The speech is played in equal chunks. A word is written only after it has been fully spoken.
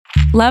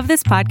Love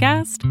this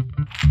podcast?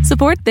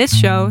 Support this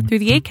show through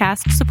the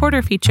Acast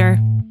supporter feature.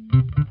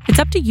 It's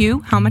up to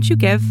you how much you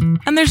give,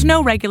 and there's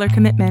no regular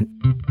commitment.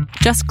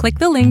 Just click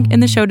the link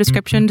in the show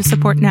description to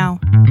support now.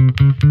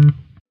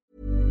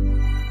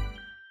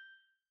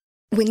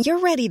 When you're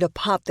ready to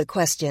pop the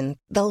question,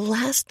 the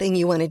last thing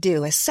you want to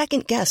do is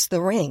second-guess the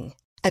ring.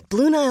 At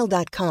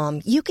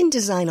BlueNile.com, you can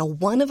design a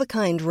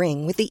one-of-a-kind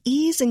ring with the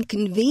ease and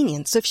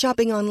convenience of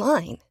shopping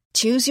online.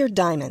 Choose your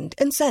diamond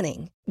and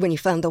setting. When you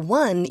find the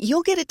one,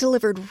 you'll get it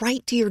delivered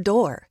right to your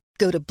door.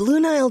 Go to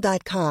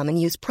BlueNile.com and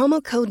use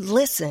promo code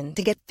LISTEN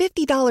to get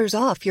 $50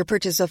 off your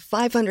purchase of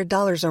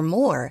 $500 or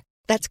more.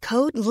 That's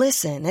code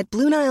LISTEN at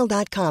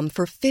BlueNile.com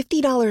for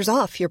 $50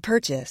 off your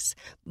purchase.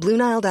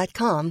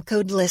 BlueNile.com,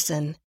 code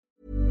LISTEN.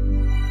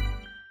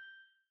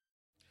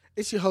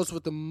 It's your host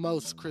with the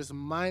most, Chris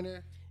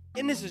Minor.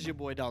 And this is your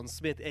boy Dalton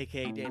Smith,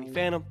 a.k.a. Danny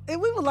Phantom. And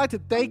we would like to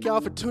thank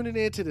y'all for tuning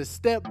in to the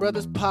Step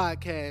Brothers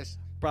Podcast.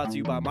 Brought to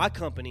you by my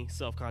company,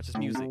 Self-Conscious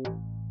Music.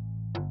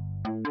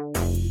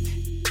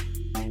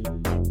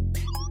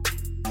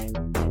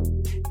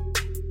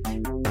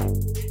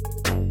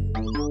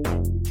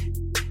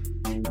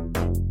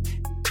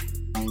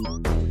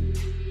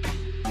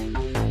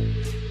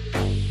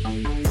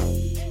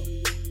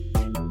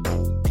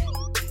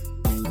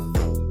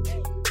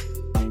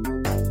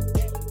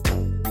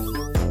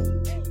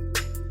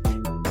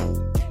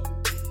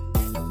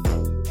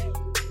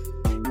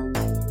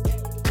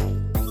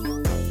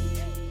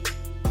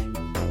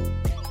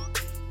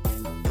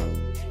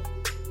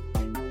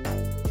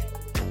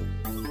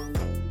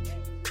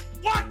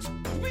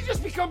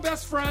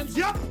 Best friends.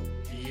 Yep.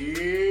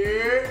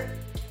 Yeah.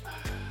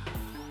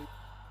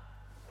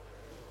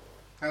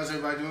 How's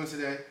everybody doing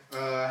today?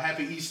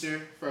 Happy Easter.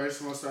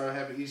 First, we'll start with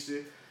Happy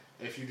Easter.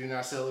 If you do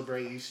not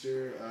celebrate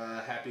Easter,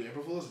 Happy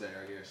April Fool's Day,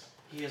 I guess.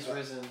 He has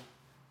risen.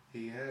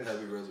 He has.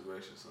 Happy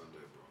Resurrection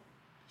Sunday, bro.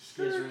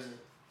 He has risen.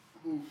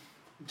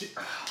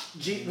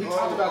 We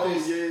talked about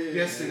this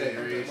yesterday.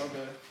 Okay, my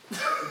bad.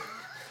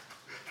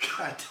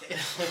 God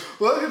damn.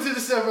 Welcome to the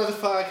Step Brothers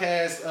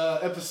Podcast,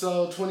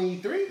 episode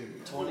 23.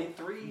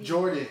 23.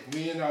 Jordan.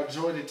 We in our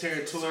Jordan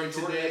territory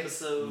today.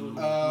 Episode.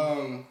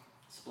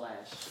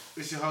 Splash.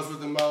 It's your host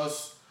with the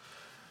most,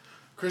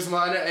 Chris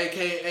Minor,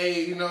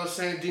 a.k.a., you know what I'm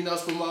saying, Dino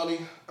Spumoni,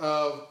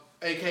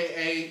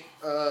 a.k.a.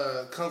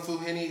 Kung Fu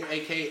Henny,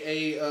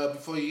 a.k.a.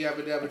 Before You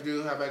Yabba Dabba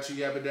Do, how about you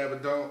Yabba Dabba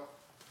Don't?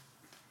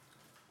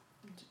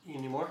 You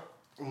need more?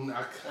 You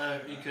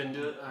couldn't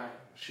do it? Alright.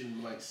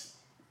 Shooting like...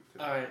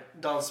 Alright,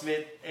 Dalton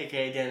Smith,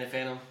 a.k.a. Danny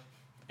Phantom,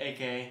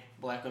 a.k.a.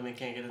 Black Women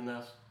Can't Get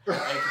Enough.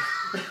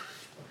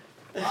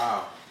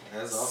 Wow,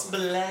 that's awesome.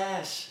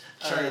 Splash.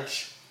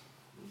 Church.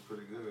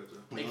 Pretty good,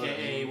 though.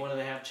 A.k.a.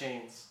 1.5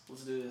 chains.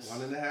 Let's do this.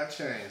 1.5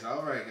 chains.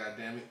 All right,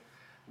 goddammit.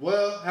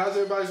 Well, how's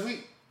everybody's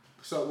week?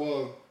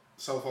 So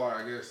far,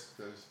 I guess,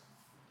 because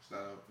it's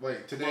not...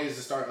 Wait, today is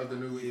the start of the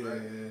new week, right?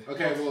 Yeah.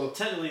 Okay, well...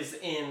 Technically it's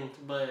the end,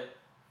 but...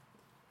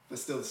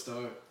 That's still the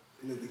start.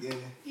 In the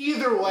beginning.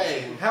 Either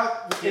way,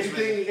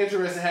 anything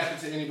interesting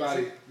happened to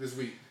anybody this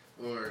week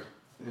or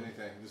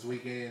anything this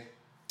weekend?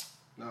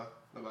 No,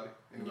 nobody.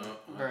 Anybody? No,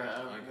 bruh,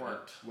 I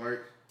worked.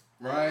 Work.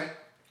 Ryan?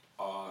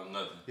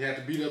 Nothing. You had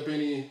to beat up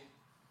any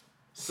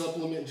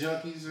supplement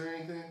junkies or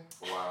anything?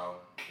 Wow.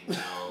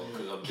 No,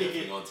 because I'm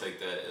definitely gonna take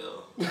that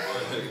L.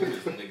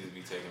 Because niggas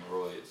be taking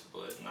roids,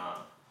 but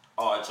nah.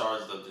 Oh, I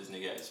charged up this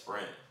nigga at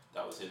Sprint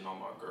that was hitting on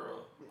my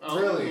girl.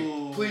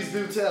 Really? Please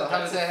do tell. How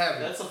did that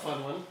happen? That's a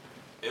fun one.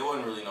 It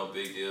wasn't really no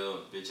big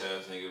deal. Bitch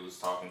ass nigga was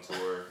talking to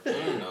her.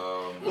 And,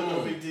 no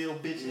big deal,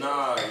 bitch.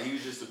 Nah, he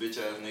was just a bitch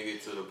ass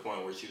nigga to the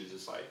point where she was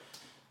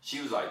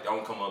like,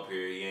 don't come up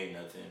here, he ain't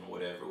nothing,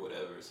 whatever.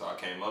 So I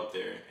came up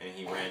there and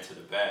he ran to the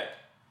back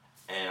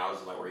and I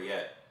was like, where you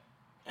at?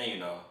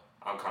 And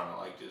I'm kinda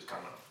like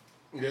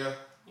yeah.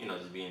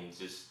 Just being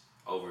just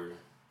over,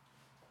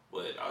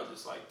 but I was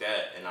just like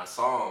that and I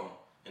saw him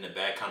in the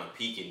back kind of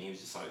peeking. He was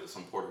just like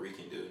some Puerto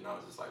Rican dude and I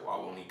was just like, why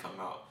won't he come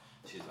out?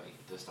 She's like,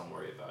 just don't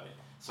worry about it.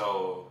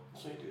 So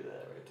you do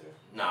that right there.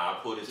 Nah, I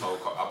pulled his whole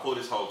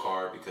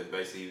card because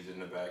basically he was in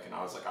the back and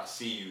I was like, I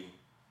see you.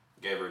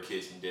 Gave her a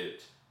kiss and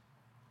dipped.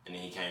 And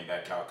then he came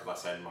back out because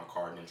I sat in my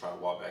car and then tried to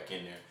walk back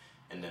in there.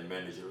 And then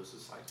manager was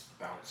just like,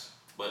 bounce.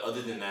 But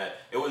other than that,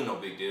 it wasn't no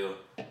big deal.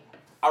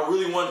 I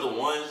really wanted the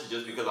ones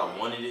just because I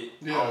wanted it.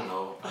 Yeah. I don't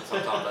know.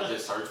 Sometimes I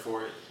just search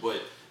for it.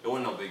 But it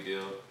wasn't no big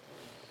deal.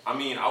 I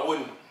mean, I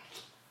wouldn't...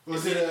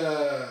 Was it,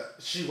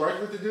 she worked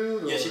with the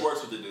dude? Or? Yeah, she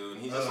works with the dude.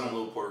 He's just some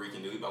little Puerto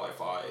Rican dude. He's about like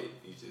 5'8".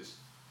 He's just...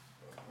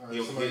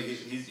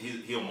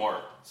 He's a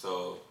mark.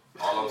 So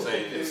all I'm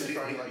saying is... He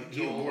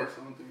a mark.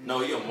 No,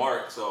 he a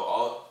mark.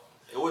 So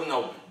it wasn't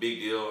no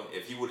big deal.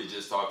 If he would have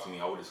just talked to me,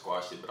 I would have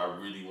squashed it. But I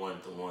really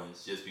wanted the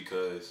ones just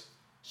because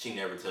she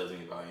never tells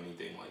me about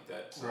anything like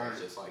that. So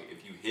it's just like,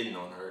 if you hitting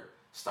on her,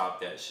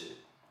 stop that shit.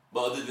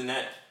 But other than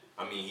that,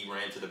 I mean, he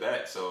ran to the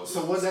back. So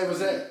what day was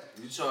that?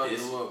 You charged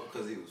him up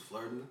because he was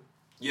flirting?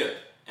 Yeah.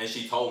 And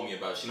she told me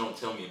about it. She don't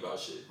tell me about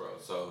shit, bro.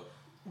 So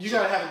you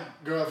gotta have a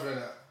girlfriend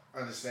to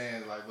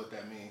understand like what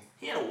that means.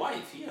 He had a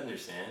wife. He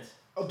understands.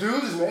 Oh,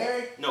 dude is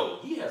married? No,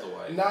 he has a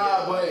wife.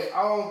 Nah, but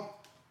I don't.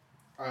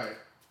 Alright.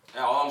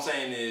 All I'm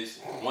saying is,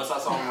 once I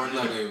saw him I'm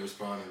not running, gonna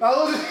respond.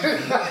 all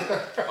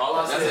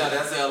I said,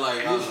 That's how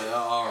like I was like, oh,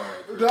 all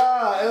right. Chris. Nah,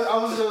 I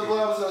was just, what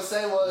I was gonna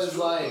say was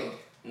like,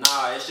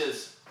 nah, it's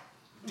just.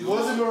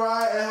 wasn't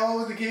Mariah at home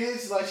with the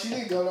kids? Like she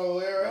didn't go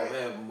nowhere, I right?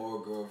 have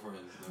more girlfriends.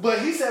 But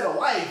he said a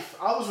wife.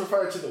 I was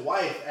referring to the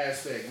wife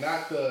aspect,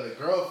 not the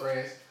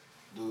girlfriends.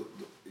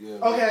 Yeah.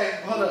 Okay,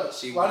 hold up.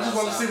 She Well, I just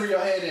went want to see outside. where your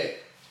head at.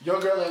 Your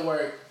girl at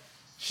work,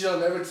 she'll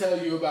never tell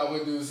you about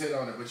what dudes hit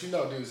on her, but you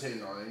know dudes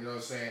hitting on her. You know what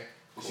I'm saying?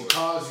 If she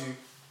calls you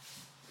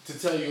to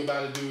tell you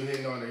about a dude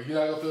hitting on her, you're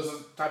not gonna feel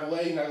some type of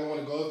way. You're not gonna want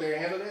to go up there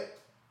and handle that,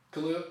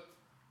 Khalil.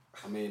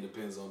 I mean, it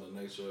depends on the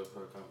nature of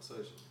her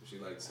conversation. If she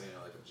like saying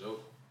like a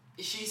joke.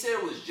 She said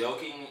it was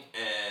joking,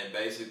 and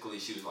basically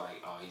she was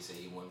like, "Oh, he said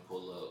he wouldn't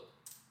pull up,"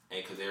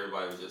 and because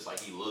everybody was just like,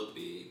 he looked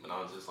big, but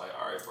I was just like,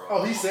 "All right, bro."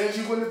 Oh, he said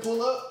you wouldn't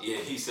pull up. Yeah,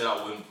 he said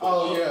I wouldn't pull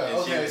Oh up. yeah,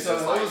 and she okay. was So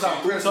just it was our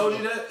Who principal.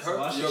 told you that? Her,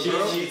 Why your she-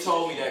 girl. She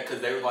told me that because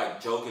they were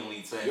like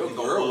jokingly saying Your he's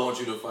gonna girl pull up. wants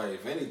you to fight,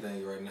 if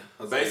anything, right now.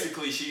 I was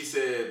Basically, she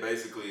said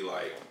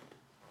like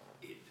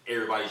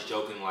everybody's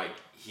joking like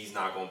he's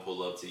not gonna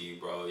pull up to you,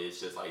 bro. It's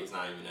just like it's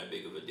not even that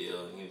big of a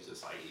deal. And he was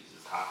just like he's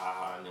just ha ha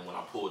ha. And then when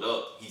I pulled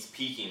up, he's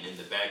peeking in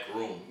the back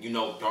room. You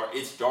know, dark.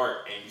 It's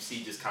dark, and you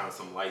see just kind of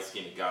some light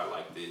skinned guy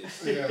like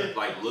this, Yeah.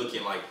 like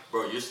looking like,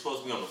 bro, you're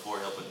supposed to be on the floor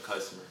helping the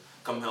customer.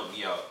 Come help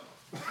me out.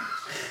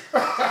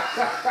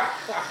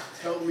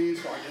 Help me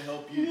so I can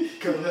help you.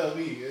 Come help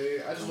me.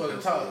 Yeah, I just want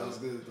to talk. That was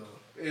good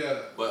though.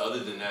 Yeah. But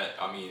other than that,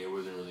 I mean, it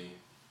wasn't really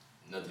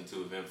nothing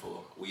too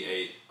eventful. We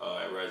ate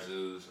at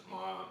Razoo's.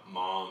 My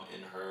mom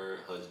and her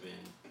husband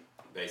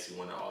basically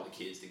wanted all the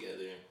kids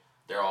together.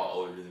 They're all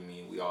older than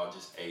me. We all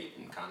just ate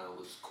and kind of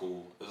was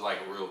cool. It was like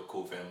a real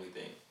cool family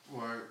thing.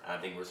 Word. I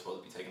think we're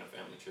supposed to be taking a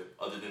family trip.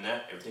 Other than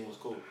that, everything was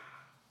cool.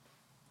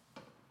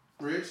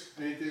 Rich,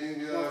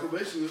 anything? My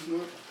probation this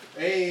month.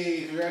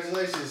 Hey,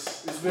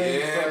 congratulations. It's been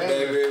Yeah, forever.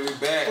 baby, we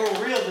back.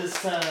 For real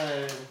this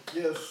time.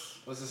 Yes.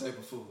 What's this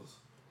April Fools?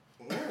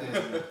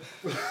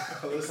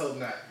 Let's hope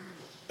not.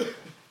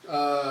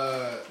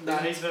 Nah,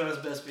 he's been on his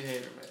best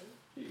behavior,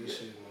 man. This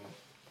shit, man.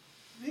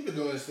 He been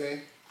doing his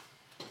thing.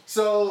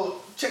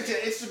 So, check your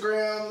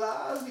Instagram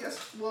live.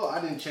 Yes. Well,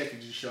 I didn't check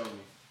it. You showed me.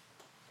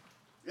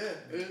 Yeah,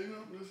 and, you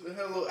know, just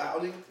had a little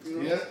outing. You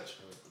know. Yeah.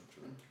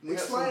 We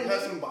Explain had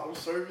it. some bottle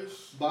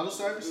service. Bottle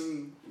service?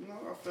 And, you know,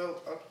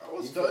 I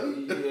was You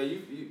stunned. felt, yeah,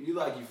 you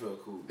like you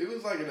felt cool. It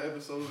was like an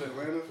episode of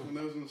Atlanta when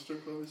they was in the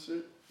strip club and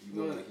shit.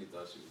 You look like you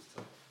thought she was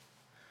tough.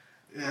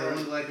 Yeah, it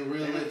looked like a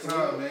real lit Yeah,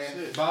 time, man.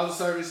 shit. Bottle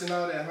service and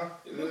all that, huh?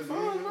 It Yeah, looked man,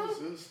 fine, it bro.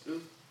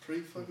 was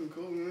pretty fucking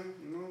cool, man.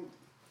 You know,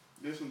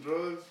 did some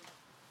drugs,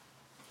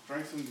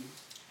 drank some.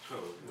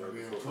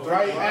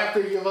 Right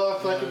after your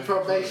motherfucking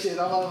probation,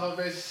 all of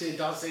that shit,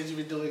 don't say you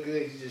been doing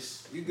good. You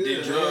just You good? Did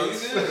man.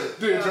 drugs. You good.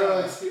 did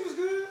drugs. He was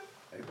good.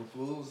 April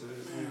Fools.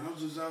 Man, I was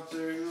just out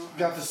there, you know.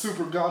 Got the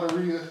super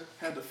gonorrhea.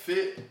 Had the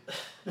fit.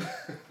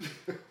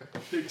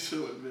 Big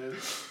chillin', man.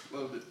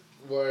 Loved it.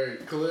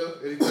 Word. Khalil,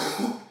 anything?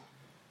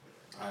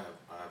 I have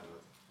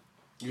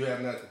nothing. You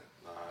have nothing.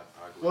 Nah,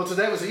 I agree. Well,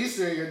 today was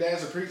Easter and your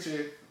dad's a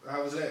preacher.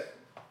 How was that?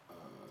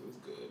 It was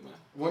good, man.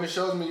 When it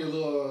shows me your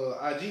little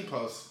IG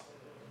post,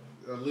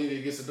 leaning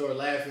against the door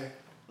laughing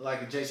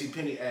like a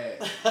JCPenney ad.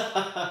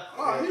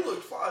 Oh, he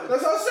looked fine.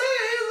 That's what I'm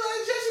saying. He was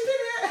like a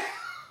JCPenney ad.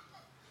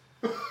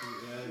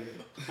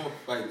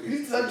 Like,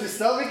 He tucked his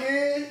stomach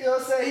in. You know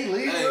what I'm saying? He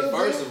leaves. hey,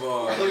 first of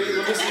all, Let me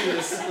see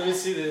this. Let me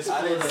see this. I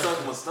Pull didn't it up.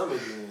 suck my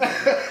stomach in.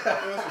 That's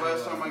the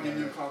last time I give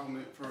you a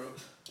compliment, for real.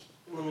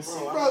 Let me see.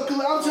 Bro, I'm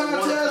trying to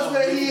tell us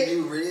that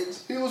You rich?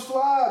 he was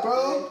fly,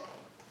 bro.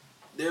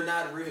 They're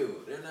not real.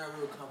 They're not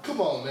real compliments.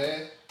 Come on,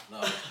 man.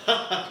 No.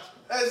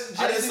 That's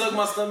I didn't suck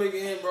my stomach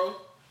in, bro.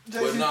 But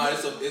JC no,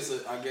 it's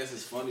a. I guess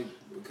it's funny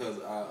because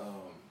I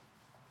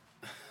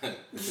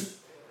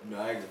no,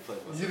 I ain't gonna play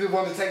You myself. didn't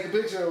want to take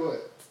the picture or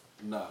what?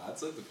 Nah, I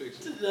took the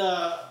picture.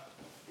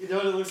 You know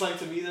what it looks like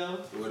to me though?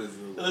 What is It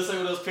it? looks like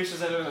one of those pictures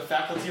that are in the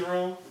faculty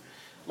room.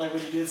 Like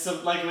when you did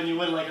some, like when you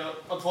win like a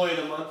employee of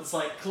the month. It's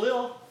like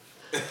Khalil.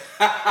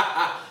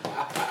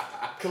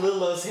 Khalil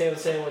loves ham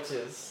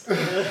sandwiches.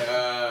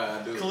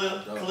 I do.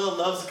 Khalil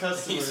loves He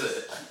customers.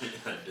 said,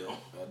 I don't.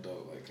 I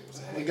don't like him.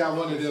 He got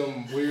one of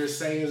them weird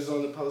sayings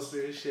on the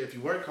poster and shit. If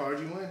you work hard,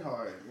 you win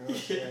hard. You know what I'm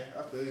saying?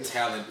 I feel you.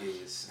 Talent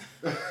is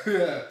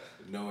Yeah.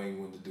 knowing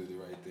when to do the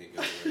right thing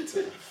at the right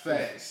time.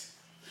 Facts.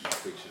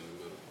 Picture in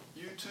the middle.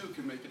 You too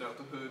can make it out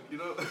the hood, you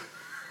know?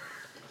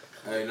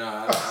 Hey,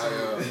 nah,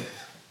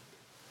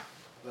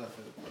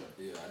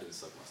 yeah, I didn't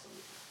suck my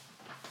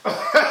stomach.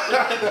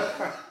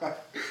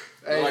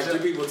 Hey, Like John,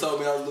 3 people told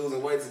me I was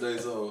losing weight today,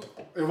 so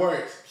it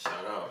works.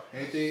 Shout out.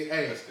 Anything,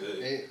 hey, That's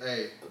good. hey,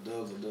 a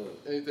dub's a dub.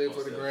 anything for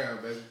Most the definitely.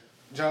 ground, baby.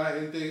 John,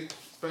 anything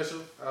special,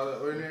 out of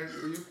the ordinary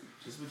for you?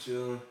 Just been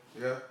chilling.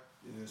 Yeah,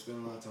 Yeah,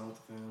 spending a lot of time with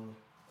the family.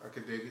 I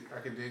could dig it. I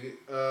could dig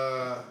it.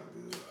 Good.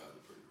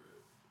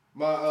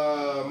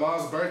 My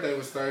mom's birthday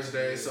was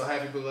Thursday, so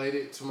happy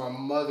belated to my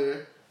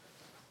mother.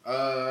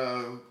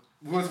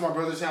 We went to my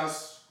brother's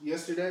house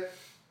yesterday.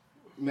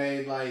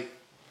 Made like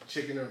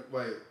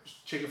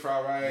chicken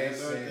fried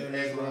rice Yeah, and that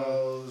egg was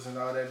rolls and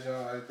all that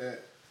junk like that.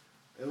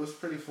 It was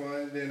pretty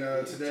fun. Then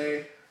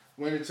today,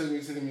 Winter took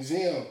me to the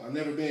museum. I've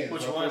never been.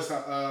 Which My one? first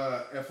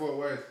time, at Fort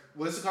Worth.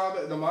 What's it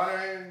called? The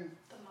Modern?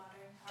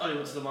 Oh, you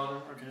went to the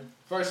modern? Okay.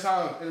 First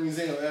time in a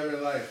museum ever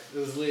in life. It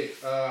was lit.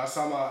 I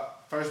saw my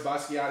first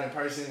Basquiat in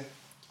person.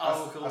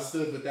 Cool. I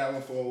stood with that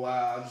one for a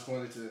while. I just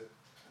wanted to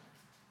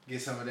get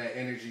some of that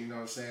energy, you know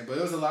what I'm saying? But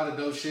it was a lot of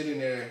dope shit in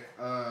there.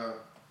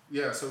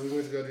 Yeah, so we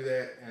went to go do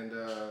that, and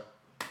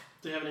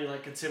Do you have any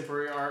like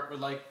contemporary art with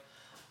like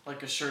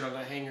a shirt on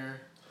a hanger?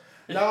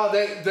 no,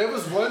 there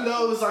was one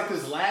though. It was like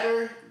this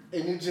ladder,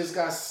 and it just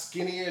got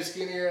skinnier and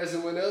skinnier as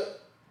it went up,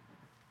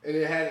 and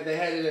they had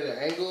it at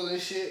an angle and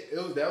shit.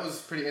 That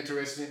was pretty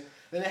interesting.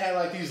 Then they had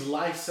like these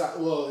life size.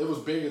 Well, it was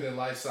bigger than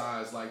life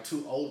size, like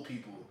two old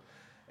people,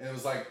 and it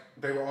was like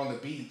they were on the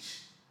beach,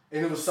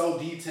 and it was so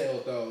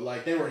detailed though.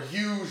 Like they were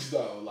huge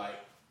though, like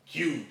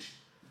huge.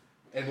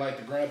 And like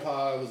the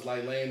grandpa was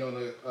like laying on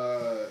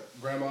the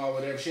grandma or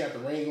whatever. She had the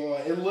ring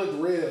on. It looked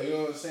real, you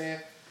know what I'm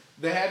saying?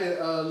 They had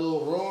a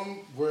little room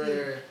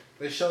where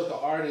they showed the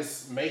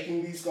artist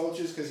making these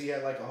sculptures because he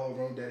had like a whole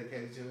room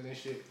dedicated to it and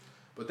shit.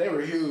 But they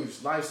were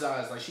huge, life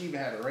size. Like she even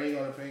had a ring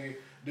on her finger.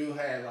 Dude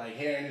had like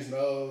hair in his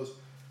nose,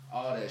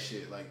 all that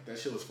shit. Like that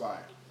shit was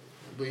fire.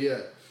 But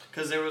yeah.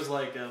 Because there was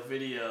like a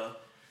video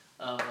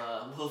of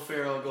Will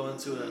Ferrell going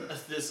to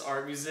this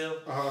art museum.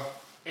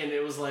 And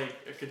it was like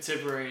a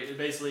contemporary.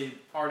 Basically,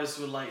 artists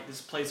would like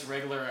just place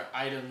regular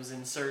items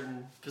in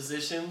certain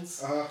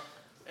positions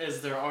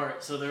as their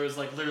art. So there was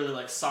like literally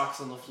like socks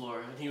on the floor,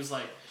 and he was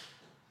like,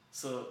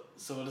 "So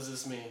what does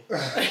this mean?"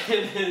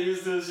 And then he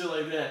was doing shit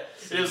like that.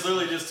 And it was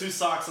literally just two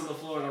socks on the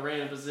floor in a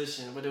random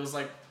position, but it was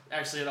like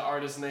actually an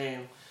artist's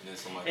name.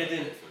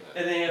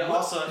 And then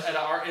also at an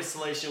art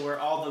installation where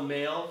all the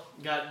mail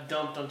got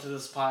dumped onto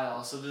this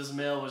pile. So this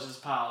mail was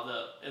just piled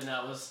up, and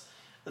that was.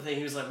 The thing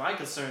he was like, my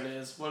concern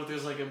is, what if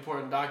there's like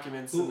important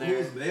documents in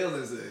there? Whose mail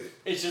is it?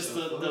 It's just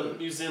the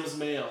museum's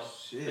mail.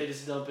 Shit. They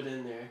just dump it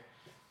in there.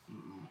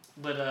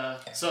 But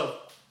so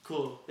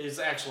cool. It's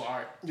actual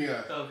art.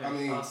 Yeah. Okay. I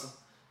mean, awesome.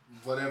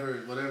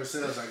 Whatever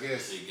sells, I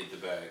guess. So you get the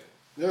bag.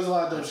 There was a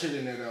lot of dope shit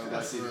in there though.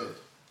 I see that.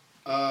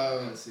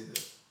 I see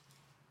that.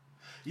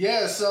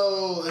 Yeah,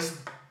 so it's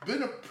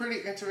been a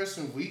pretty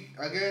interesting week,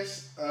 I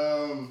guess.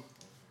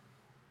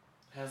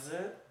 Has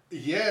it?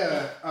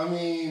 Yeah, I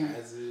mean,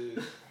 Has it?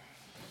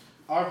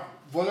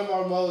 one of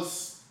our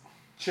most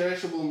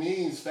cherishable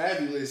memes,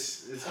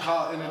 Fabulous, is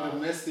caught in a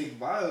domestic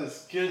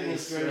violence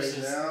Goodness case gracious.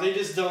 right now. They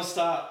just don't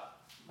stop.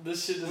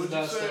 This shit does What did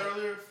not you say stop.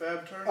 earlier?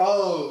 Fab Turner?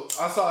 Oh,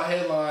 I saw a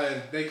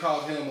headline. They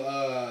called him,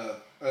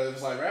 it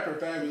was like rapper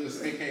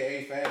Fabulous,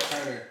 aka Fab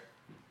Turner.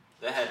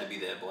 That had to be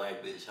that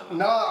black bitch, huh?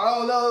 No, I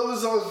don't know. It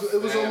was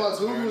on my Fab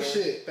Google Turner?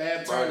 shit.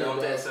 Fab Bro, Turner, don't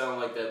bro. that sound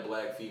like that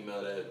black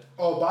female that...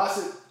 Oh,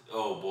 Bossett.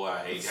 Oh, boy,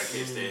 I can't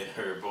stand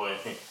her, boy.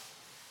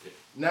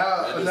 Now,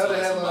 That just another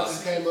sounds headline like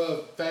just some came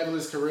up.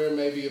 Fabulous career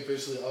may be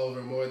officially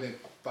over. More than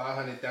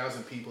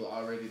 500,000 people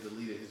already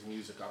deleted his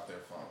music off their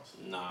phones.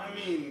 Nah, I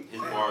mean, his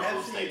bars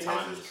will has stay his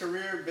timeless.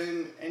 career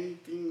been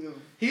anything of...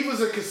 He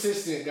was a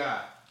consistent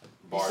guy.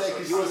 Bars said are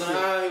he He wasn't consistent.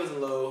 high, he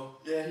wasn't low.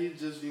 Yeah, he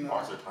just, you know...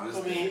 Bars are timeless.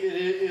 I mean,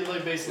 it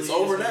like basically It's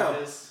over is what now.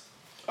 it is.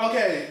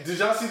 Okay, did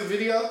y'all see the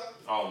video?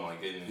 Oh, my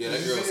goodness. Yeah,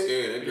 that girl's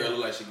scared. That girl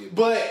look like she get beat.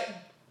 But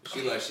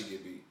She like she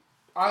get beat.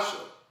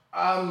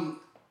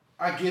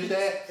 I get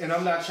that, and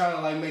I'm not trying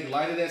to like make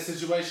light of that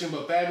situation,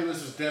 but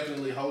Fabulous was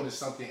definitely holding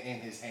something in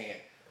his hand.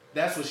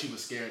 That's what she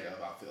was scared of,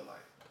 I feel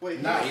like.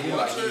 Wait, Nah, he he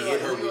punched like- he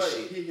hit her with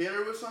he shit. hit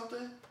her with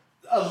something?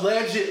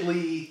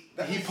 Allegedly,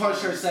 he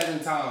punched her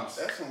 7 times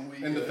That's some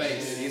weak in the ass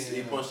face. shit.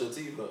 He punched her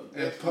teeth up.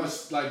 And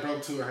punched, like,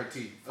 broke 2 of her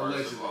teeth. First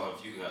Allegedly. of all,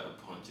 if you gotta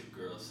punch a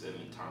girl 7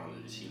 times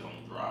and she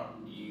don't drop,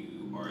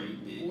 you are a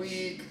bitch.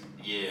 Weak.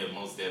 Yeah,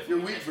 most definitely.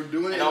 You're weak for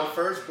doing it And in I'm- the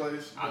first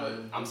place.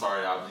 I'm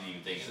sorry, I wasn't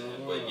even thinking of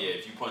that. But yeah,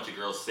 if you punch a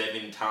girl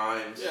 7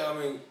 times, Yeah, I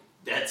mean,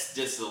 that's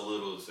just a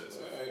little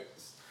sensitive. alright.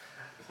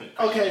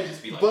 Okay,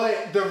 Just be like,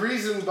 but the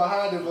reason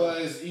behind it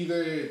was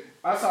either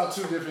I saw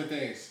 2 different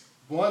things.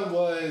 One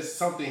was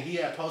something he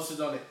had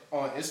posted on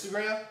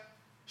Instagram,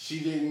 she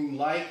didn't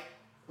like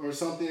or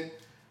something,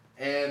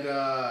 and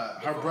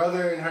her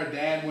brother and her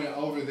dad went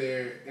over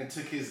there and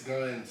took his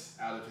guns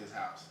out of his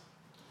house.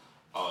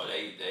 oh,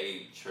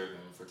 they tripping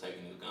for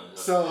taking his guns.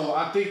 So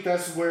I think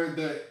that's where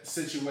the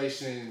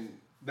situation,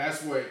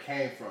 that's where it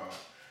came from,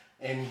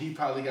 and he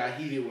probably got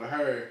heated with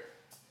her.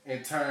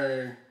 In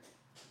turn,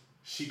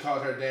 she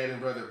called her dad and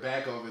brother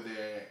back over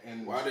there,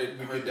 and Why did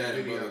we her get that dad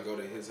and video. brother go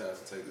to his house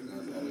and take the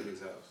guns out of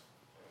his house?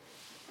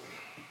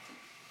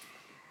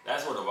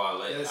 That's what the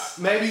violation. Yes.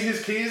 Maybe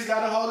his kids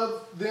got a hold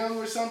of them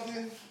or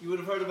something. You would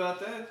have heard about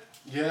that?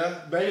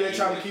 Yeah, maybe they're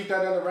trying to keep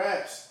that under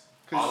wraps.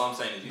 'Cause All I'm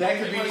saying is you that don't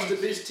could take be- Punch my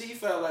the shit. bitch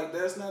teeth out like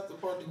that's not the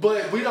part.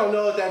 But we don't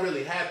know if that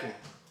really happened.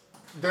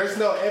 There's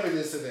no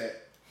evidence of that.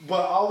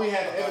 But all we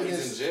have He's in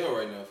evidence. jail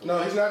right now. For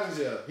No, he's not in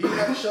jail. He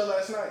had a show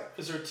last night.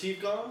 Is her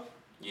teeth gone?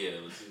 Yeah,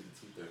 let's see the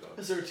teeth they're gone.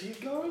 Is her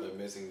teeth gone? They're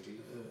missing teeth.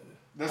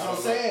 That's I what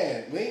I'm don't know.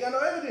 saying. We ain't got no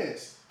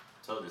evidence.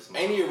 So told this.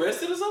 Ain't he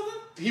arrested or something?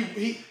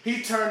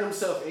 He turned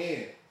himself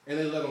in and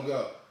they let him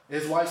go.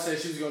 His wife said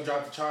she was gonna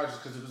drop the charges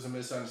because it was a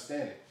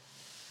misunderstanding.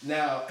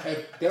 Now,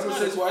 that was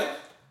his wife.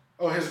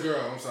 Oh, his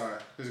girl. I'm sorry,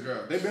 his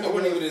girl. They've been. That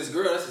wasn't even his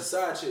girl. That's his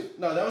side chick.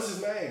 No, that was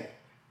his man.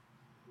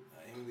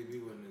 I ain't really be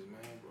with his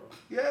man, bro.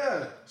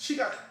 Yeah, she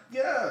got.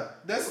 Yeah,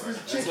 that's his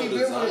chick he her been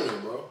designer,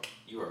 with. bro.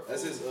 You are.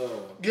 That's his.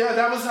 Yeah,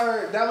 that was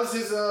her. That was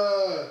his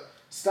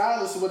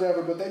stylist or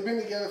whatever. But they've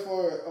been together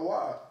for a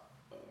while.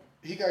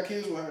 He got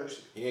kids with her.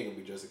 He ain't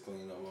gonna be dressing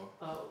clean no more.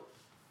 Oh.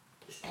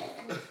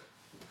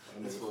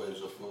 This boy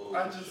is a fool.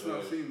 I just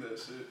not seen that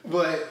shit.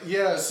 But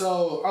yeah,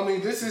 so I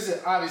mean, this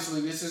isn't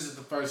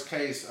the first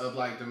case of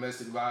like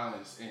domestic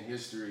violence in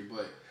history,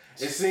 but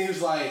it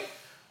seems like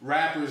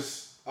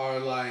rappers are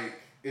like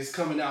it's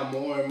coming out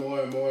more and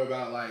more and more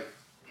about like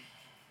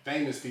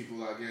famous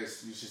people. I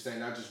guess you should say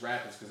not just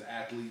rappers, because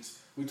athletes.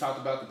 We talked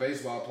about the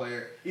baseball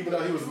player, even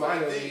though he was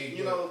minor league.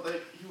 You know,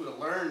 he would have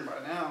learned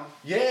by now.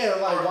 Yeah,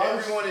 like or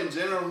everyone in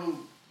general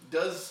who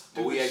does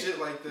shit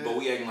like that. But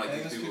we acting like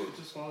these people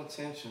just want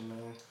attention,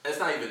 man. It's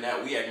not even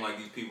that. We acting like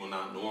these people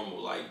not normal.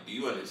 Like, do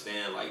you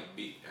understand? Like,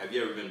 have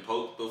you ever been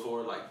poked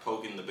before? Like,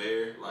 poking the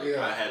bear? Like,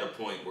 yeah. I had a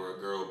point where a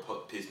girl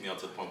pissed me off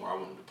to the point where I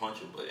wanted to punch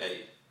her. But,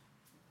 hey,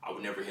 I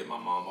would never hit my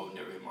mom. I would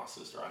never hit my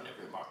sister. I would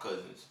never hit my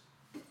cousins.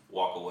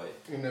 Walk away.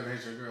 You never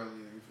hit your girl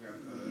either. You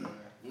forgot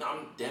No,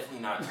 I'm definitely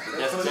not.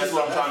 That's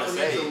what I'm trying to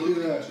say.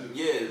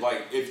 Yeah,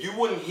 like, if you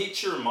wouldn't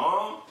hit your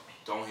mom,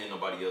 don't hit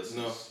nobody else.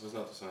 No, it's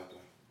not the same thing.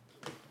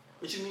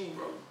 What you mean,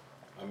 bro?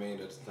 I mean,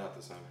 that's not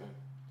the same thing.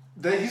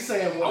 Then he's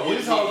saying, well, I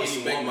wouldn't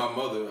respect my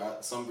mother.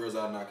 Some girls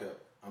I knock out.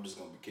 I'm just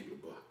gonna keep it a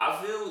buck.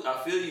 I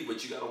feel you,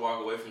 but you gotta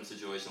walk away from a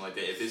situation like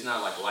that. If it's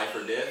not like life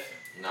or death,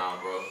 nah,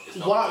 bro. It's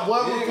no What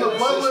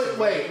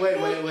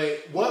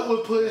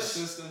would push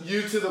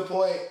you to the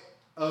point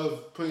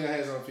of putting your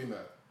hands on a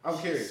female? I'm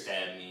curious.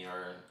 Stab me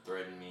or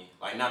threaten me,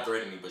 like not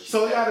threaten me, but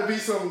so it got to be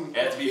some.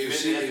 It has to be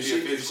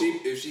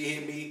physical. If she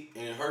hit me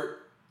and it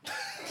hurt,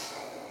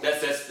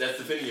 that's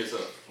defending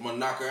yourself. I'm gonna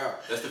knock her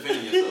out. That's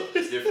defending yourself.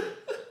 It's different.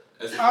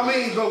 I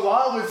mean, the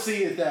law would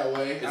see it that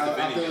way.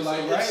 I feel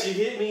like, right? If she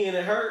hit me and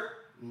it hurt,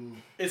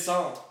 it's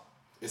on.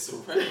 It's a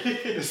wrap.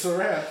 It's a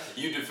wrap.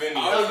 You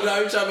defending yourself. I'm not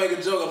even trying to make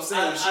a joke. I'm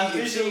saying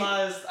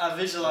I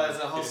visualized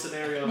that whole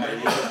scenario. Like,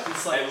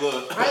 it's like, hey,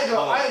 look. I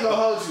ain't gonna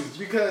hold you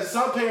because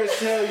some parents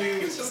tell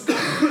you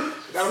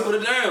gotta put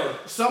it down.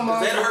 Some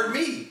moms that hurt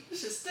me. It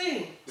should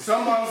sting.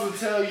 Some moms will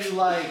tell you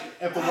like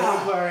if a woman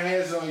put her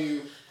hands on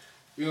you,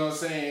 you know what I'm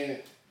saying?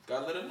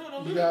 Gotta let her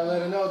know. You gotta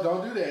let her know.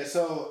 Don't do that.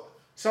 So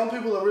some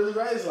people are really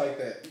raised like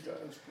that.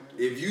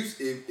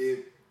 If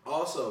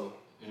also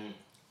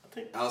I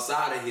think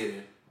outside of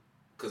hitting,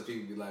 because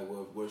people be like,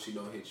 well, what if she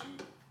don't hit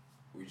you?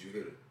 Would you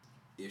hit her?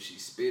 If she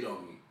spit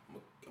on me,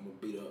 I'm gonna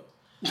beat her up.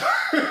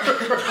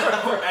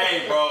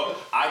 Hey, bro,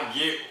 I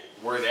get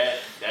where that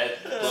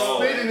bro.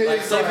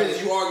 Like, say for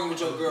instance, you arguing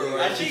with your girl,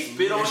 right?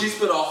 She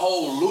spit a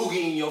whole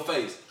loogie in your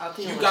face.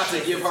 You got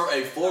to give her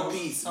a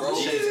 4-piece, bro.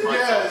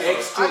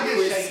 Extra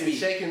crispy.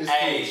 Shaking his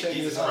Hey, shaking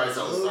Jesus his Christ,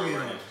 I'll start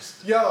running.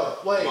 Yo,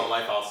 wait. My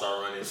life, I'll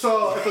start running.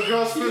 So if a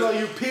girl spit on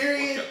you,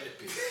 period.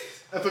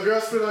 If a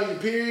girl spit on you,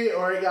 period,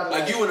 or it got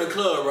like you in a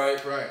club,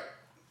 right? Right.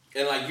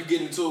 And like you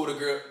get into it with a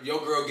girl,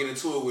 your girl get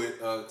into it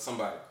with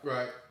somebody.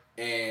 Right.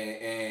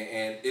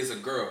 And it's a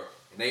girl,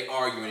 and they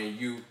arguing, and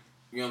you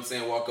know what I'm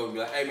saying, walk up and be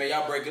like, hey man,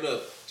 y'all break it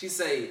up. She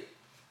say,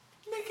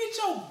 man, get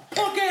your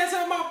punk ass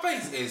out of my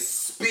face and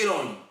spit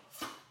on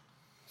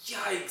you.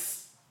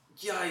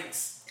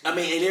 Yikes. I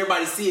mean, and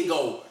everybody see it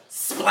go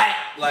splat,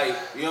 like,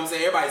 you know what I'm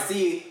saying? Everybody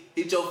see it,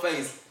 hit your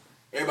face,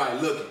 everybody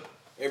looking.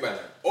 Everybody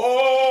like,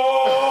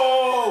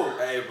 oh!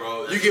 Hey,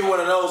 bro. You get one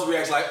of those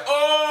reactions like,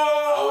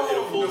 oh! I would hit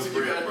a full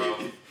sprint, bro.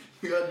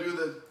 You gotta do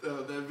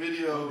that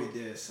video.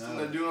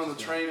 That dude on the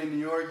train in New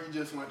York, he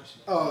just went.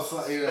 Oh,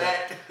 so, yeah.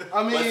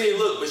 I mean, but see,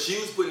 look, but she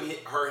was putting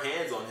her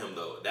hands on him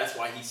though. That's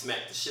why he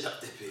smacked the shit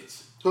out that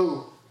bitch.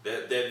 Who?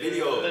 That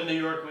video. The New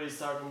York what he's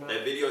talking about.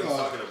 That video he's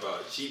talking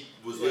about. She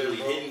was literally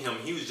hitting him.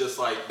 He was just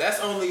like. That's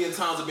only in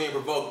times of being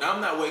provoked. Now I'm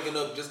not waking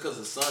up just because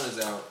the sun is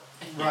out.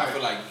 Right. I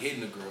feel like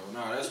hitting a girl.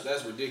 No,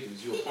 that's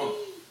ridiculous. You a punk.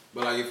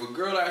 But like if a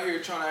girl out here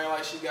trying to act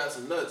like she got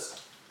some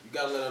nuts, you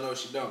gotta let her know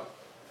she don't.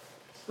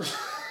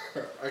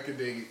 I can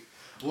dig it.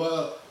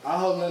 Well, I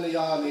hope none of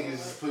y'all niggas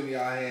is putting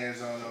y'all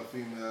hands on no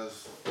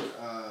females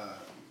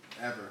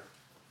ever.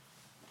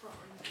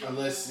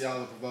 Unless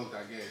y'all are provoked,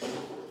 I guess.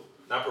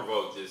 Not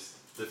provoked, just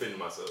defending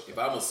myself. If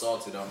I'm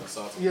assaulted, I'm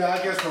assaulted. Yeah, I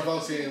guess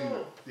provoking.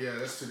 Yeah,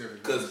 that's two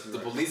different. Because the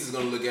police is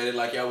gonna look at it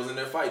like y'all was in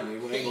there fighting.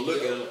 They ain't gonna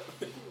look at it.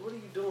 What are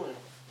you doing?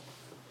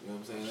 You know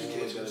what I'm saying? They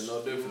ain't got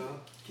no different.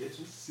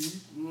 Kitchen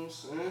seat, you know what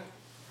I'm saying?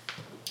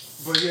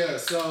 But yeah,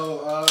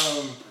 so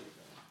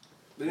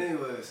but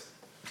anyways,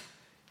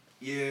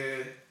 yeah,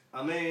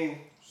 I mean,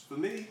 for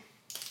me,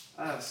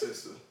 I have a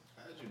sister.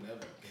 How'd you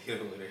never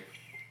get with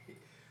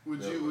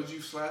her? Would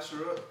you slash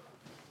her up?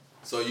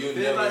 So you if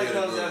never anybody hit a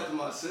comes girl. after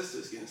my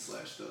sister's getting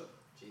slashed up.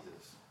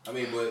 Jesus. I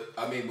mean,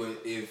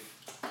 but if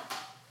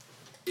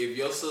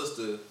your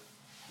sister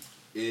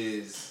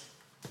is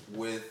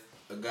with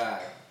a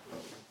guy,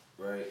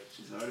 right?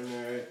 She's already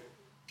married.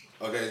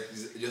 Okay,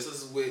 your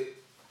sister's with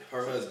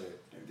her husband.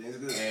 Everything's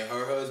good. And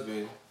her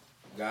husband,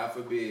 God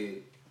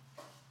forbid,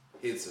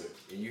 hits her,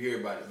 and you hear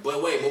about it.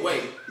 But wait.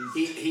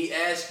 He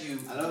asked you.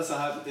 I know it's a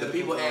hypothetical. The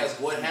people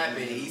ask what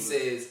happened. He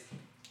says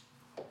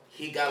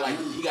he got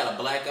a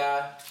black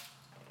eye,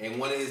 and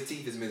one of his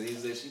teeth is missing. He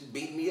said she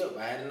beat me up.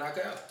 I had to knock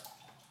her out.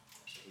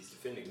 He's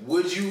defending.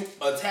 Would you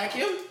attack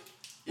him?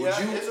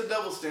 It's a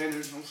double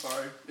standard. I'm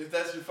sorry. If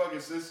that's your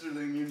fucking sister,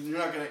 then you're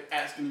not gonna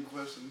ask any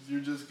questions. You're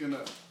just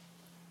gonna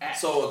act.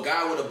 So a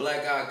guy with a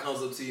black eye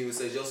comes up to you and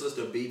says, "Your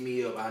sister beat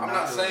me up." I'm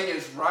not saying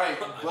it's right,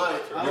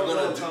 but you're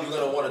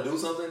gonna want to do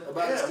something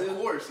about it. Still? Of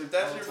course. If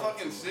that's your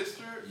fucking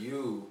sister,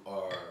 you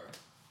are.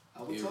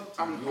 You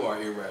are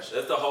irrational.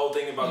 That's the whole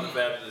thing about the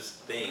fabulous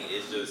thing.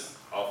 It's just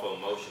off of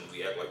emotion.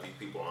 We act like these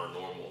people aren't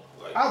normal.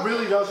 Like, I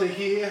really don't think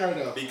he hit her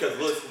though. Because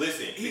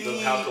listen,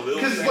 because how Khalil.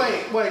 Because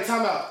wait,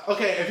 time out.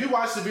 Okay, if you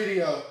watch the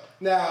video,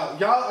 now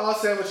y'all all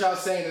saying what y'all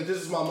saying that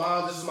this is my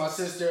mom, this is my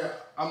sister.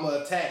 I'm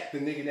gonna attack the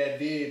nigga that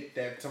did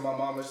that to my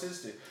mom and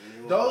sister.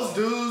 Those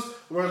dudes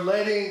were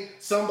letting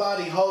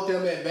somebody hold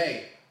them at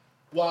bay,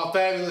 while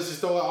Fabulous is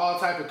throwing all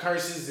type of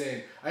curses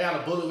and I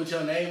got a bullet with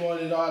your name on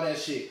it and all that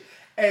shit.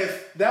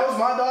 If that was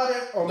my daughter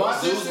or my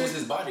sister, dudes was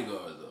his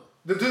bodyguards though.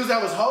 The dudes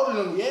that was holding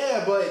them,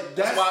 yeah, but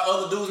that's why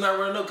other dudes not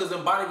running up because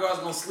them bodyguards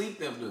gonna sleep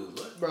them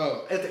dudes. What?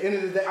 Bro, at the end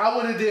of the day, I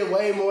would have did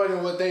way more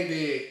than what they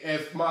did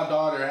if my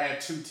daughter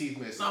had 2 teeth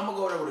missing. No, I'm gonna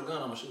go there with a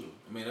gun. I'm gonna shoot him.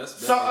 I mean,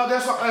 that's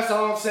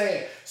all I'm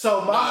saying. So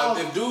if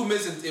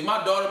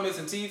my daughter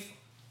missing teeth,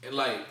 and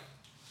like,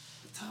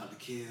 time to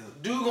kill.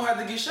 Dude gonna have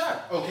to get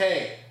shot.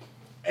 Okay.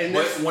 And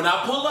but when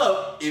I pull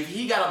up, if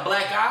he got a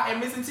black eye and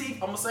missing teeth,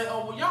 I'm gonna say,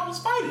 oh well, y'all was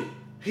fighting.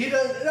 He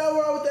doesn't nothing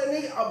wrong with that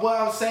nigga. What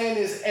I'm saying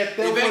is, if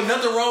ain't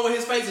nothing wrong with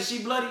his face and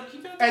she bloody,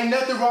 ain't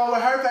nothing wrong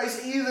with her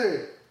face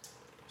either.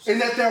 And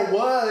if there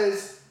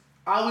was,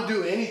 I would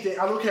do anything.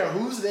 I don't care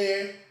who's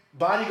there,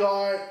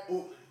 bodyguard,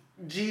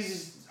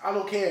 Jesus, I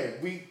don't care.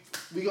 We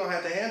gonna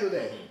have to handle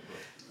that.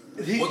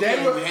 What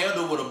can you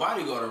handle with a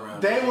bodyguard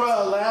around? They were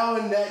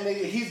allowing that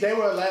nigga.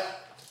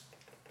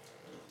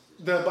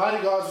 The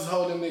bodyguards was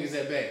holding niggas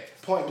at bay,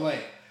 point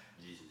blank.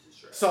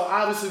 So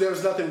obviously there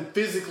was nothing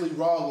physically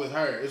wrong with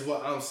her, is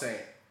what I'm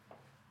saying.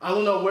 I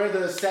don't know where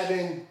the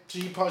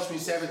she punched me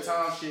 7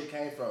 times shit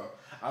came from.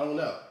 I don't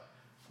know.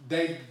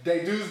 They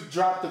do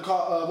drop the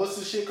call. What's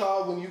the shit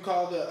called when you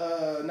call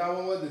the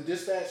 911, the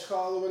dispatch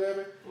call or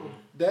whatever?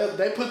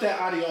 They put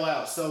that audio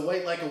out. So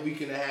wait like a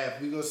week and a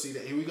half. We gonna see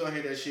that. We gonna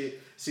hear that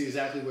shit. See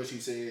exactly what she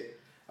said.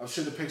 I'm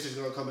sure the picture's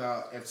gonna come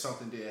out if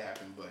something did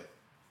happen, but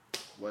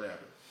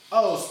whatever.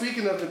 Oh,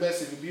 speaking of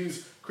domestic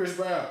abuse, Chris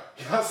Brown.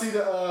 Y'all see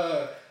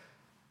the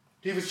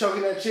he was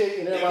choking that chick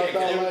and everybody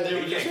thought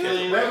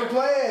they were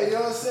playing, you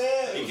know what I'm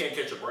saying? He can't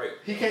catch a break.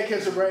 He can't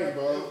catch a break,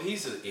 bro.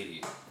 He's an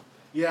idiot.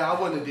 Yeah,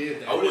 I wouldn't have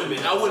did that. I wouldn't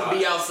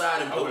be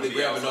outside in public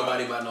grabbing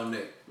nobody by no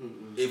neck.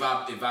 If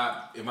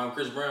I'm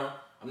Chris Brown,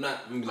 I'm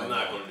not gonna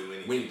do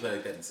anything. We need to play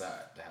like that inside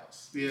the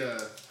house. Yeah.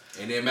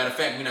 And then matter of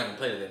fact, we're not gonna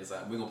play like that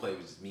inside. We're gonna play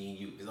with just me and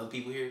you. There's other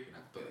people here, we're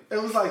not gonna play like that.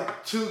 It was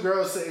like 2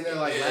 girls sitting there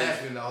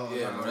laughing the whole time.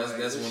 Yeah, bro,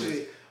 that's one of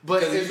it.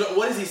 But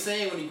what is he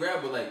saying when he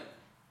grabbed her? Like,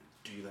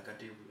 do you like I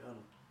did with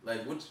Rihanna?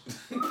 Like what?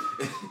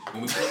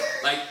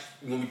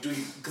 when we do,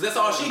 because that's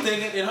all she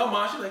thinking in her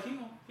mind. She's like, he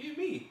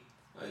me.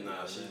 Like,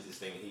 nah, she's just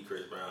thinking he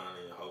Chris Brown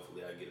and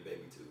hopefully I get a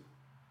baby too.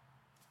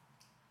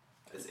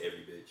 That's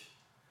every bitch.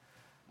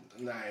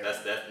 Nah,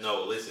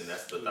 no. Listen,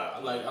 that's the thought. I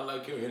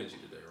like your energy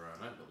today, Ryan.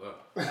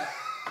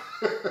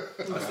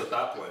 That's the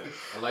thought plan.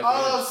 I like.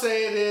 All I'm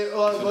saying is,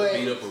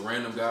 beat up a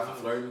random guy for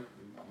flirting.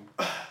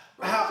 I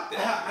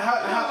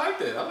like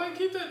that. I like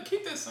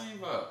keep that same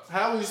vibe.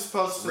 How are we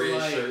supposed to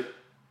red shirt?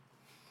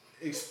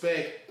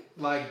 Expect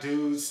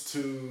dudes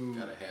to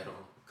got a hat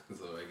on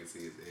so I can see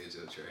his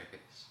edge of trash.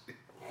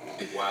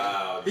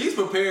 Wow. He's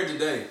prepared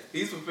today.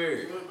 He's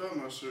prepared. What about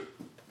my shirt?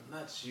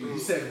 Not you. He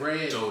said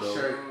red Dodo.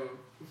 shirt.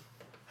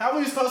 How are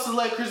we supposed to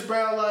let Chris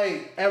Brown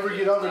ever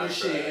get over this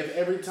shit if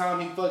every time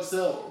he fucks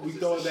up we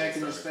throw it back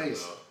in his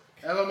face?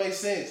 That don't make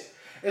sense.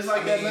 It's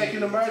like that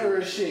making a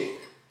murderer shit.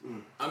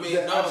 I mean,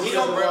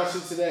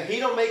 he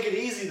don't make it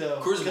easy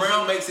though. Chris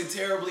Brown makes it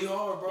terribly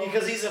hard, bro.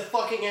 Because he's a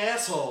fucking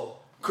asshole.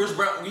 Chris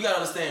Brown, you gotta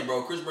understand,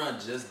 bro. Chris Brown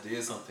just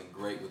did something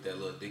great with that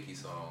little Dickie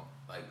song.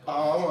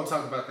 I want to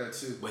talk about that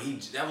too. But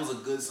that was a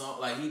good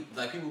song.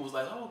 People was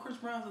like, oh, Chris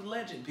Brown's a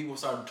legend. People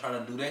started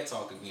trying to do that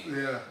talk again.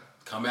 Yeah.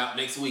 Come out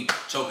next week,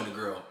 choking a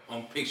girl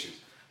on pictures.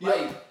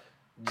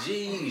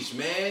 Jeez,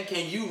 man,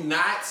 can you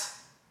not?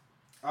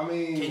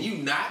 Can you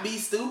not be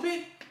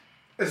stupid?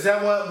 Is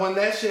that what when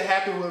that shit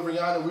happened with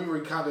Rihanna? We were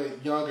kind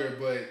of younger,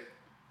 but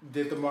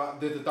did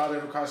the thought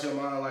ever cross your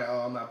mind like,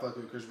 oh, I'm not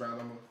fucking with Chris Brown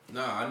no more?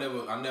 No, I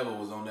never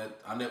was on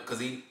that.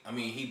 Because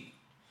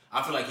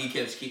I feel like he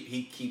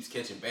keeps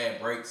catching bad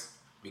breaks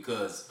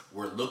because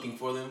we're looking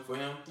for him.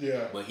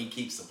 Yeah. But he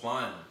keeps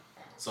supplying them.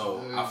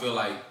 So I feel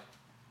like,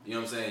 you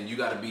know what I'm saying, you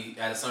got to be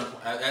at a certain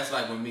point. That's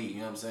like with me, you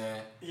know what I'm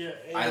saying? Yeah.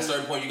 At a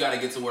certain point, you got to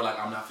get to where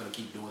I'm not finna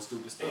keep doing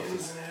stupid stuff.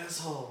 He's an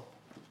asshole.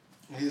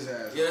 He's an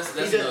asshole. Yeah,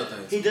 that's another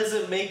thing. He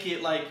doesn't make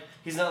it like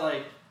he's not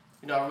like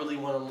I really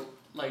want to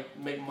like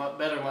make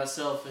better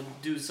myself and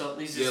do something.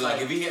 He's just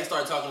like if he had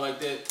started talking like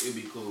that, it'd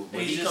be cool.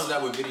 But he comes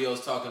out with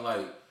videos talking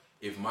like,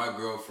 if my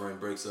girlfriend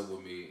breaks up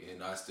with me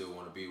and I still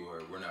want to be with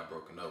her, we're not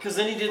broken up. Because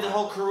then he did the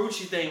whole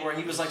Karrueche thing where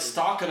he was like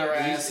stalking her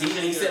ass.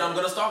 He said, I'm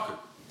gonna stalk her,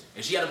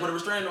 and she had to put a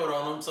restraining order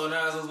on him. So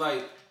now it's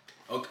like,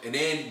 okay.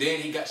 And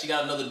then she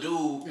got another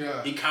dude.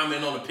 Yeah. He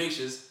commented on the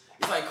pictures.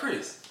 It's like,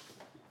 Chris,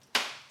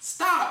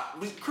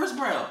 stop, Chris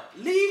Brown,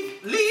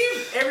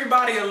 leave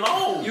everybody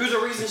alone. You were the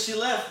reason she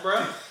left,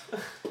 bro.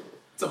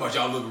 Talking about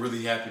y'all look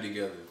really happy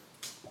together.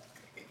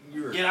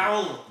 Get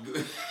out.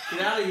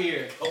 Get out of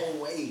here. Oh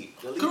wait,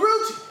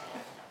 Karrueche.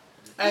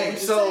 Hey,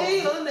 so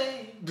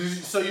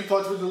you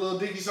fucked with the Lil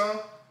Dicky song?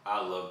 I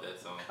love that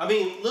song. I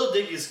mean, Lil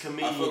Dicky's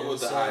comedian. I fuck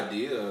with the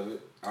idea of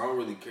it. I don't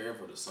really care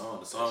for the song.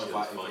 The song,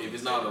 if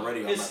it's not on the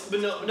radio,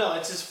 no,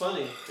 it's just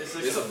funny. It's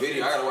a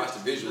video. I gotta watch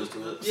the visuals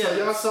to it. Yeah, so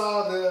y'all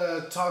saw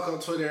the talk on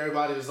Twitter.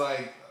 Everybody was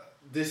like,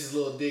 "This is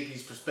Lil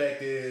Dicky's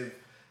perspective."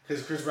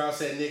 Because Chris Brown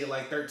said nigga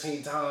like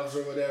 13 times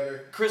or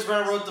whatever. Chris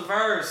Brown wrote the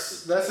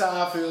verse. That's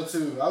how I feel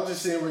too. I was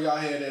just seeing where y'all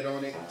had that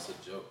on it. It's a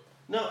joke.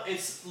 No,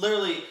 it's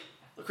literally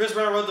Chris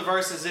Brown wrote the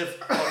verse as if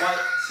a white.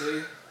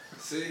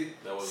 See,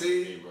 that wasn't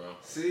me, bro.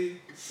 See.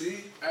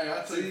 Hey,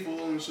 I take full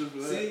ownership for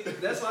that. See,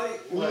 that's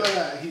like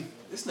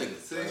this nigga.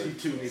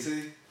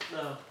 See.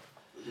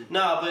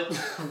 No, but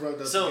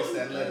so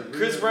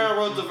Chris Brown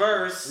wrote the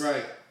verse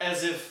right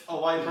as if a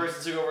white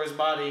person took over his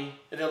body,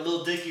 and then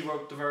Lil Dicky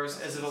wrote the verse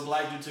as if a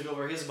black dude took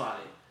over his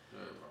body.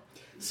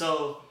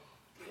 So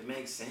it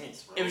makes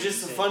sense, bro. It was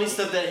just the funny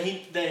stuff that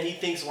he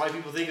thinks white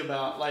people think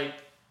about. Like,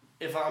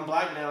 if I'm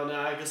black now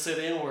I can say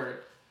the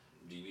N-word.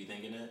 Do you be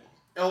thinking that?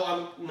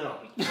 Oh, no.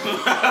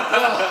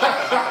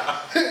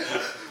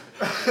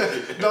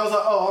 No, I was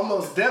like, I'm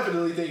most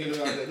definitely thinking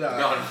about it.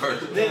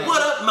 Then,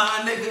 what up,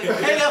 my nigga?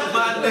 Hey up,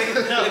 my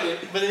nigga. No,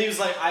 but then he was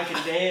like, I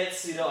can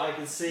dance, I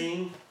can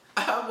sing.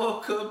 I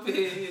woke up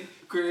in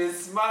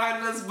Chris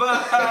Minor's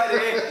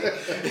body.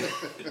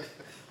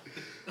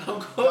 I'm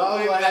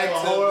going back to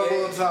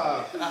horrible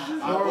time.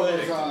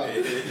 Horrible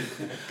time.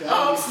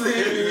 I'm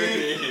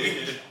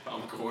sleeping.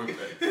 I'm going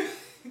back.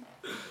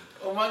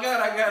 Oh my God,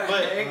 I got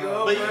it.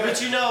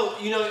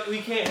 But we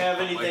can't have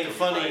anything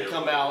funny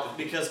come out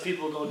because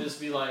people gonna just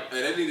be like.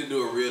 Hey, they need to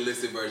do a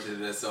realistic version of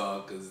that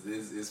song because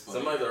this is funny.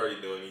 Somebody's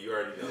already doing it. You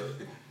already know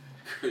it.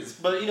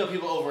 But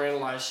people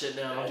overanalyze shit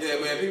now. Yeah,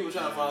 man, people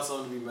trying to find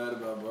something to be mad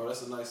about, bro.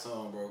 That's a nice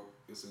song, bro.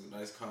 It's a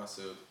nice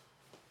concept.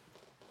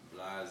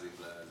 Blase. I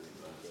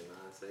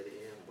say the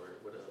N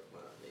word. What up, my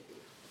nigga?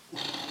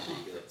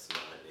 Big ups,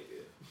 my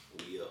nigga.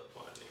 We up,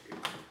 my nigga.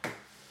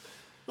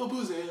 Oh,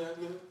 pussy,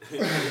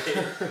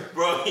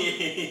 bro,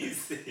 he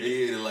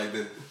like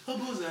this. Oh,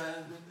 pussy.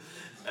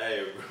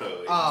 Hey,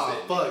 bro.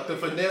 Fuck, the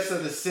finesse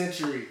of the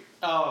century.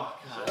 Oh,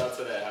 God. Shout out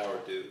to that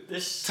Howard dude.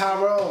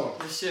 Tyrone.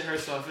 This shit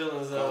hurts my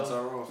feelings, though.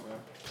 Tyrone, man.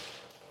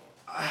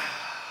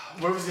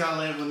 Where was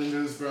y'all at when the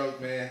news broke,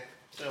 man?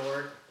 At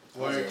work.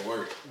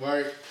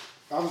 Work.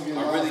 I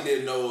really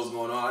didn't know what was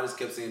going on. I just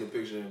kept seeing the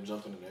picture of him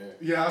jumping in the air.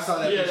 Yeah, I saw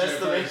that picture at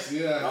first.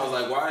 Yeah. I was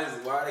like, why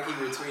they keep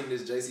retweeting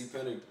this J.C.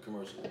 Penney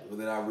commercial? But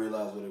then I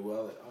realized what it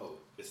was. Like,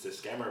 it's the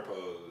scammer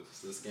pose.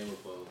 It's the scammer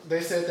pose.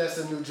 They said that's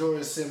the new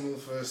Jordan symbol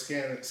for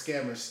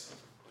scammers.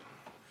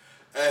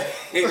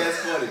 Hey, that's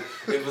funny.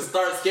 If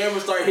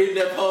scammers start hitting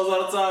that pose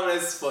all the time,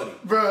 that's funny.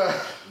 Bruh,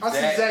 I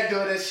see Zach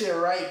doing that shit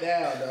right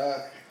now,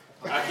 dog.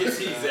 I can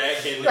see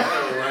Zach in the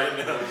right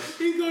now.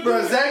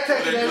 Bro, Zach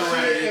taking that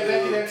shit and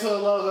making that to a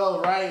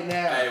logo right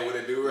now. Hey, with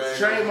a do-rag.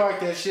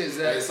 Trademark that shit,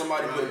 Zach. Hey,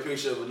 somebody put a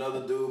picture of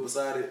another dude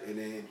beside it, and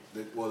then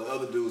the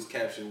other dude's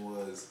caption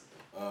was,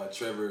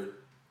 Trevor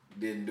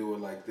didn't do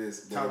it like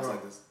this, but it was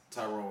like this,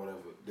 Tyrone,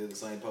 whatever, did the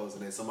same pose,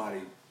 and then somebody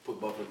put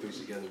both of the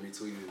pictures together,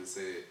 retweeted it, and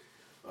said,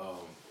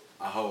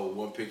 I hold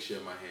one picture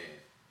in my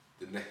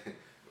hand.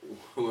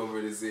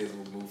 Whoever this is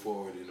will move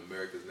forward in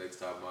America's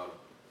Next Top Model.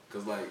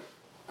 Because, like,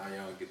 I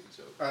don't get the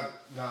joke.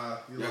 Nah.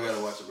 Y'all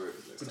gotta watch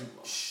America's Next Top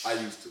Model. I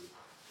used to.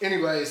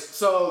 Anyways,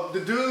 so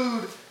the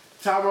dude,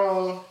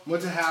 Tyrone,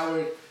 went to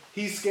Howard.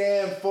 He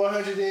scammed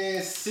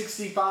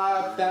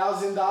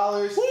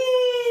 $465,000.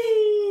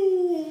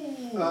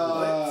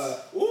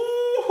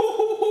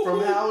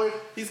 From Howard.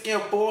 He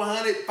scammed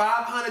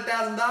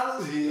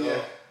 $500,000?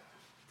 Yeah.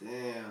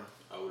 Damn.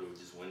 I would have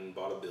just went and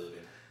bought a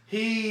building.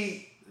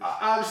 He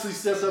obviously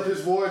stepped up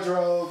his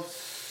wardrobe.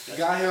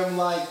 Got him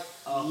like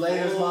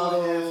latest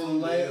model,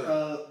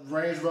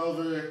 Range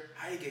Rover.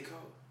 How you get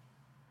caught?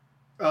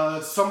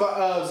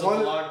 Somebody.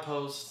 One blog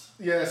post.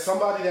 Yeah,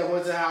 somebody that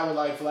went to Howard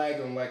like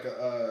flagged him like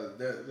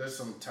there's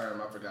some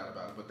term I forgot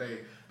about it, but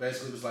they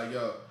basically was like,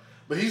 yo,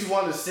 but he's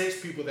one of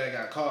 6 people that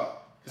got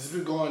caught. It's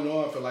been going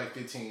on for like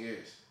 15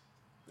 years.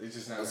 It's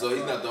just not. So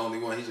he's not the only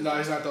one. He's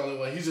not the only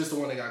one. He's just the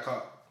one that got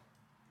caught.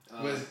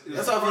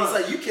 That's what I'm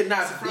gonna say. You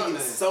cannot be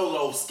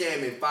solo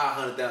scamming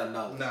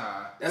 $500,000.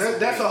 Nah,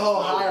 that's a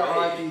whole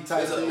hierarchy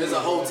type thing. There's a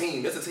whole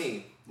team. That's a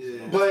team.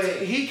 Yeah. But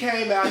he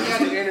came out. He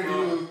had an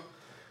interview,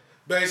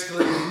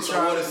 basically.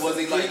 So was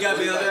he like? He got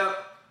bailed out.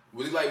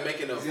 Was he like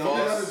making a He didn't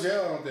go to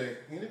jail, I don't think.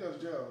 He didn't go to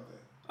jail, I don't think.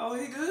 Oh,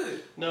 he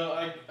good. No,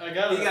 I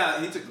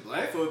got He took the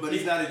blame for it, but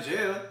he's not in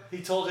jail.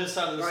 He told his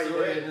side of the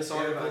story in this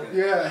article.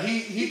 Yeah,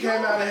 he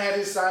came out and had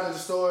his side of the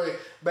story,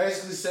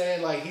 basically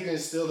saying like he didn't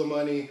steal the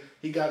money,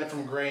 he got it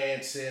from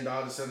grants and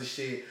all this other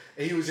shit,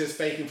 and he was just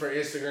faking for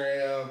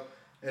Instagram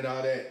and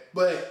all that.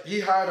 But he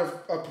hired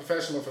a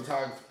professional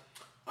photographer.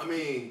 I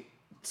mean,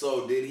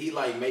 so did he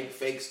like make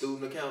fake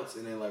student accounts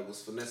and then like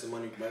was finessing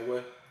money that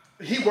way?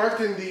 He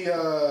worked in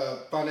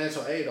the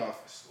financial aid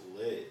office.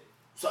 Lit.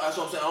 So that's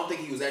what I'm saying. I don't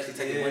think he was actually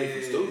taking money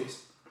from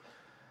students.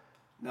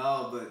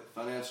 No, but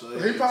financial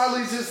aid. He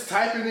probably just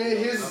typing in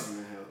his,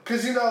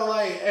 cause you know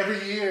like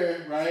every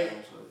year, right?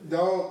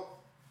 Don't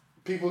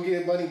people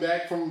get money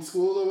back from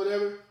school or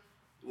whatever?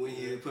 When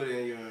you put it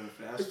in your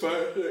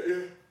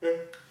FAFSA.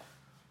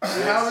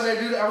 How would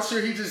they do that? I'm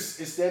sure he just,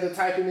 instead of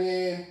typing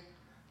in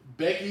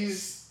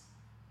Becky's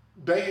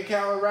bank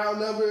account and route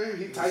number,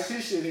 he types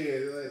his shit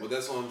in. Like, well,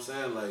 that's what I'm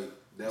saying. Like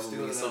that would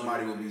mean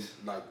somebody would be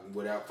like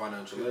without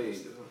financial aid.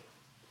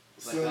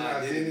 Still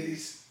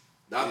identities.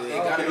 It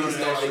gotta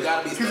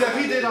be. Because if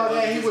he did all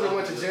that, he would have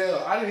went to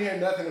jail. I didn't hear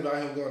nothing about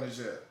him going to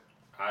jail.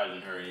 I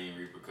didn't hear any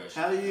repercussions.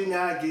 How do you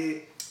not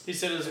get? He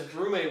said his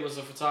roommate was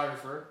a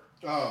photographer.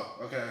 Oh,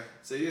 okay.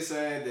 So you're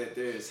saying that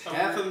there's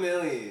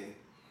 $500,000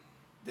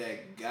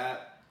 that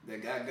got.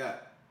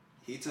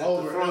 He took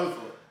the front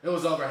for it. It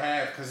was over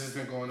half because it's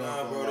been going on.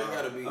 Nah, bro, there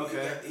gotta be.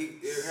 Okay.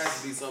 It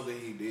has to be something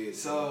he did.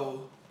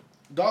 So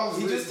Dog's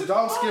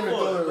skimming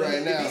through it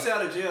right now. If he's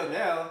out of jail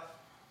now.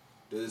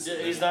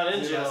 He's not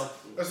in jail.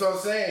 That's what I'm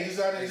saying. He's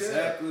not in jail.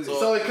 Exactly.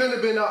 So it couldn't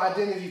have been no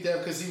identity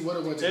theft because he would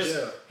have went to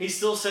jail. He's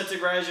still set to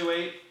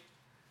graduate.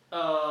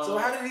 So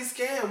how did he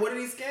scam? What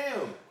did he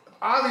scam?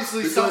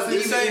 Obviously, something.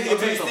 He's saying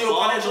if he steal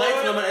financial aid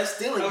from him, that's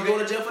stealing. Okay. You go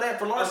to jail for that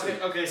for larceny.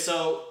 Okay.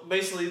 So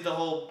basically, the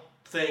whole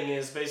thing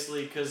is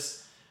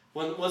because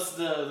once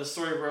the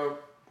story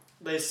broke,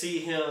 they see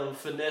him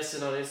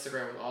finessing on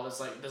Instagram with all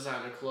this like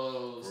designer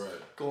clothes,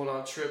 right, going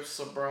on trips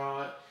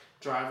abroad,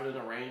 driving in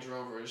a Range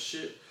Rover and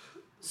shit.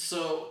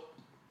 So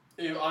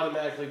it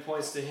automatically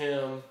points to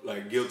him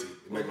like guilty,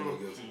 make him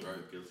look guilty,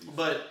 right? Guilty.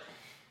 But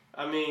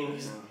I mean,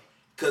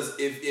 because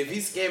if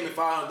he's scamming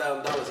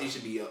 $500,000, he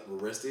should be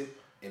arrested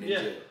and in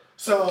jail.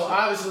 So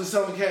obviously,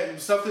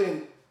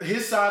 something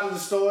his side of the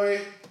story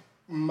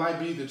might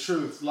be the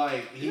truth.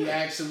 Like he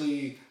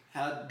actually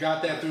got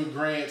that through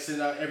grants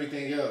and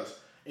everything else,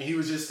 and he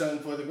was just stunting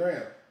for the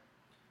gram.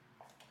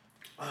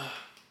 I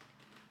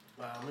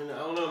mean, I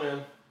don't know,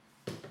 man.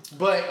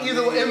 But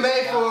either way, it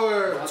made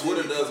for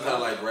Twitter does kind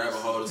of like grab a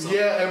hold of something.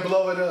 Yeah, and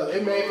blow it up.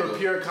 It made for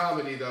pure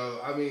comedy, though.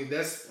 I mean,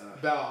 that's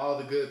about all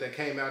the good that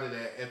came out of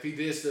that. If he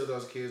did steal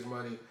those kids'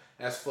 money,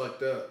 that's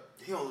fucked up.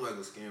 He don't look like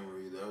a scammer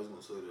either. I was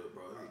gonna say that,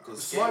 bro.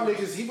 Smart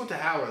niggas, he went to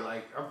Howard.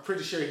 Like, I'm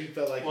pretty sure he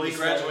felt like. Well, he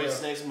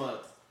graduates next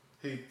month.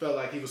 He felt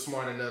like he was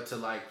smart enough to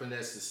like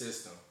finesse the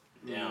system.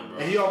 Yeah, bro.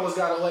 And he almost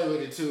got away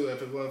with it too.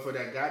 If it wasn't for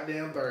that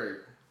goddamn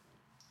bird.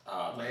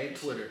 Named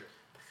Twitter.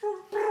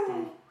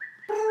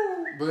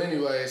 But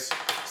anyways,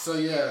 so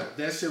yeah,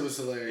 that shit was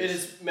hilarious. It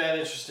is mad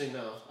interesting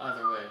though.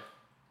 Either way.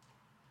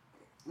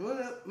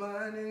 What up,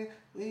 money?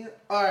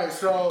 Alright,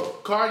 so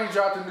Cardi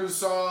dropped a new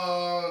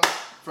song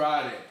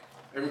Friday.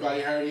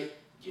 Everybody heard it?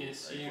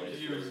 Yes, you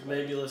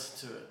maybe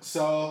listen to it.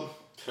 So,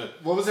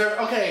 what was there?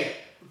 Okay,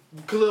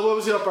 Khalil, what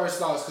was your first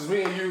thoughts? Because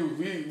me and you,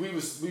 we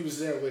was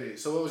there with it.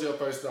 So what was your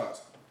first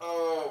thoughts?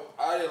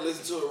 I didn't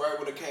listen to it right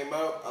when it came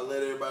out. I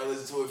let everybody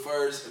listen to it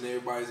first, and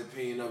everybody's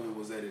opinion of it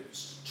was that it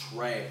was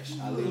trash.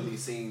 I literally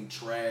seen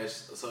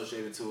trash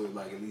associated to it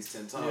like at least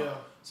 10 times. Yeah.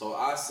 So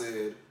I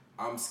said,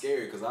 I'm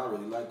scared because I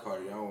really like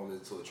Cardi. I don't want to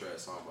listen to a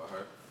trash song by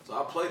her. So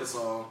I played the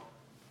song,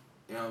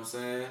 you know what I'm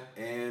saying?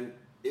 And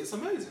it's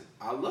amazing.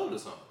 I love the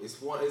song. It's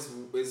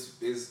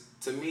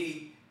to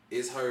me,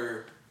 it's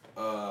her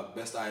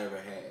best I ever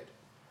had.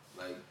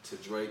 Like to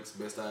Drake's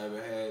best I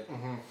ever had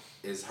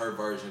is her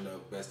version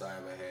of best I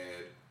ever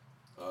had.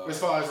 As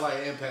far as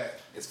like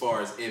impact. As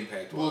far as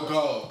impact, we'll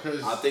go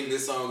because I think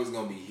this song is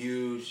gonna be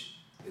huge.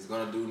 It's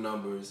gonna do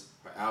numbers.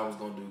 Her album's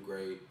gonna do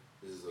great.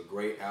 This is a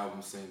great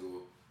album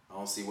single. I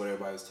don't see what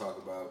everybody's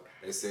talking about.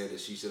 They said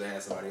that she should have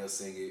had somebody else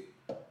sing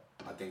it.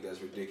 I think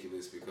that's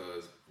ridiculous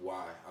because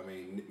why? I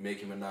mean,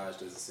 Nicki Minaj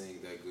doesn't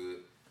sing that good,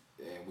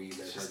 and we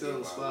let her She's still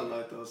in the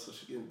spotlight though, so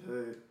she's getting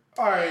paid.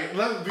 All right,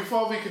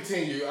 before we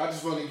continue, I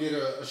just want to get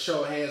a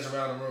show of hands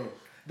around the room.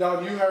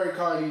 Dog, you heard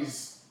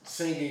Cardi's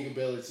singing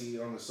ability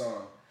on the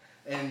song,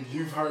 and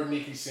you've heard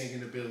Nicki's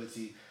singing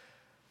ability.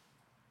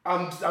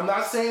 I'm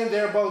not saying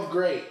they're both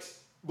great,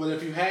 but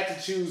if you had to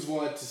choose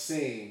one to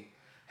sing,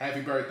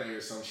 Happy Birthday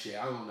or some shit,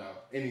 I don't know,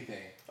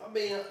 anything. I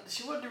mean,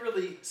 she wasn't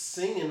really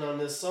singing on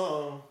this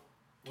song.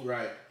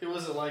 Right. It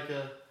wasn't like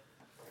a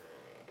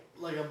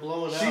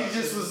blowing out. She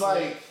just was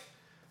like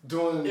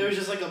doing. It was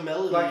just like a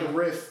melody, like a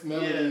riff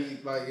melody,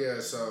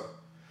 So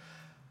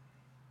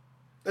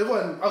it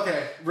wasn't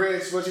okay.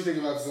 Rich, what you think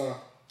about the song?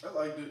 I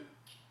liked it.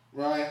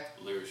 Ryan,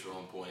 lyrics were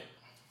on point.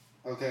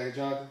 Okay,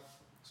 Jonathan,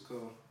 it's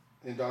cool.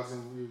 And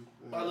Dawson,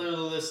 I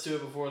literally listened to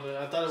it before that.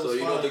 I thought it was. So you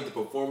fun. don't think the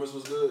performance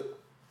was good?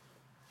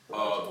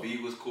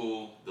 Beat was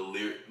cool. The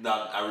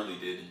I really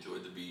did enjoy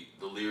the beat.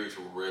 The lyrics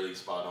were really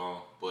spot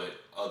on, but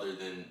other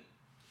than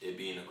it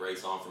being a great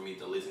song for me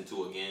to listen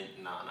to again,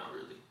 nah, not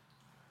really.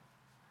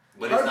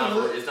 But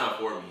it's not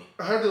for me.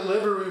 Her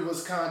delivery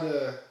was kind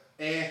of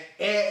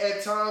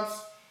at times,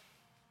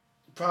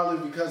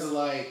 probably because of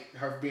like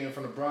her being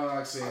from the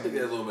Bronx. And I think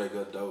that little make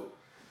her dope.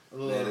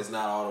 That it's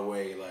not all the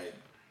way like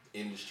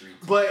industry.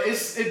 But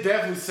it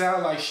definitely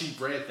sounded like she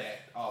read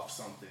that off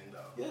something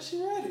though. Yeah,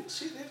 she read it.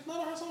 It's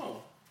not her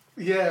song.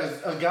 Yeah,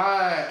 a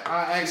guy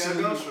I found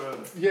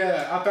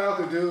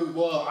the dude.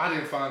 Well, I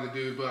didn't find the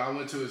dude, but I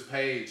went to his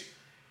page.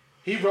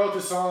 He wrote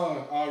the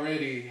song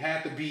already,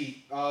 had the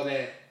beat, all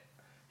that.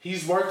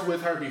 He's worked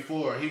with her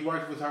before. He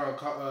worked with her on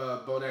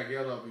Bodak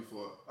Yellow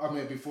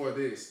before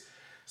this.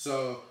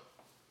 So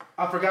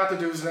I forgot the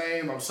dude's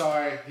name. I'm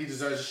sorry. He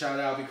deserves a shout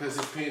out because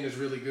his pen is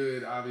really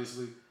good,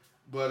 obviously.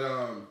 But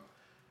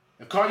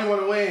if Cardi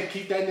want to win,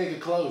 keep that nigga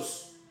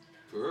close.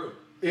 For real.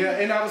 Yeah,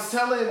 and I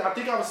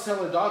think I was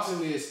telling Dawson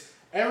this.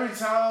 Every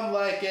time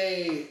like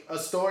a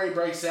story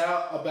breaks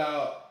out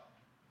about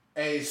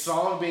a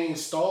song being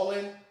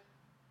stolen,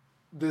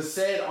 the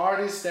said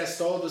artist that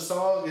stole the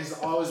song has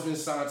always been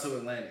signed to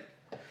Atlantic.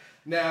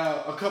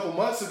 Now, a couple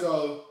months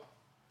ago,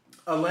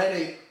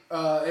 Atlantic,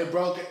 it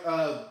broke,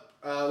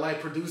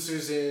 like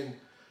producers and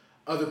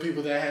other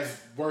people that has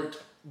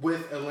worked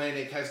with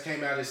Atlantic has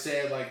came out and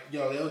said like,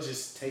 yo, they'll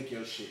just take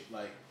your shit.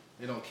 Like,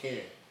 they don't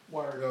care.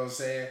 Word. You know what I'm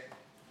saying?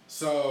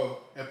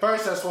 So, at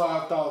first, that's what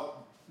I thought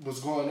was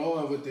going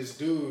on with this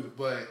dude,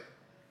 but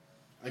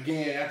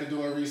again, after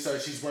doing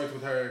research, he's worked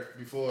with her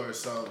before,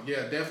 so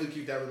yeah, definitely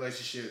keep that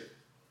relationship,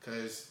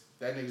 because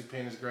that nigga's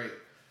pen is great.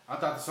 I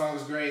thought the song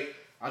was great.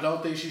 I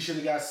don't think she should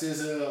have got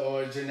SZA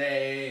or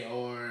Janae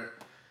or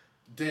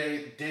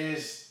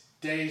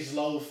Dej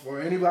Loaf or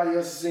anybody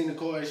else to sing the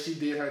chorus. She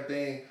did her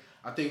thing.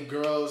 I think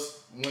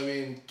girls,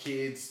 women,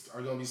 kids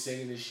are going to be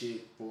singing this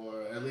shit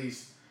for at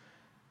least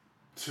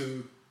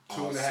two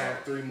and a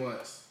half, 3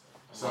 months.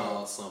 So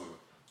all summer.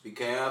 Be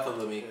careful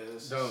with me.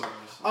 Dope.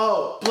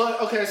 Oh,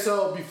 but okay,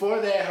 so before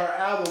that, her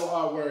album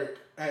artwork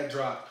had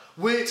dropped,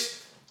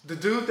 which the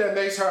dude that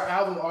makes her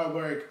album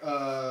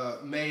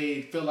artwork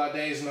made Feel Like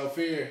Days No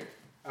Fear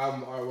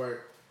album artwork.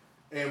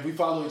 And we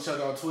follow each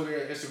other on Twitter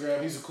and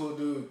Instagram. He's a cool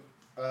dude.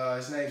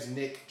 His name's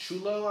Nick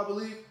Chulo, I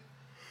believe.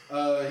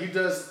 He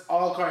does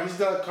he's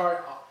done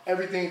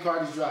everything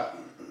Cardi's dropped,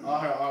 all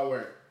her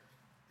artwork.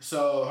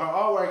 So her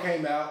artwork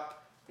came out.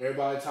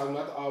 Everybody talking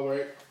about the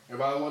artwork.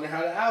 Everybody wondering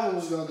how the album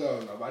was gonna go.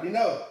 Nobody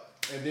know.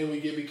 And then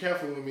we get Be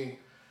Careful With Me.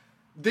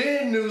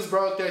 Then news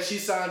broke that she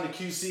signed to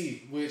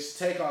QC, which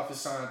Takeoff is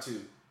signed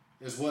to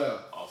as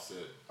well. Offset,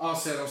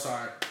 I'm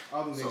sorry.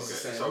 All the niggas are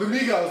saying.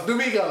 The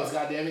Migos,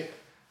 goddammit.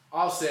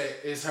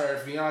 Offset is her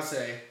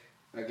fiance,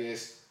 I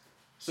guess.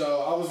 So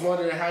I was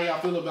wondering how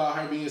y'all feel about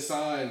her being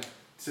signed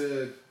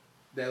to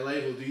that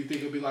label. Do you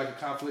think it'll be like a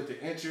conflict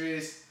of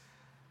interest?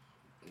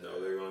 No,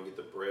 they're gonna get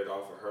the bread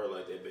off of her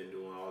like they've been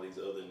doing all these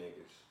other niggas.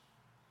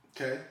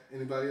 Okay.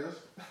 Anybody else?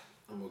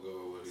 I'm gonna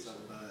go with what he said.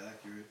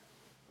 Accurate.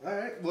 All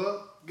right.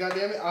 Well,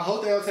 goddamn it, I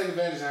hope they don't take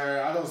advantage of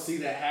her. I don't see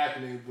that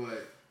happening,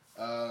 but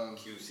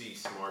QC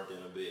smart than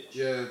a bitch.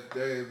 Yeah,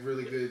 they're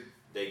really good.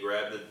 They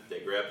grab the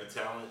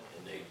talent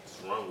and they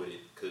just run with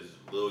it. Cause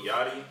Lil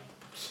Yachty,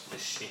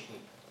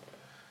 machine.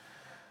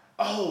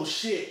 Oh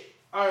shit!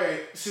 All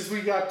right, since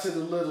we got to the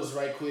littles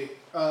right quick,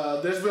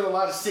 there's been a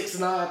lot of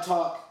 6ix9ine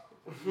talk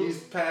these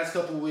past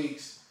couple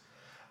weeks.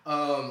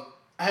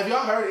 Have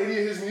y'all heard any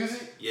of his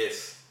music?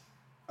 Yes.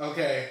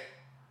 Okay.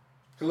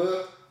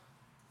 Khalil?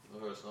 I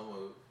heard some of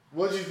it.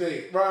 What'd you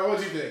think? Brian,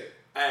 what'd you think?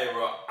 Hey,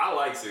 bro, I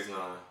like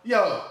 6ix9ine.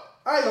 Yo,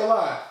 I ain't gonna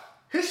lie.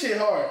 His shit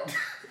hard.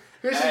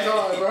 His shit's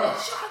hard, bro.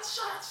 Shot.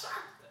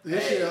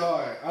 His shit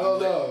hard. I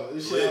don't know.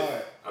 His shit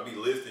hard. I be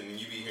listening and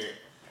you be hearing.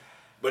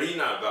 But he's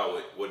not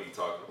about what he's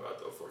talking about,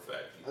 though, for a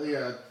fact.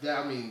 Yeah,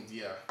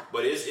 yeah.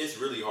 But it's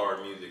really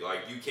hard music.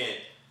 Like, you can't...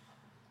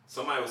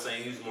 Somebody was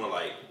saying he was more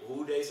like...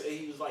 Who they say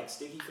he was like?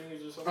 Sticky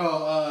Fingers or something?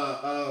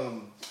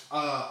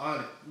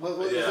 Onyx. What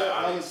was that?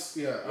 Onyx.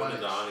 Yeah, one of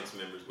the Onyx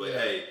members. But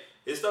hey,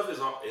 his stuff is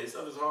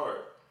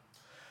hard.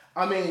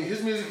 I mean,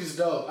 his music is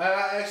dope.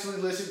 I actually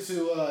listened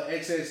to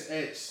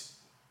XXX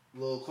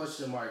little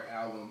question mark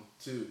album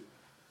too.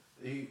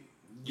 You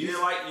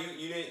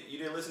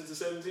didn't listen to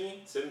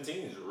 17?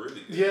 17 is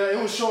really good. Yeah, it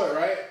was short,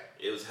 right?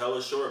 It was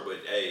hella short,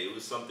 but hey, it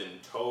was something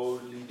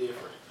totally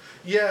different.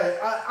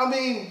 Yeah, I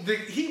mean,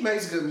 he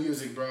makes good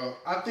music, bro.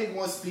 I think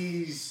once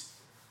these,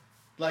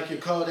 like your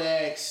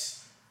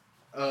Kodaks,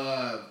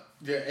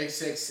 your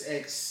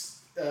XXX,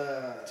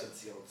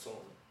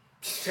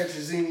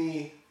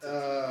 Tetrazzini,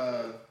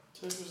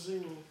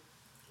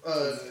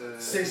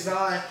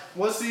 6ix9ine,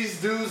 once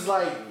these dudes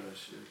like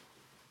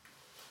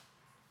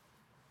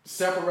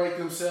separate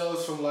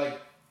themselves from like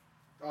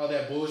all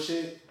that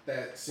bullshit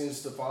that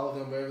seems to follow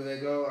them wherever they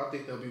go, I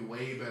think they'll be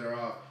way better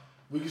off.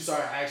 We can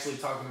start actually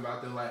talking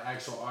about them like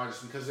actual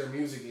artists because their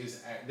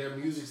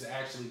music's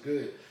actually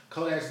good.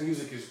 Kodak's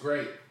music is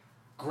great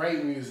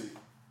music.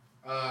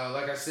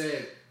 Like I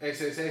said,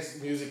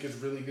 XXX music is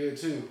really good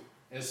too.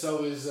 and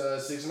so is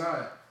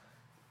 6ix9ine.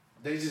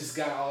 They just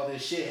got all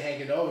this shit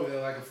hanging over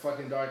them like a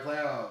fucking dark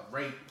cloud.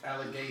 Rape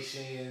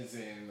allegations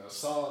and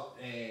assault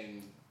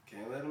and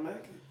Can't let them make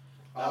it.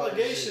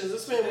 Allegations.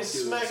 This man was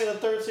smacking a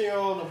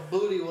 13-year-old in the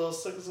booty while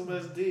sucking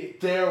somebody's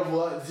dick.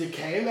 It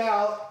came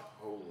out.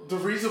 The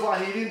reason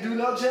why he didn't do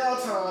no jail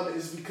time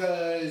is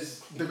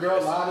because the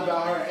girl lied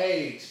about her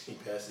age. He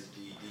passed his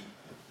GED.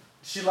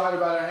 She lied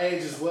about her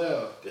age as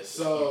well.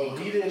 So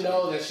he didn't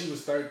know that she was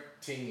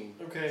 13.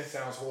 Okay.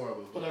 Sounds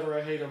horrible. Whatever,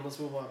 I hate him. Let's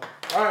move on.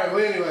 Alright,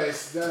 well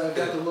anyways, got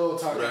the little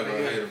talk. Whatever, I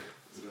hate him.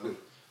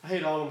 I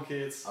hate all them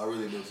kids. I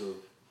really do too.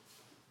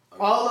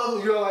 All of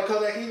them? You don't like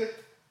Kodak either?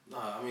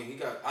 Nah, I mean he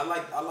got. I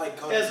like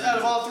Kodak. Out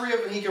of all three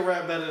of them, he can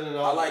rap better than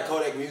all. I like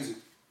Kodak music.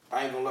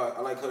 I ain't gonna lie.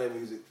 I like Kodak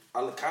music. I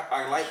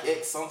like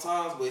X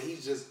sometimes, but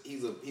he's a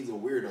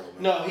weirdo, man.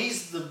 No,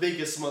 he's the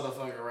biggest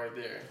motherfucker right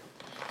there.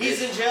 He's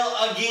in jail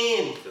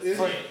again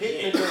for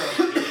hitting a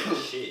girl.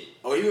 Shit.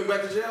 Oh, he went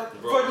back to jail?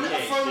 Bro,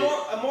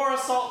 for more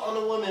assault on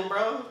a woman,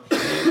 bro.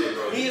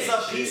 He is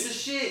a piece of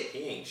shit.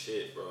 He ain't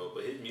shit, bro.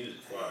 But his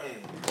music's fire.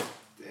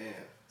 Damn.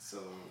 So.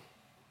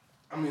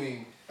 I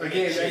mean,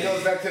 again, that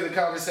goes back to the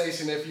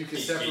conversation if you can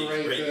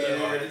separate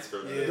the artist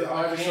from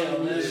the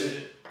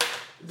music.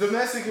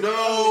 Domestic.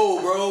 No,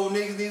 bro.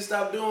 Niggas need to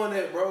stop doing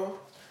that, bro.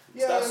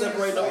 Yeah, stop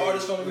separating the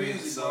artist from the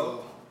music, So,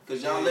 bro.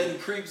 Because y'all letting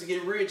creeps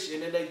get rich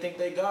and then they think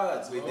they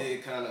gods, we bro.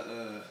 did kind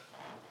of,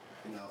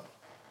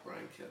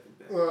 Brian Kelly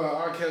back.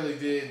 R. Kelly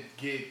did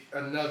get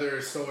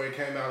another story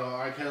came out on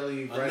R.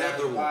 Kelly right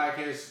after the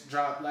podcast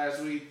dropped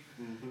last week.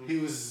 Mm-hmm. He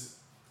was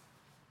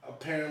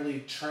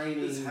apparently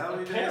training. How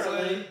many days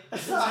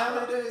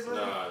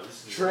later?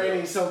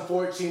 Training some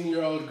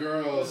 14-year-old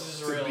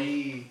girls to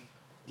be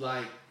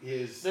like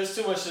his. There's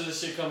too much of this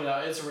shit coming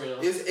out. It's real.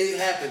 It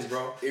happens,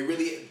 bro. It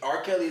really.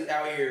 R. Kelly is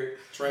out here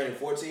training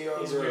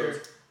 14-year-old girls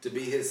weird. to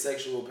be his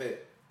sexual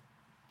pet.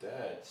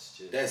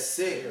 That's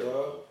sick,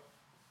 dog.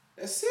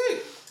 That's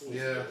sick.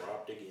 Yeah.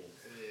 Robbed again.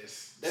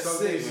 That's some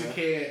sick, things man. you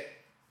can't.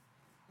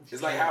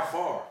 It's like, how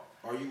far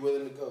are you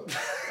willing to go?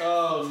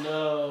 Oh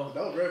no.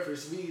 Don't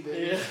reference me,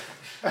 baby.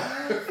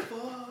 Yeah.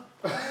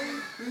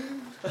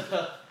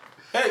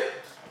 Hey.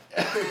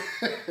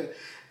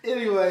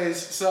 Anyways,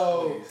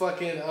 so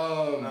fucking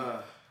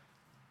y'all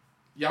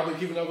been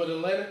keeping up with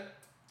Atlanta?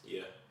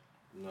 Yeah.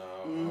 No,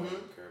 I don't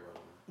care about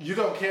them. You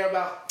don't care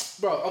about,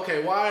 bro?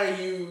 Okay, why are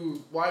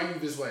you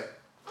this way?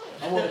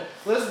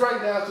 Let's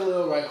break down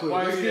Khalil right quick.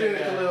 Why Let's are get you into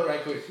that Khalil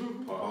right quick.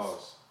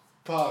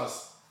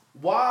 Pause.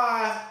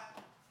 Why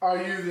are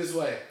you this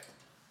way?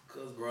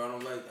 Cause bro, I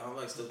don't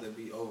like stuff that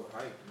be overhyped,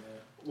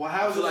 man. Well,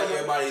 I feel like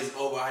everybody's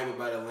overhyped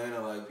about Atlanta.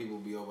 Like people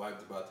be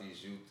overhyped about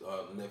these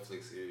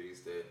Netflix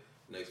series that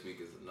next week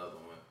is another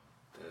one.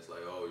 And it's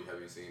like, oh, have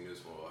you seen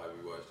this one? Or have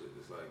you watched it?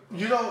 It's like,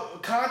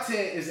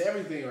 content is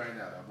everything right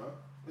now, though, bro.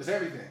 It's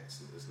everything.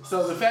 It's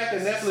so the fact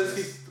that Netflix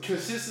can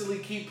consistently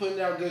keep putting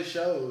out good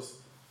shows.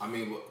 I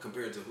mean,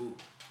 compared to who?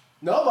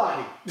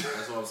 Nobody.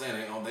 That's what I'm saying.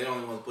 They don't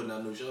even want to put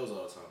out new shows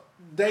all the time.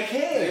 They can.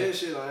 There's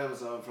shit on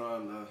Amazon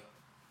Prime though.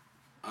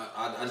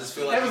 I just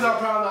feel like Amazon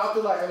Prime. I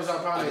feel like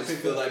Amazon Prime. I just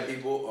feel like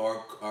people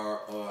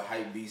are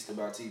hype beast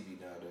about TV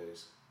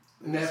nowadays.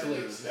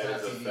 Netflix. That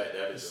is a fact.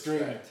 That is a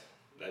fact.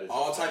 That is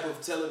all type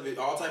of television,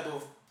 all type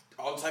of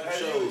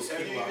shows.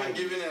 Have you even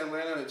given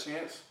Atlanta a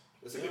chance?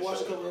 It's a good watch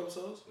show, a couple bro.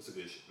 episodes. It's a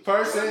good show.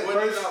 What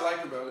do you not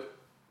like about it?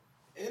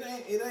 It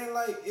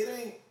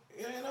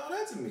ain't all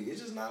that to me.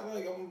 It's just not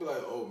like I'm gonna be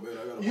like, oh man,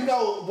 I gotta. You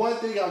know, one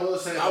thing I will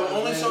say.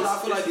 Only show I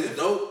feel like is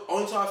dope.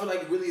 Only show I feel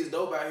like really is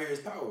dope out here is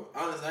Power.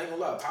 Honestly, I ain't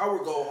gonna lie. Power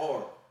go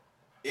hard.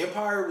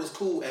 Empire was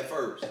cool at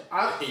first.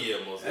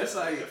 That's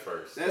like at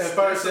first. That's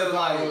still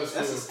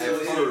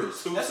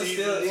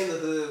in the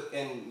hood,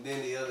 and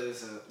then the other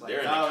is like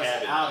they're in the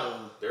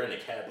cabin. They're in the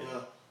cabin.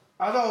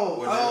 I don't.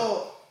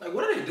 Like,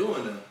 what are they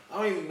doing now?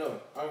 I don't even know.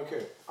 I don't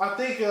care. I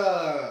think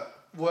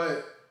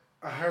what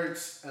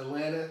hurts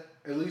Atlanta,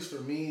 at least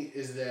for me,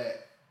 is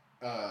that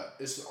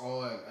it's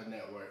on a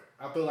network.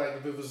 I feel like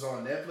if it was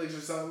on Netflix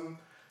or something,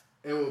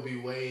 it would be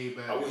way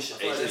better. I wish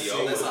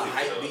HBO. That's a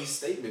hype beast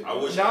statement. I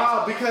wish.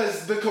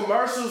 Because the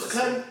commercials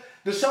couldn't.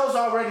 The show's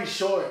already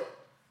short.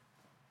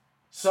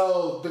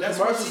 So the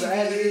commercials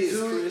added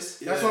into it.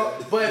 That's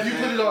what. But if you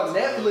put it on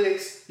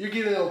Netflix, you're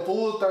getting a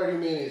full 30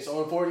 minutes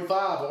or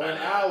 45 or an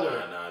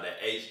hour.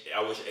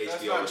 I wish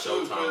HBO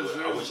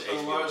Showtime. I wish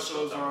HBO a lot of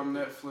shows are on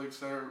Netflix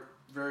that are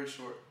very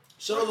short.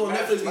 Shows on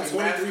Netflix be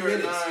 23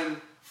 minutes.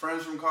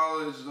 Friends from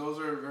College, those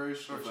are very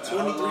short.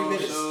 23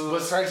 minutes.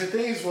 But Stranger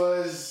Things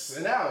was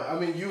an hour. I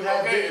mean, you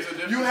have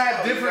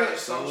different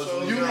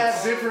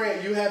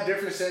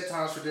set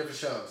times for different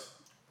shows.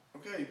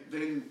 Okay,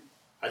 then.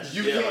 I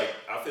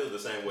feel the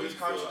same way you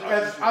feel. I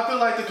feel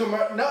like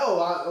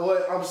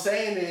what I'm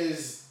saying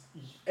is,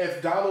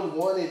 if Donald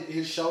wanted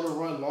his show to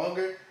run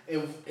longer,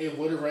 it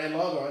would have ran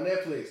longer on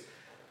Netflix.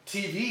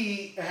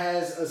 TV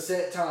has a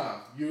set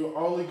time. You're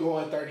only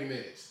going 30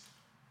 minutes.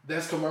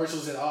 That's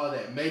commercials and all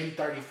that. Maybe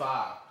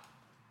 35.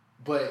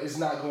 But it's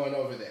not going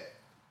over that.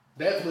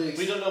 Netflix.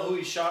 We don't know who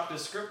he shopped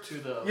his script to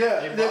though.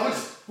 Yeah,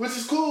 which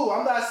is cool.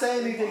 I'm not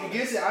saying anything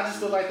against it. I just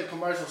feel like the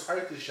commercials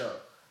hurt the show.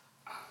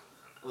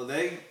 Well,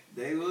 they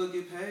will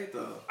get paid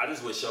though. I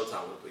just wish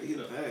Showtime would pick They it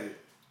get up. paid.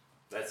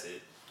 That's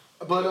it.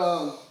 But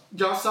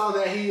y'all saw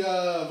that he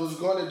was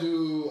going to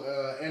do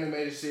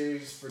animated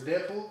series for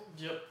Deadpool.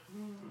 Yep.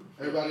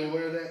 Everybody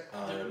aware of that?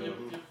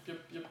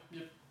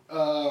 Yep.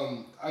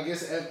 I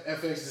guess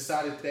FX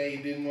decided they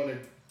didn't want to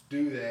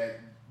do that,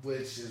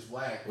 which is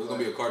whack. Was it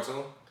gonna be a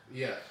cartoon?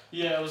 Yeah.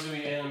 Yeah, it was gonna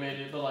be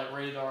animated, but like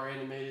rated R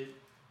animated.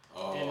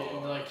 Oh.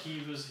 And like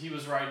he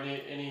was writing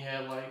it, and he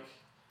had like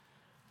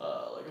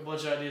a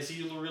bunch of ideas.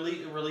 He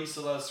released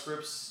a lot of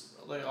scripts,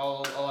 like a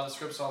lot of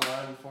scripts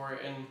online for it,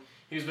 and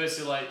he was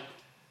basically like,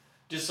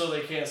 just so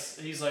they can't.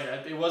 He's like,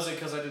 it wasn't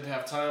because I didn't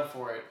have time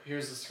for it.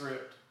 Here's the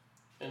script,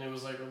 and it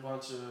was like a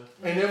bunch of.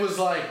 And it was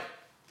like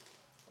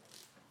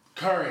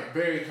current,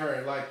 very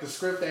current. Like the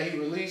script that he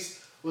released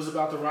was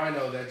about the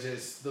rhino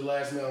the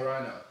last male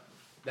rhino.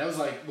 That was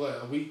like what,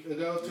 a week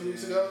ago, 2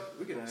 weeks ago.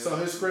 So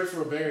his scripts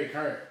were very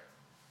current,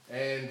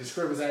 and the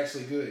script was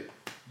actually good.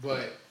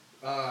 But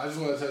I just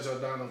want to touch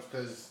on Donald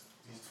because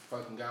he's the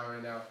fucking guy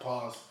right now.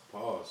 Pause.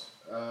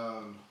 I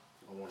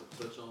want to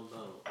touch on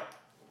Donald.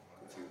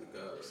 He's the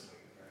guy.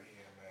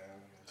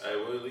 Hey,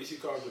 well, at least you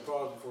called your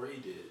pause before he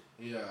did.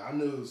 Yeah, I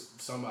knew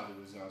somebody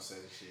was gonna say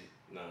the shit.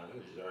 Nah, it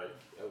was alright.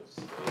 That was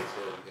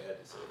what you had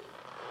to say.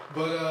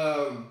 But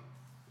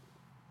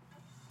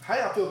how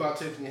y'all feel about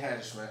Tiffany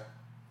Haddish, man?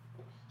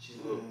 She's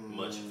a little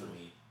much for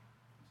me.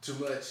 Too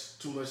much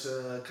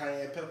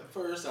cayenne pepper.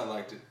 First, I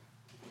liked it.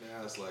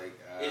 Now it's like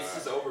It's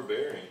just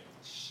overbearing.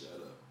 Shut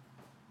up.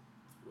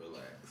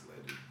 Relax,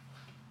 lady.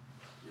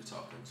 You're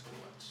talking too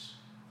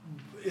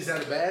much. Is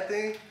that a bad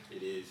thing?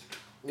 It is.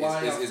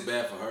 Why? It's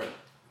bad for her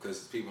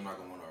because people not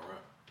gonna want her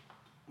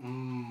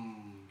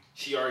around.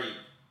 She already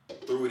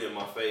threw it in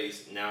my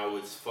face. Now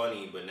it's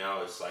funny, but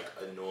now it's like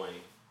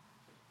annoying.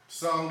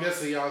 So I'm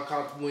guessing y'all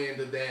caught the wind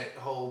of that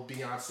whole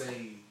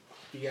Beyonce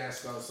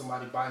fiasco.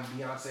 Somebody biting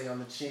Beyonce on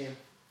the chin.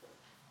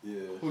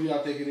 Yeah. Who do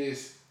y'all think it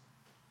is?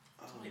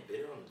 Somebody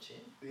bit her on the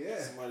chin?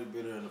 Yeah. Somebody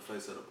bit her in the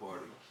face at a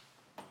party.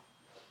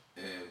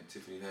 And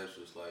Tiffany Haddish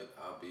was like,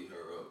 I'll beat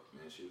her up.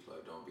 And she was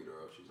like, don't beat her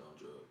up. She's on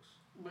drugs.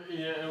 But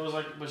yeah, it was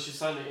like, but she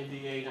signed an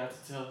NDA not to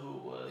tell who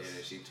it was. And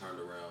then she turned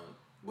around.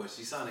 But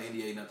she signed an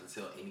NDA not to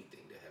tell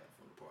anything that happened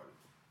from the party.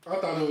 I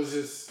thought it was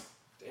just...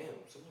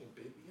 Damn, somebody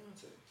bit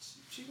Beyonce.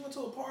 She went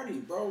to a party,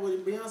 bro,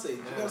 with Beyonce.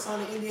 You gotta sign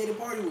an NDA to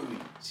party with me.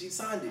 She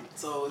signed it.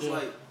 So it's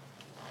like,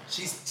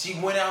 she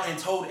went out and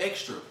told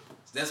Extra.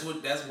 That's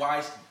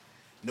why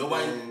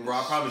nobody, bro,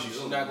 I promise you,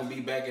 she's not gonna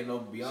be back at no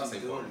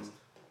Beyonce parties.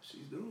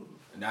 She's doing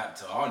it. Not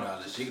to our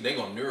knowledge. They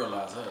gonna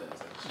neuralize her.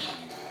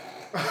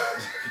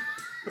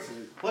 It's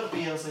like, What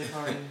Beyonce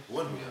party?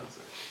 What Beyonce?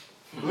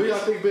 Who y'all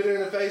think bit her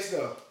in the face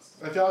though?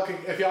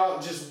 If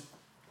y'all just,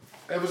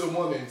 it was a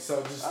woman,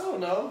 so just I don't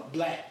know.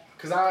 Black.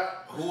 Cause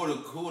who are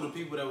the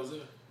people that was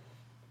there?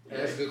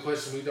 That's a good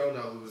question. We don't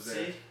know who was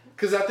there. See?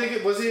 Cause I think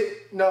it was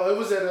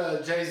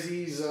at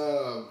Jay-Z's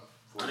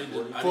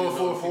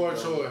 444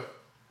 tour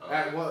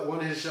at one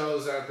of his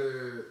shows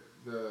after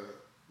the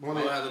one.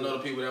 I have to know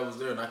the people that was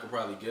there, and I could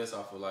probably guess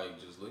off of like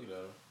just looking at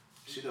them.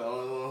 She the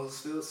only one who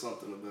feels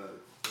something about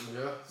it.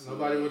 Yeah,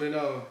 nobody would have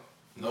known.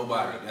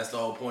 Nobody. That's the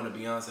whole point of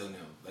Beyonce and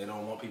them. They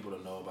don't want people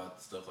to know about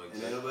stuff like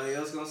And that. ain't nobody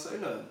else gonna say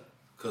nothing.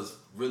 Cause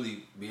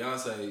really,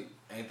 Beyonce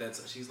ain't that.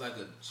 She's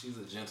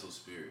a gentle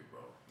spirit,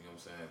 bro. You know what I'm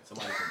saying?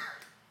 Somebody can.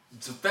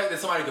 The fact that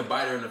somebody could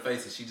bite her in the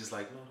face and she just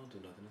like, no, don't do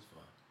nothing. It's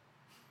fine.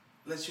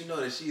 Lets you know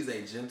that she is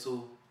a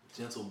gentle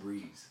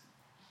breeze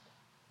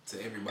to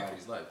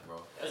everybody's life,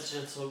 bro. A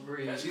gentle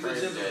breeze. She's a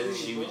gentle breeze.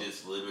 She would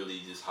just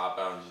literally just hop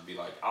out and just be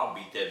like, I'll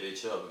beat that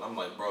bitch up. And I'm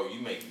like, bro, you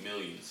make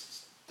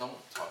millions. Don't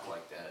talk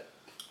like that.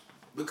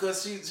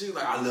 Because she's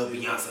like, I love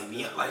Beyonce.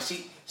 Like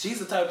she's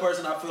the type of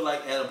person I feel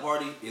like at a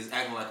party is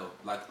acting like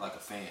a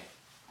fan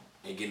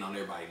and getting on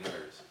everybody's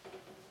nerves.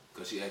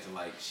 Cause she acting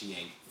like she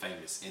ain't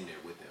famous in there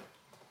with them.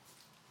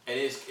 And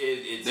it's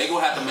they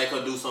gonna have to make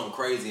her do something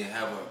crazy and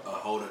have her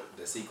hold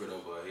the secret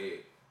over her head.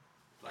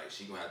 Like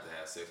she gonna have to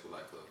have sex with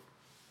like a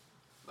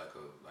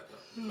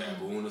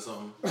baboon or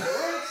something.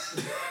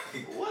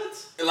 What?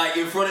 Like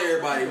in front of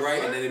everybody,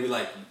 right? And then they be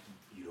like,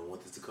 you don't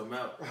want this to come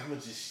out. I'ma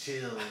just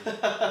chill.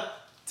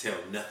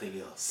 Tell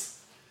nothing else.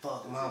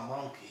 Fuck my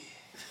monkey.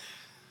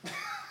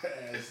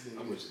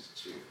 I'ma just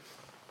chill.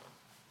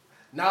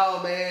 No,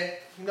 man.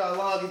 You know how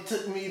long it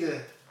took me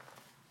to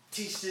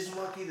teach this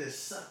monkey to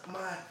suck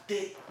my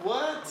dick?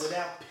 What?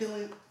 Without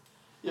peeling.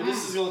 Yeah,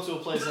 this is going to a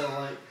place I don't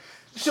like.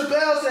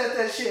 Chappelle said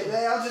that shit,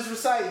 man. I was just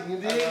reciting. You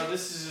did?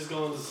 This is just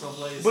going to some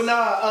place. But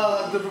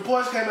nah, the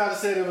reports came out and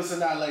said it was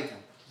Sanaa Lathan.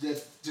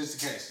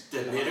 Just in case.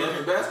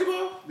 In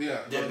basketball?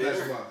 Yeah. That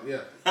basketball.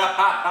 Yeah.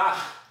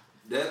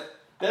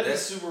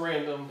 That's super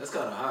random. That's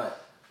kind of hot.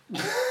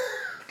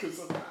 Cause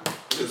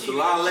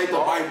Sanaa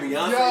Lathan bite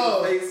Beyonce in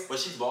the face. But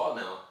she's bald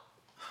now.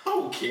 I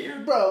don't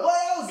care. Bro,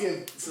 what else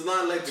give?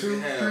 Sanaa Lathan 2,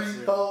 can have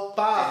 3, 4,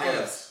 5.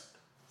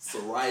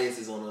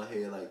 psoriasis on her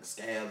head, like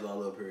scabs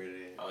all up her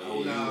head.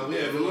 Oh, no, we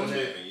you ain't doing definitely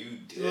that. tripping. You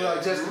You know,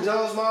 like Jessica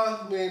Jones'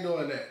 mom, we ain't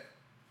doing that.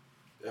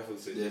 Definitely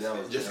said Yeah, that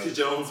was Jessica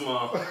Jones'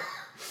 mom.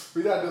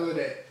 We not doing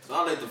that. So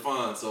I like to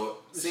find. So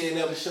seeing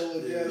them,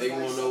 they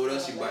want to know what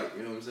else you bite.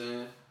 You know what I'm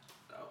saying?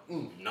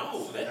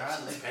 No,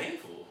 that's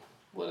painful.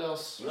 What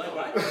else? You like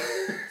biting?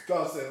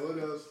 Stop saying,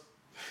 what else?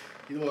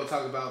 You don't want to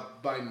talk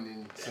about biting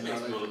and That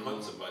makes me want to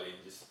punch somebody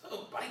and just,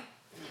 bite.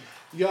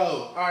 Yo,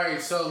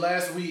 alright, so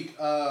last week,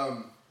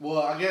 well,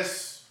 I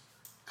guess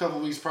a couple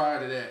weeks prior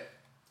to that,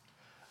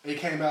 it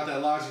came out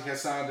that Logic had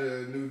signed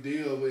a new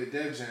deal with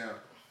Def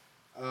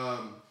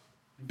Jam.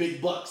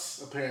 Big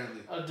bucks,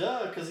 apparently.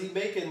 Duh, because he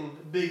making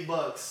big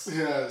bucks.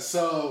 Yeah,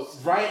 so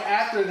right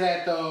after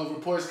that, though,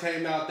 reports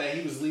came out that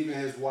he was leaving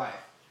his wife.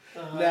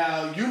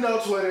 Now, you know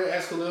Twitter,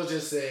 as Khalil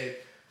just said,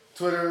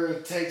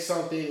 Twitter takes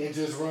something and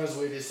just runs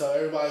with it. So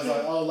everybody's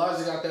like, oh,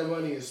 Logic got that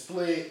money and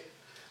split,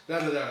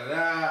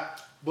 da-da-da-da-da.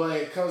 But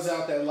it comes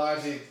out that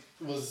Logic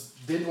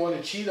didn't want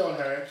to cheat on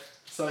her.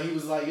 So he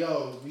was like,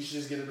 yo, we should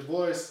just get a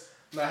divorce,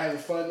 not having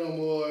fun no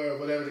more, or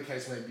whatever the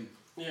case may be.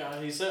 Yeah,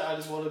 he said, I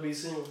just want to be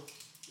single.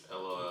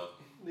 LOL.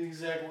 The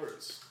exact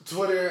words.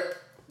 Twitter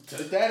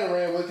took that and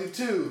ran with it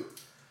too.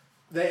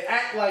 They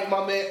act like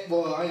my man.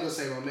 Well, I ain't gonna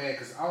say my man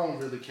because I don't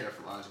really care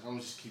for Logic. I'm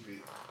gonna just keep it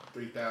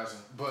 3,000.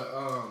 But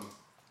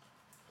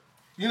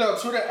you know,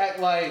 Twitter act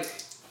like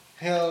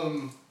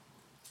him.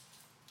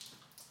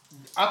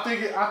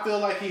 I feel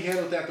like he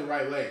handled that the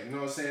right way. You know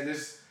what I'm saying?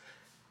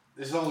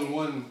 There's only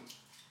one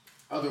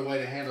other way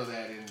to handle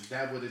that, and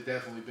that would have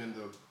definitely been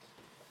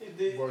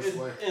the worst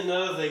way. And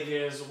another thing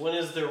is, when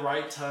is the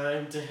right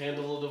time to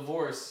handle a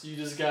divorce? You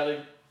just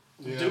gotta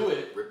do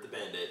it. Rip the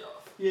Band-Aid off.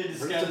 Yeah,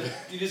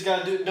 you just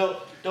gotta do.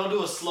 No, don't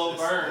do a slow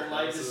burn.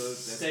 Like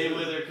just stay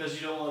with her because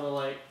you don't want to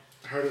like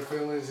hurt her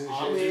feelings and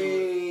shit. I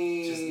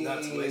mean, just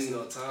not to waste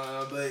no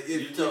time. But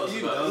if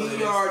you know,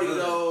 he already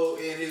know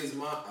in his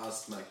mind. I'll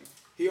smack you.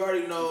 He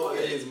already know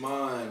in his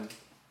mind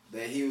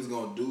that he was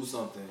gonna do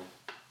something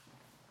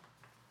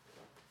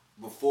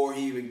before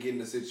he even get in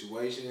the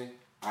situation.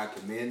 I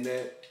commend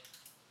that,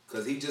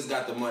 cause he just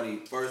got the money.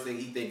 First thing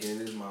he thinking in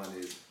his mind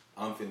is,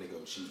 I'm finna go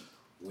cheat.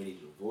 We need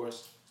a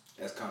divorce.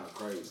 That's kind of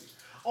crazy.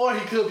 Or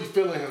he could be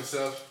feeling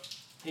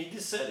himself. He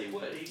just said he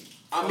would.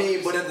 I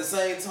mean, but at the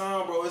same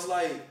time, bro, it's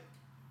like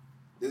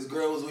this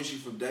girl was with you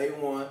from day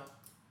one.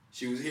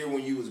 She was here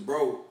when you was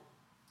broke.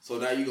 So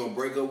now you gonna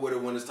break up with her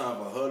when it's time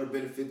for her to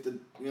benefit the, you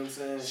know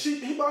what I'm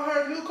saying? He bought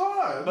her a new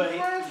car. But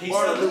he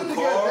bought a new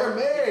car. They're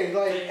married.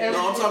 Like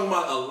No, I'm talking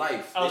about a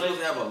life. They're supposed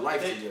to have a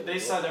life together. They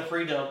signed a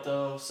prenup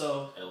though,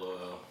 so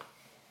LOL.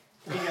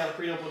 he got a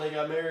prenup when they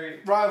got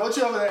married. Ryan, what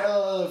you over there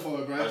LL for,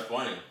 bro? That's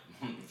funny.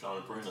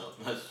 Trying to prenup.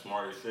 That's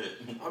smart as shit.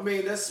 I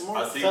mean, that's smart.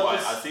 I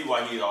see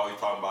why he's always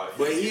talking about it.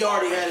 But he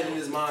already had it in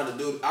his mind to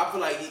do it. I feel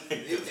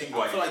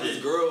like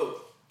this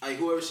girl, like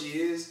whoever she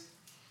is,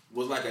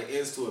 was like an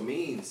ends to a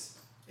means.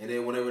 And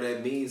then whenever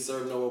that means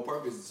served no more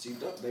purpose,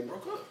 they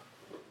broke up.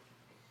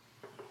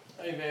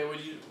 Hey man, when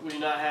you're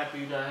not happy,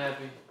 you're not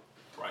happy.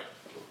 Right.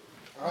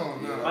 I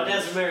don't know. My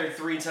dad's been married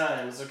 3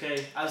 times,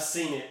 okay? I've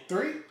seen it.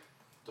 3?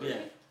 Yeah.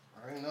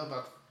 I didn't know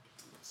about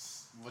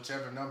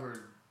whichever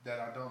number that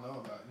I don't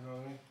know about. You know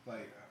what I mean?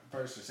 Like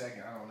first or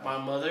second, I don't know. My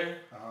mother,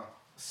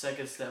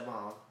 second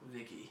stepmom,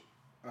 Vicky.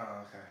 Oh,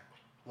 okay.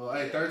 Well,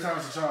 hey, third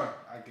time's a charm,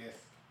 I guess.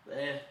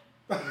 Yeah.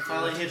 He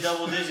finally hit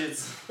double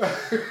digits.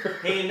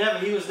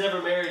 He was never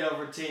married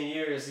over 10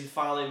 years. He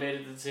finally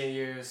made it to 10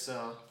 years,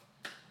 so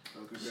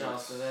shout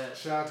out to that.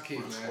 Shout out to Keith,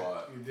 man.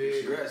 Squad. You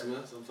did. Congrats,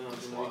 man.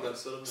 Sometimes you got to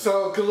settle down.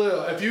 So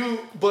Khalil,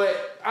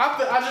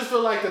 I just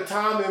feel like the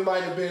timing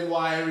might have been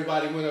why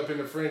everybody went up in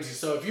the frenzy.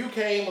 So if you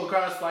came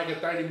across like a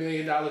 $30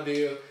 million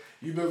deal,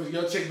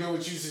 your chick been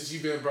with you since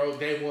you've been broke,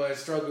 day one,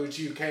 struggled with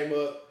you, came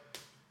up,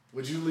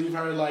 would you leave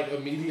her like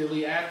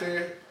immediately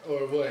after,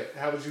 or what?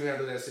 How would you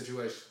handle that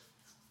situation?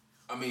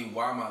 I mean,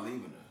 why am I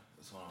leaving her?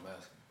 That's what I'm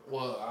asking.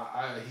 Well,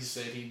 he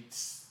said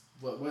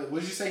what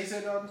did you say he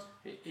said, Dalton?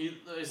 The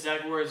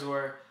exact words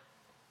were,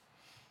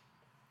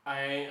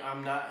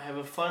 I'm not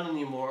having fun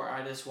anymore.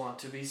 I just want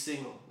to be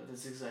single.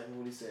 That's exactly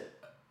what he said.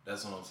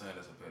 That's what I'm saying.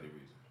 That's a petty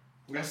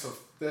reason.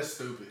 That's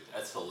stupid.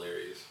 That's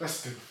hilarious. That's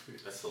stupid.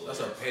 That's hilarious.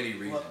 That's a petty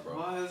reason, bro.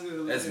 Why is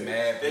it? That's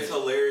mad. It's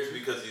hilarious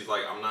because he's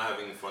like, I'm not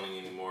having fun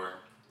anymore.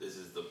 This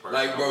is the person.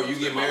 Like, bro, you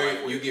get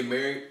married.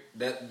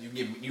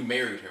 You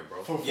married her,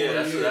 bro. Yeah,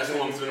 that's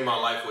what I'm spending my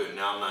life with.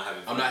 Now I'm not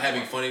having fun. I'm not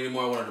having fun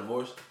anymore. I want a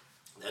divorce.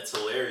 That's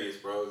hilarious,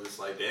 bro. It's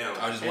like, damn.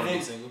 I just want to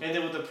be single. And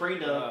then with the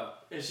prenup,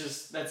 it's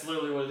just, that's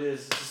literally what it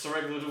is. It's just a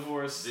regular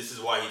divorce. This is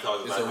why he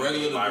talks It's about a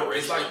regular divorce.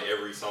 It's like in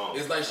every song.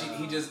 It's like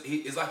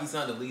it's like he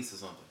signed a lease or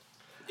something.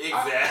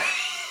 Exactly.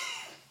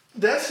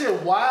 That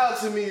shit wild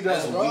to me, though,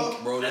 That's bro.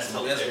 weak, bro. That's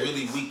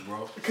really weak,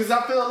 bro. Because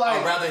I feel like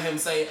I'd rather him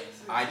say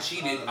I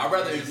cheated. I'd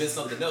rather it been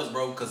something else,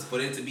 bro. Because for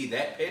it to be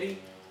that petty,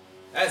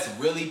 that's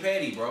really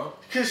petty, bro.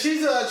 Because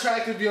she's an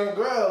attractive young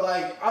girl.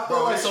 Like, I feel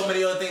Bro, like there's so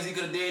many other things he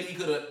could have did. He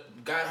could have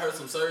got her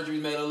some surgery,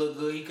 made her look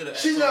good. He could have.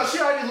 she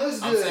already looks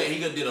good. I'm saying he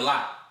could have did a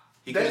lot.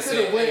 He could have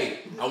said, "Hey,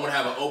 I want to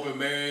have an open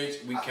marriage.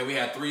 Can we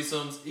have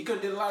threesomes?" He could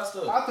have did a lot of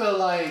stuff. I feel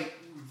like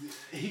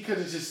he could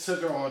have just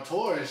took her on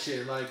tour and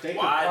shit. Like they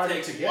could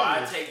party together.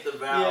 Why take the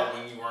vow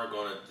when you weren't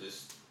gonna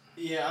just?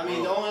 Yeah, I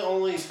mean the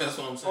only that's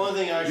what I'm saying. Only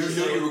thing I you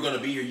knew you were gonna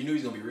be here. You knew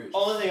he was gonna be rich.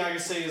 Only thing I can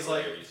say is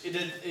like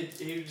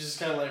he just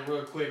kind of like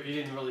real quick. He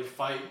didn't really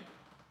fight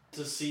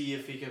to see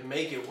if he could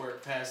make it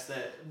work past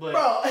that. But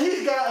bro,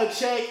 he got a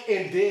check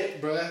and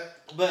dip, bro.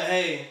 But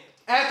hey,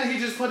 after he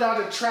just put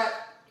out a trap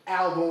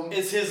album,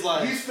 it's his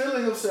life. He's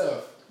feeling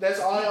himself. That's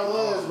all it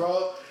was,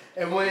 bro.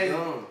 And when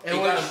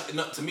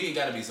to me, it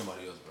gotta be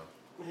somebody else, bro.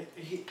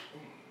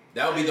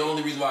 That would be the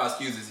only reason why I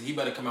excuse this. He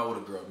better come out with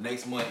a girl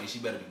next month, and she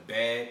better be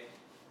bad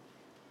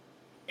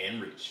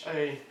and rich.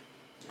 Hey,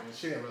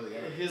 she ain't really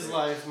his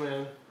life,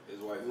 man. His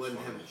wife wasn't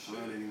having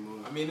fun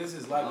anymore. I mean, this is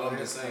his life. I'm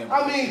just saying.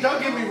 I mean,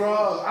 don't get me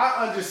wrong.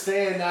 I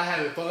understand not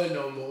having fun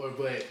no more,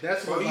 but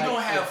that's what. Bro, you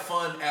don't have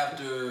fun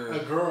after a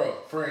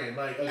girlfriend,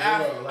 like a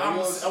girl. Like, I'm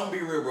gonna be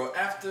real, bro.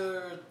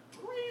 After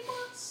 3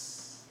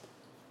 months,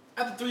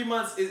 after 3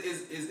 months,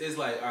 it's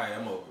like, all right,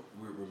 I'm over.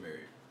 We're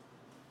married.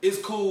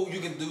 It's cool. You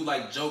can do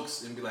like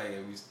jokes and be like,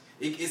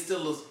 it still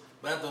looks.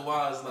 But after a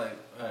while, it's like,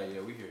 all right, yeah,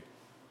 we here.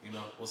 You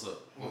know, what's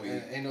up?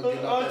 Ain't no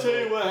I'll tell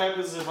you what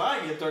happens if I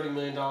get $30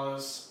 million.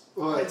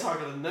 I ain't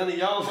talking to none of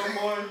y'all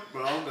no more.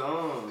 Bro, I'm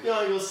gone.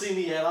 Y'all ain't gonna see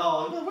me at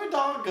all. Where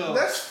dog go?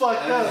 That's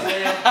fucked up.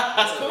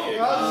 That's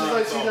cool.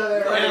 I'll just let you know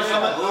that right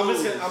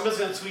now. I'm just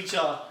gonna tweet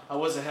y'all. I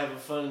wasn't having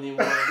fun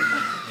anymore.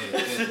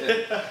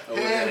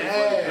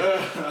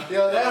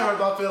 Yo, that hurt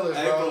my feelings,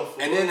 bro.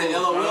 And then the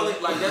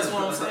LOL, like that's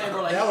what I'm saying,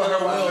 bro. Like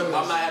LOL,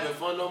 I'm not having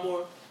fun no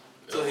more.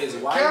 So his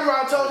wife.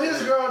 Cameron told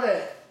his girl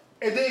that,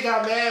 and then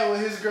got mad when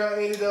his girl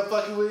ended up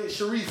fucking with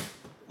Sharif.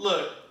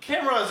 Look,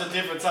 Cameron's a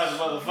different type of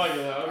motherfucker,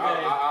 though. Okay.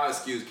 I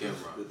excuse Cameron.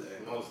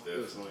 Most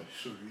definitely.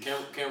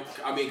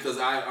 I mean, cause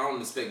I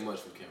don't expect much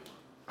from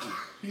Cameron.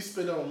 He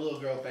spit on a little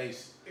girl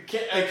face. In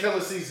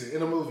Killer Season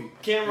in a movie.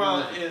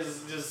 Cameron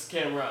is just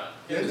Cameron.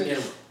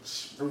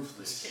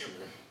 Ruthless.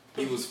 Cameron.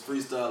 He was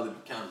freestyling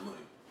counting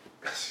money.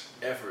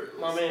 Effortless.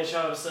 My man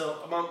shot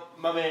himself.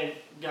 My man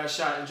got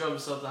shot and drove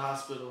himself to the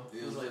hospital. He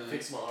was like,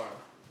 fix my arm.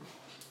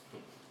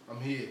 I'm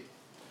here.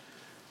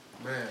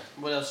 Man.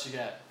 What else you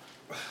got?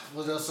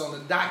 What else on the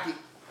docket?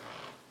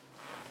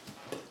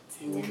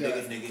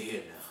 Nigga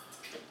here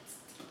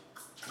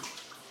now.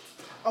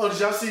 Oh, did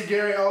y'all see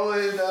Gary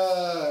Owen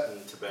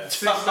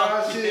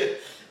 6ix9ine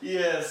shit?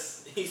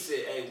 Yes. He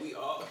said, hey, he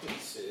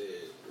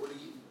said, what are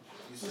you?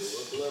 You said,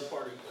 what blood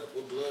party,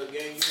 what blood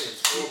gang you in?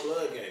 What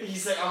blood gang? He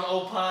said, I'm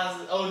O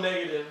positive, O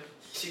negative.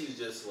 She was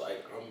just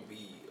like, I'm B.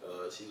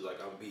 She was like,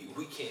 I'm B.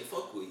 We can't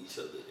fuck with each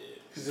other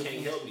then.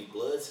 Can't help me.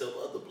 Bloods help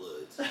other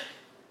bloods.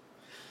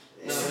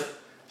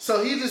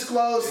 So he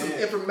disclosed some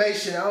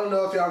information. I don't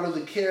know if y'all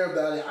really care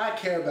about it. I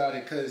care about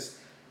it because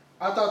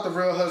I thought The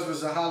Real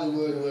Husbands of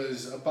Hollywood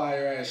was a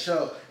fire-ass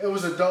show. It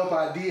was a dope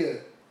idea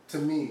to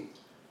me.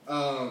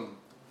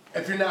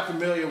 If you're not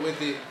familiar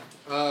with it,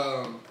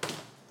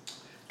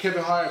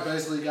 Kevin Hart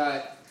basically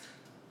got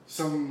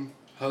some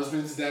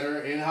husbands that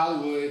are in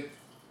Hollywood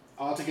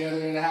all together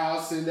in the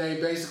house, and they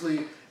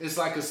basically, it's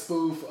like a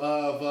spoof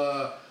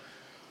of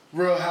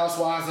Real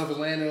Housewives of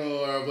Atlanta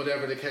or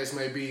whatever the case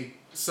may be.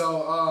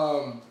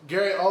 So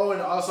Gary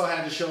Owen also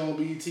had the show on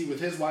BET with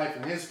his wife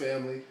and his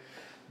family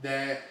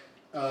that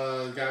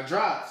got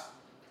dropped.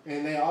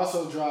 And they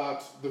also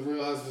dropped The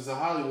Real Husbands of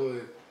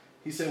Hollywood.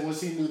 He said once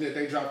he knew that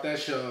they dropped that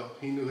show,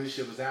 he knew his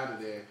shit was out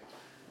of there.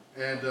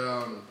 And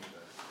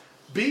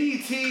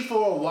BET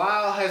for a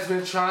while has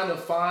been trying to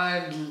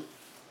find,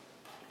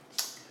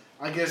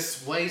 I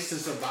guess, ways to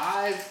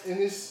survive in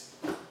this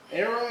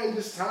era, in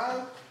this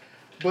time.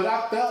 But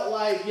I felt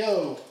like,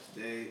 yo,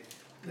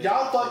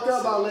 y'all fucked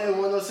up by letting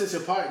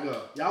 106 & Park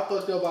go. Y'all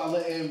fucked up by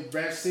letting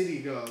Rap City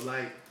go.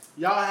 Like,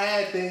 y'all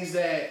had things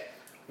that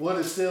would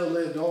have still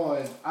lived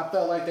on. I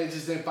felt like they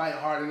just didn't fight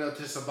hard enough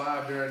to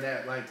survive during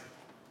that, like,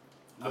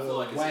 I feel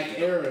like whack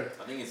era.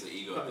 I think it's an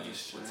ego thing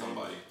with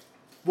somebody.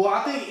 Well,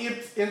 I think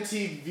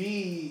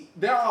MTV,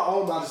 they're all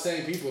owned by the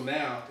same people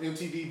now.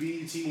 MTV,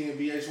 BET, and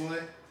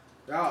VH1.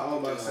 They're all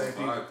owned by the same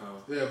people.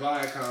 Yeah,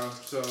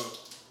 Viacom. So,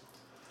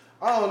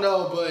 I don't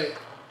know, but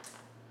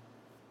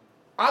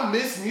I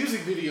miss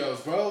music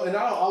videos, bro. And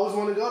I always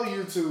want to go to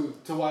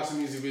YouTube to watch a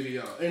music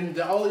video. And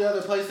the only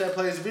other place that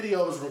plays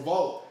video is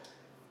Revolt.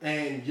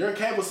 And your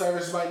cable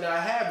service might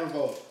not have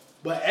Revolt.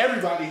 But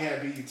everybody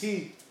had BET.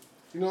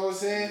 You know what I'm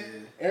saying?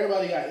 Yeah.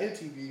 Everybody got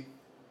MTV.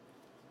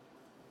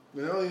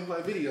 But they don't even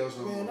play videos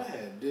no more. Man, I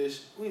had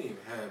Dish. We didn't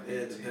even have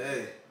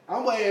BET.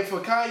 I'm waiting for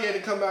Kanye to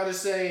come out and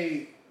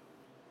say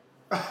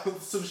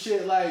some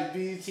shit like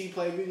BET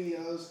play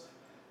videos.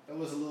 That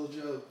was a little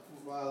joke.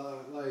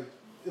 Like,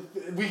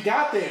 we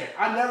got there.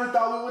 I never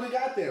thought we would have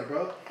got there,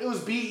 bro. It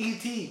was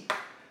BET. This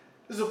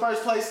is the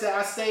first place that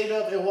I stayed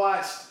up and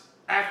watched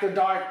After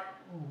Dark,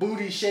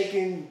 booty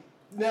shaking,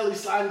 Nelly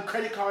sliding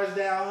credit cards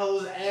down,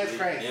 hoes, ass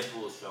cracking.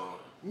 Nipples showing.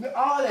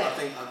 All that.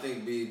 I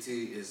think BET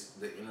is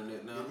the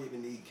internet now. You didn't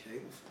even need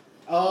cable for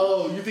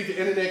Oh, you think the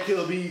internet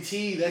killed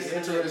BET? That's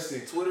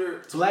interesting.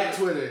 Black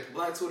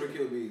Twitter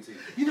killed BET.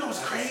 You know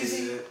what's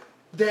crazy?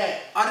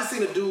 That I just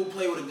seen a dude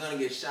play with a gun and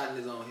get shot in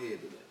his own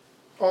head today.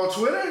 On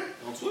Twitter?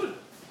 On Twitter.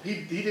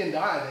 He didn't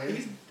die,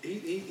 man.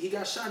 He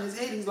got shot in his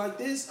head. He's like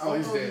this. Oh,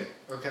 he's dead.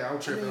 Okay, I'm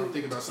tripping. I'm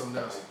thinking about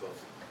something else.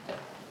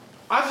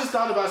 I just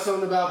thought about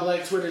something about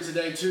Black Twitter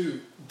today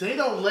too. They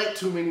don't let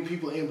too many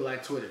people in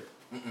Black Twitter.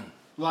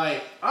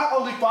 Like I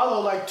only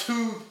follow like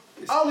 4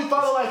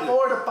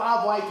 to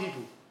 5 white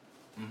people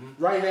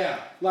right now.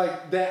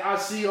 Like that I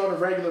see on a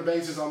regular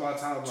basis on my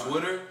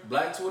timeline.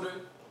 Black Twitter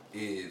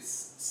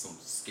is some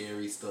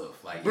scary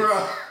stuff. Like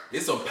bruh,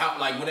 it's some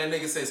like when that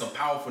nigga say some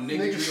powerful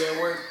niggatry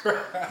at work.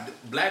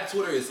 Black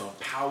Twitter is some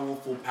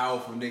powerful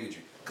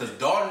niggatry. Cause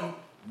Dalton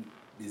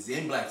is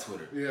in Black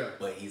Twitter,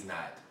 but he's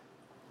not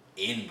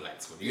in Black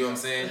Twitter. You know what I'm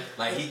saying?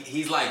 Like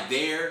he's like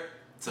there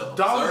to observe.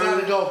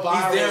 Gotta go viral.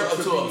 He's there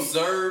to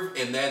observe,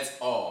 and that's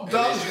all.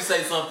 Unless you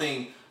say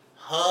something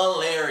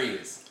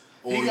hilarious.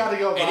 Or, he gotta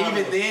go viral. And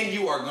even then,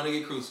 you are gonna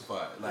get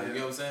crucified. Like you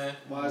know what I'm saying?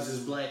 Why is this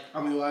black?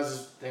 I mean, why is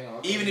this thing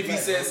on? Even if he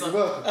says something,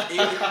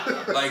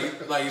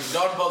 like if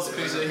Dalton posts a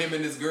picture of him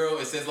and this girl,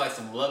 it says like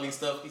some loving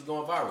stuff, he's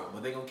going viral,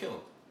 but they gonna kill him.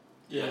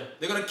 Yeah,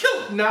 they're gonna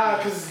kill him.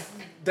 Nah, cause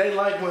they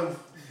like when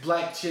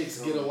black chicks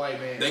get a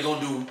white man. They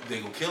gonna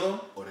kill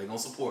him or they gonna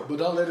support him.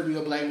 But don't let it be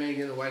a black man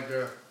getting a white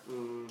girl.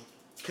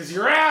 Cause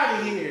you're out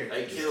of here.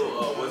 They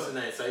killed what's his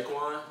name,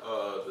 Saquon,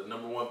 the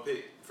number 1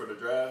 pick for the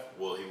draft.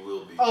 Well, he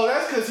will be. Oh,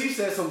 that's because he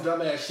said some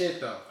dumbass shit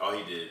though. Oh,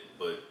 he did,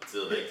 but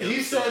still they killed him.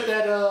 He said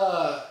that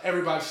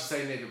everybody should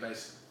say nigga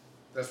basically.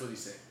 That's what he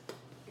said.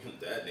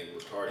 That nigga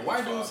was hard. The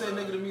white dude said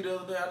nigga to me the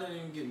other day. I didn't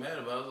even get mad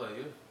about it. I was like,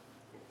 yeah.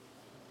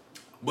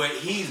 But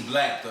he's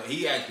black though.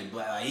 He acting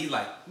black.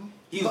 Like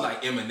he was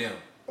like Eminem.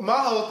 My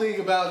whole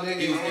thing about niggas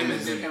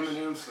is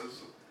Eminem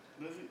says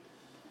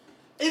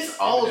it's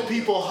old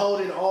people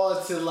holding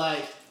on to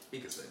like he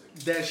can say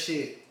that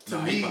shit. To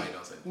no, me, he probably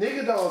don't say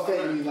nigga don't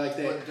affect me like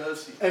that. What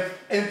does he?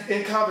 If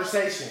in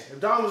conversation, if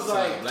Don was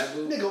like,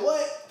 nigga,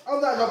 what?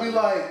 I'm not gonna be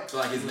like, so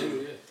like his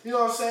nigga, yeah. You know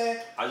what I'm saying?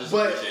 I just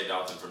appreciate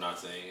Dalton for not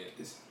saying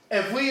it.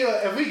 If we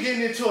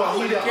getting into a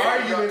heated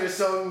argument or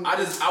something, I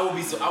would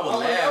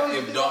laugh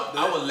if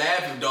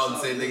Dalton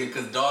said nigga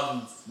because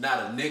Dalton's not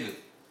a nigga.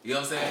 You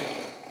know what I'm saying?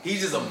 He's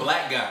just a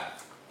black guy.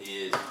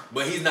 He is,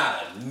 but he's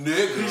not a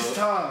nigga. He's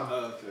Tom.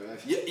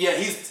 Okay. Yeah,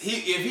 if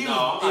he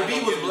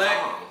was black.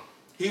 Tom.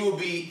 He would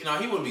be,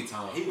 he wouldn't be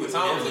Tom. Tom was a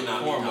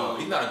cornball.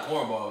 He's not a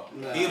cornball.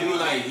 Nah. He'd be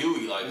like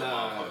Huey, like the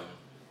motherfucker.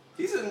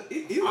 He would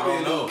be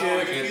a new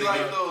character.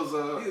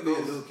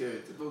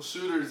 Those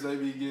shooters they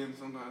be getting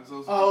sometimes.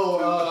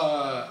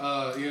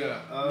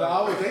 yeah.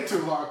 No, they too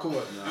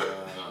hardcore.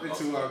 They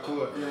too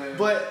hardcore. Yeah.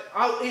 But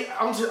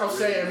I'm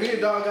saying, me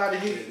and Dog got a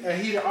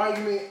heated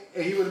argument,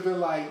 and he would have been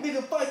like,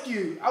 "Nigga, fuck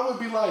you." I would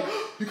be like,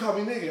 "You call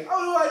me nigga." I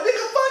would be like,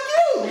 "Nigga, fuck you."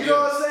 You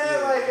know what I'm saying?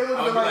 Yeah. Like it would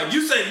have been like,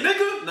 "You say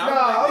nigga?" No,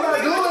 I'm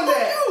not doing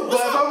that. But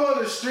if I'm on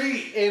the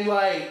street and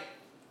like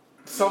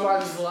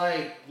somebody's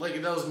like, "Look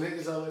at those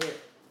niggas over there,"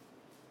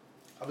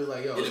 I'll be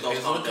like, yo. It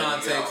depends on the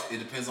context. It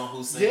depends on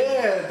who's saying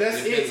it.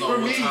 That's it for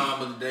me. It depends on what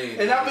time of the day.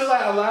 And I feel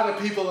like a lot of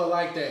people are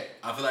like that.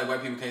 I feel like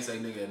white people can't say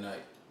nigga at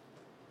night.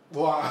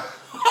 Why?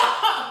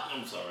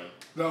 I'm sorry.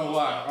 No,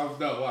 why?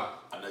 Why?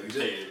 I know you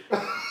hated it.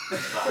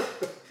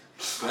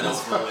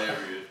 That's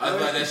hilarious. I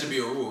feel like that should be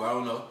a rule. I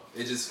don't know.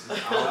 It just, I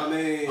don't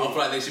feel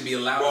like they should be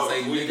allowed to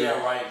say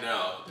nigga right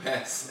now.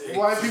 Past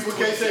white people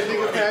can't say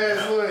nigga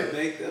past what?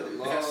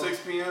 At 6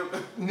 p.m.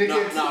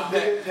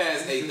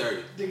 Past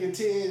 8:30. Nigga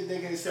 10, they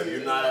can say. If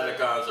you're not at a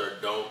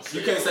concert, don't.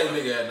 You can't say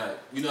nigga at night.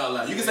 You're not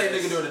allowed. You can say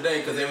nigga during the day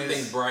because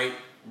everything's bright.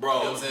 Bro,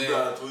 you know what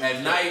I'm saying?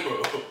 At night,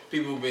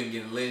 people have been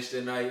getting lynched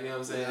at night, you know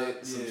what I'm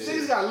saying?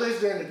 She's got lynched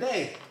during the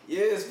day.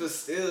 Yes, but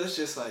still, it's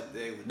just like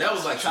they would that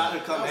was like trying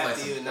to come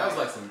after you. That was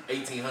like some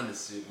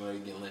 1800s shit when they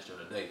were getting lynched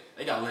during the day.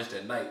 They got lynched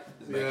at night.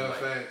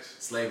 Facts.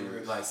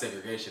 Slavery, like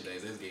segregation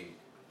days. They was getting,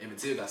 Emmett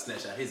Till got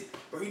snatched out his,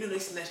 bro, you know they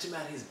snatched him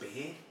out of his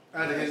bed?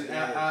 Out of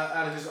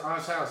his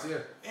aunt's house, yeah.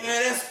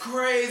 Man, that's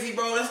crazy,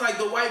 bro. That's like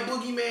the white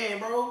boogeyman,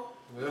 bro.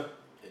 Yeah.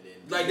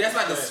 Like, that's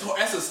like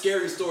that's a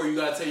scary story you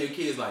gotta tell your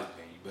kids, like,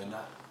 man, you better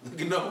not.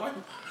 It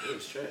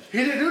was trash. He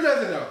didn't do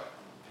nothing though.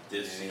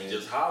 He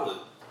just hollered.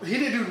 He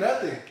didn't do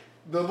nothing.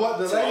 The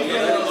lady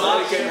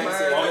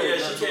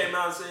she came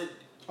out and said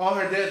on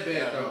her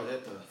deathbed though.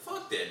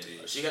 Fuck that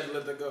bitch. She had to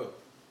let that go.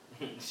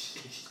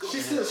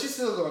 She's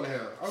still going to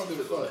hell. I don't give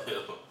a fuck.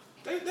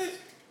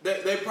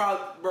 They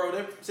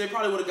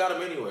probably would have got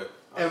him anyway.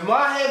 In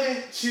my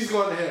heaven, she's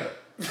going to hell.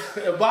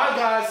 If my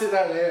God sent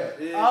her to hell.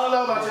 I don't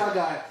know about y'all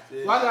guys.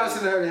 My God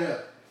sent her to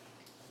hell.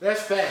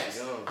 That's facts.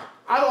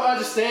 I don't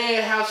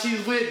understand how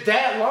she's with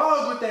that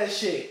long with that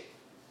shit.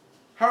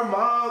 Her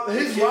mom,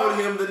 his killed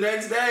him the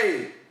next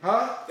day.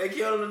 Huh? They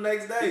killed him the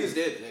next day. He was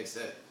dead the next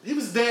day. He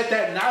was dead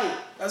that night.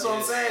 That's what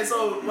I'm saying.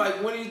 So,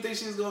 like, when do you think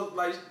she's going to,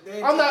 like...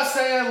 I'm not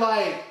saying,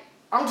 like...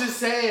 I'm just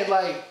saying,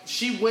 like,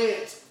 she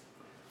went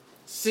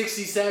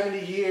 60,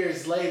 70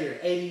 years later,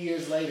 80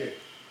 years later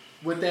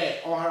with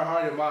that on her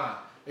heart and mind.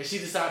 and she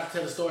decided to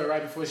tell the story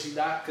right before she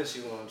died? Because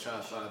she want to try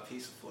to find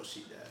peace before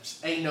she dies.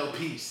 Ain't no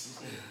peace.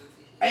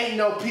 Ain't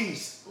no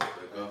peace.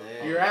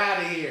 You're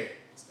out of here.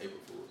 It's April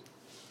Fool's.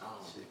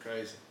 Shit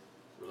crazy.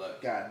 Relax.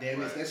 God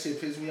damn it, that shit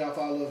pissed me off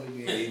all over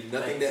again. Ain't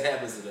nothing that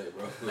happens today,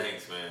 bro.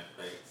 Thanks, man.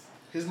 Thanks.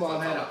 His mom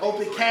had an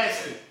open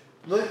casket.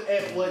 Look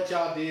at what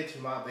y'all did to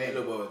my baby.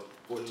 That boy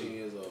 14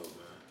 years old,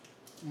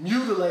 man.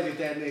 Mutilated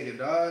that nigga,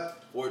 dog.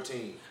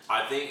 14.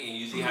 I think, and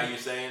you see how you're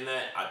saying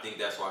that? I think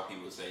that's why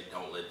people say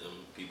don't let them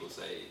people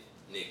say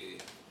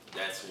nigga.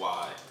 That's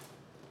why.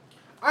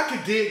 I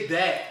could dig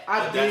that.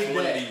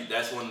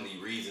 That's one of the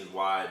reasons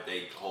why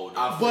they hold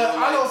But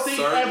I don't think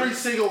every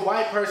single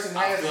white person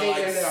has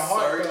hate in their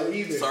heart though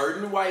either.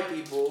 Certain white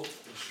people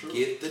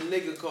get the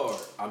nigga card.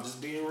 I'm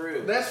just being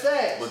real. That's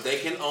facts. But they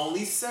can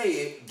only say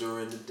it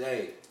during the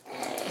day.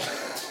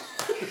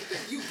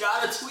 You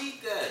gotta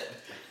tweet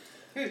that.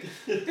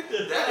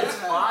 That is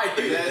fire.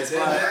 That is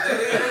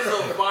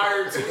a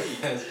fire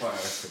tweet. That's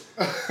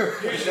fire.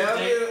 Here's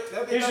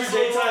your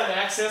daytime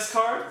access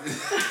card.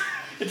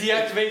 It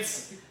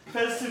deactivates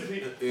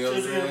PES2P. You know what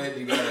I'm saying?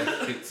 You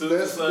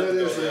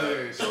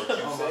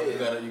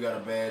gotta. You gotta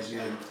badge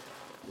in.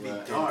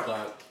 Right, 10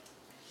 o'clock.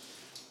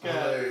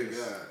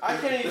 I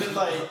can't even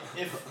like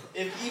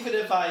even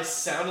if I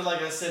sounded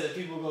like I said it,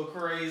 people go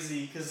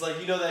crazy because like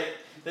you know that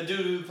the dude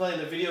who playing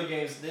the video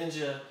games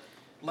Ninja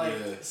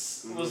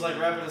was like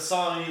rapping a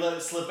song and he let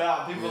it slip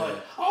out. People were like,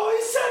 oh,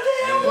 he said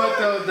that.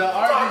 But the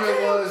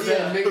argument was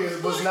that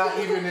nigga was not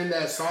even in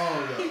that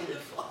song though.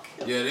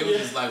 Yeah, they was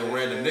just like a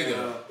random nigga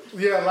though.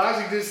 Yeah,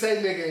 Logic did say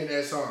nigga in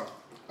that song.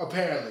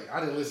 Apparently, I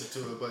didn't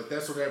listen to it, but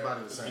that's what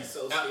everybody was saying. He's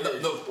so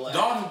scared.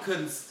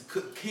 Dalton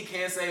he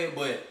can't say it,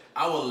 but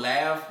I will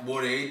laugh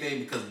more than anything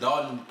because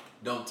Dalton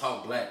don't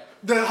talk black.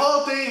 The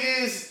whole thing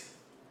is,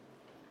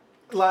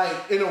 like,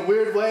 in a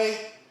weird way,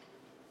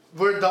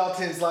 where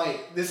Dalton's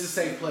like, this is a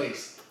safe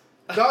place.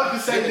 Dalton can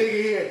say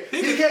nigga here.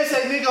 He can't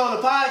say nigga on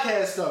the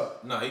podcast though.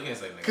 No, he can't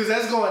say nigga. Because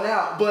that's going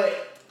out,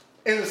 but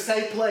in a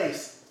safe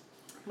place.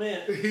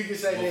 Man, he can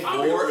say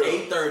nigga. Before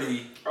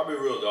 8:30. I'll be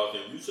real,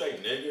 Dalton. If you say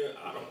nigga,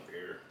 I don't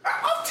care.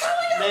 I'm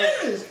telling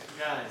you this.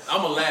 Guys.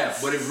 I'ma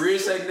laugh, but if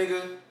Riz say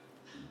nigga,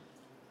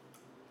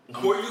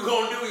 what you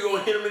gonna do? You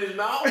gonna hit him in his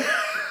mouth?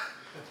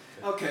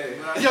 Okay.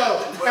 Yo,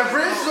 if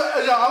Riz,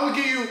 I'm gonna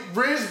give you,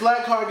 Riz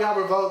black card got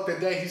revoked the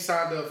day he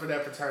signed up for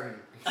that fraternity.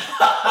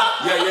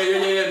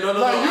 Yeah. No,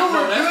 like, you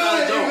were that's not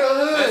a good joke. in the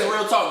hood. That's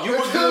real talk. You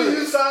were good.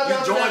 You signed up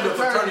for joined that the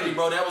fraternity,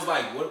 bro. That was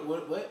like, what?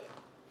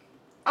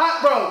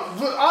 Bro,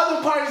 all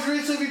the parties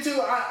Riz took me to,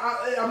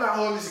 I'm not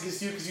holding this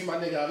against you because you my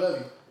nigga, I love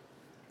you.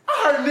 I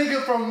heard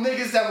nigga from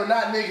niggas that were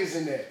not niggas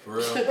in there. For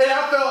real? And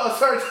I felt a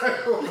certain way.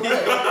 You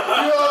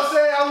know what I'm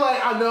saying? I'm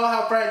like, I know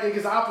how frat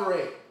niggas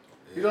operate.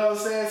 You know what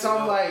I'm saying? So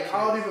I'm like,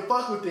 I don't even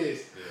fuck with this.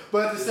 Yeah.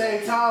 But at the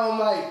same time, I'm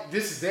like,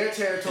 this is their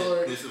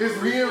territory. It's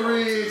me and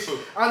Ridge.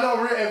 I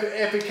know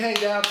if it came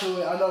down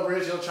to it, I know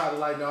Ridge will try to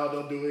like, no,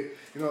 don't do it.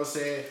 You know what I'm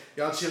saying?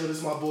 Y'all chill, this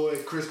is my boy.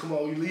 Chris, come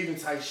on, we leaving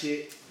type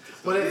shit.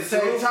 But at the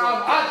same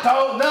time, I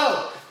don't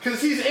know.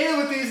 Because he's in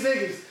with these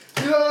niggas.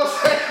 You know what I'm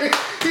saying?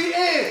 He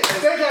in.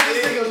 They got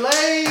this nigga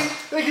laid.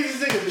 They get this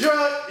nigga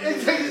drunk. They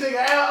take this nigga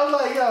out. I'm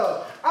like,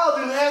 yo, I'll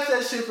do half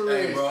that shit for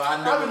Ridge. Hey, bro,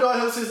 I've been doing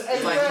him since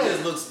 8th like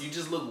grade. you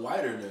just look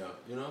whiter now,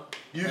 you know?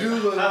 You do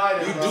look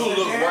whiter. You do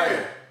look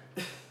whiter.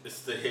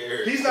 It's the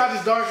hair. He's not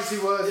as dark as he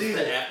was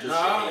either.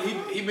 Nah,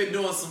 he been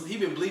doing he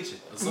been bleaching.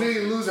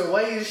 Nigga losing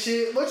weight and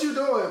shit. What you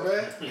doing,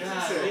 man?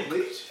 God,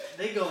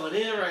 they going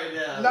in right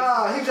now.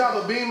 Nah, he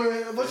dropped a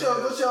Beamer. What's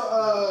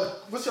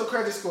your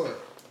credit score?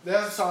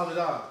 That's a solid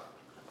dog.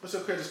 What's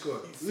your credit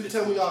score? You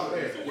tell me off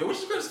air. Yeah, what's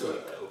your credit score?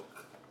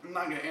 I'm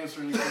not gonna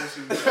answer any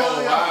questions.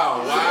 Oh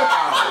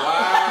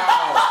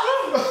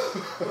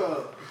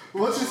wow.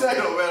 What you say? It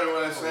don't matter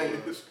what I say.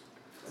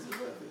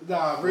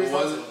 Nah, Riz.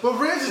 But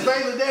Riz is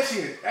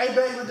Bangladeshi. Hey,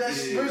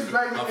 Bangladesh. Riz is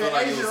Bangladesh. I feel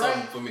like it was Asian,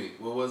 something right? for me.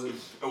 What was it?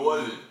 It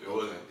wasn't.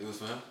 It was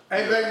for him?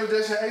 Hey,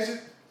 Bangladesh and Asian?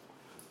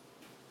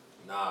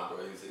 Nah, bro.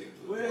 He said,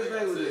 Where's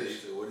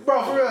Bangladesh?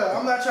 Bro, for real,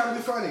 I'm not trying to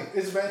be funny.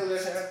 It's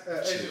Bangladesh and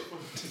Asian.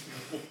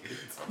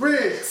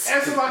 Riz,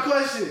 answer my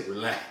question.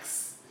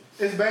 Relax.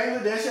 It's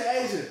Bangladesh and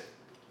Asian.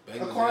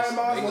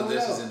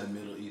 Bangladesh is in the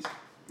Middle East.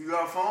 You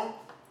got a phone?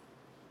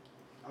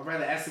 I'd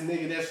rather ask a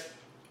nigga that's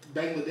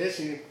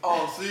Bangladeshi.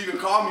 Oh, so you can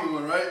call me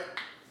one, right?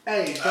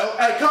 Hey,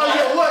 call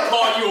you a what?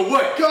 Call you a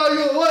what? Call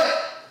you a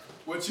what?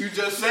 What you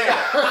just said.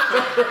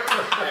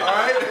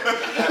 Alright?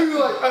 You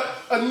like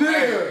a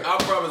nigga. I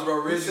promise,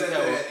 bro. Riz used to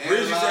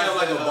have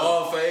like a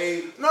ball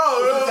fade. No,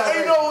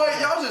 ain't no way.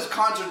 Y'all just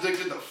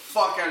contradicted the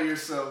fuck out of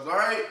yourselves,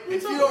 alright?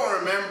 If you don't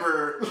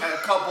remember a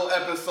couple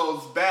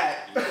episodes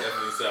back, You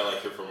definitely sound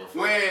like you're from a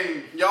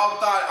when y'all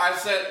thought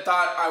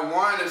I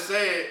wanted to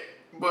say it,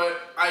 but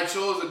I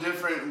chose a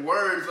different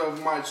words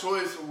of my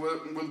choice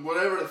with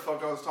whatever the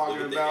fuck I was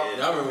talking about.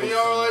 I remember. And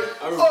y'all were like,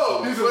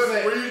 oh, were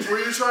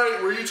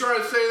you trying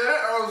to say that?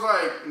 I was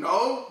like,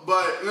 no,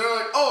 but they're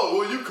like, oh,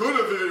 well, you could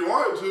have if you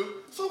wanted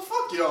to. So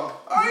fuck y'all,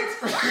 alright?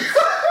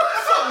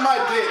 Suck my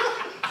dick.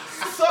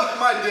 Suck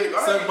my dick,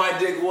 alright? Suck my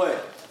dick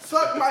what?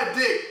 Suck my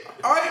dick.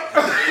 All right.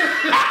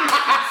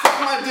 Suck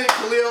my dick,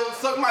 Khalil.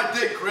 Suck my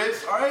dick,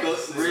 Chris. All right.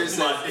 Reed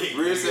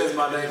says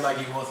my name like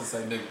he wants to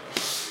say nigga.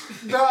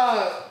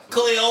 Nah,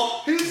 Khalil.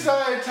 he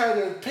started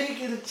turning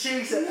pink in the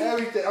cheeks and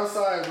everything. I'm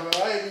sorry, bro.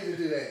 I didn't need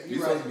to do that. You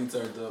supposed to be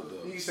turned up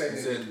though. You say he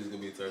nigga. said he was gonna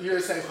be turned You're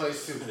in up. the same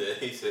place too.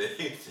 He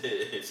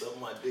said, suck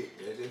my dick,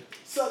 nigga.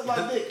 Suck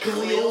my dick,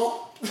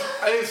 Khalil.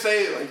 I didn't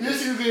say it like that.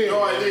 Yes, you did.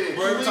 No, I didn't.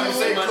 Bro, every time I you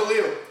said say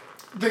Khalil.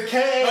 The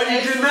K. No,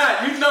 you did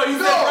not. You know you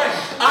said it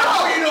right. I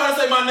know you know how to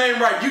say my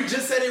name right. You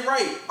just said it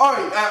right. All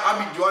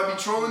right. Do I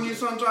be trolling you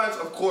sometimes?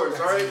 Of course.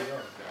 All right.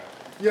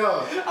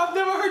 Yo, I've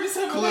never heard you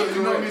say my Khalil, name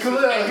you know right. me.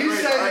 Khalil, he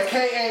said the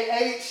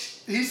K-A-H.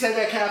 He said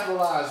that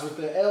capitalized with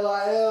the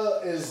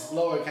L-I-L is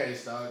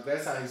lowercase, dog.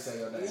 That's how he say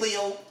your name.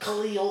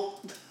 Khalil.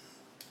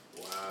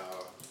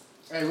 Wow.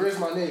 Hey, where's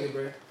my nigga,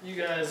 bro? You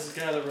guys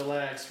gotta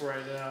relax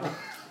right now.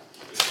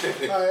 Alright,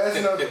 that's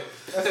another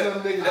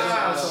nigga.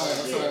 I'm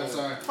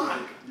sorry.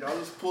 Fuck. Y'all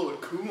just pulled a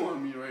coup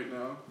on me right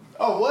now.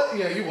 Oh, what?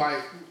 Yeah, you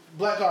white.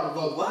 Black card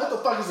vote. What the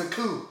fuck is a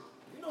coup?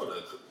 You know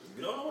the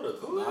you don't know what a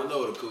coup is? I know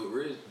what a cool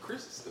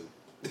Chris is stupid.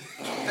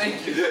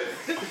 Thank you.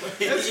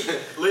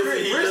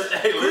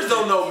 Chris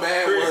don't know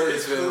mad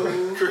words,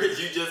 man. Chris,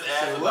 you just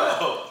asked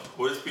about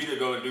what is Peter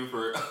gonna do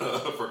for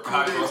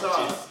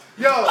cockroaches.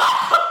 Yo,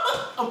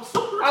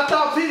 I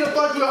thought Peter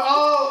fucked with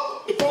all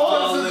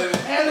forms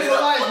of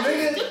animal life,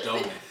 nigga.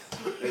 Don't.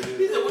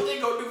 He said, what they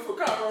gonna do for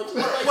cockroaches?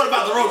 What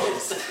about the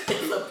roaches?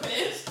 It's a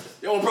pest.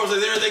 You don't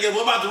process everything else.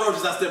 What about the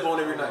roaches I step on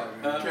every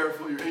night? Be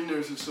careful. Your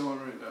ignorance is showing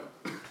right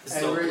now.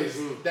 Hey, Riz,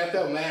 that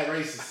felt mad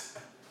racist.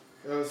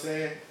 You know what I'm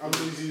saying? I'm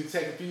gonna need you to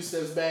take a few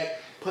steps back,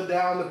 put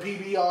down the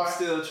PBR,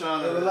 Still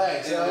trying and to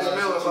relax. You know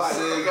what I'm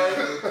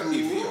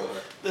saying? PBR.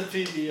 The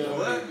PBO.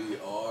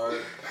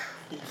 PBR.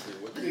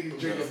 Nigga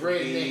drinking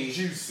redneck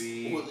juice,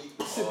 sipping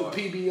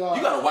PBR.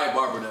 You got a white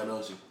barber now,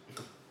 don't you?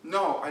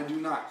 No, I do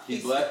not.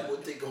 He's black?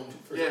 What they gonna do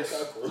for Yes.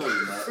 No,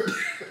 cockroaches?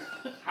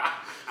 you're not.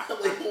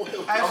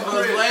 I'm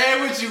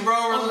playing with you,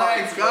 bro.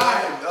 Relax,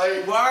 God.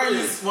 Like, Why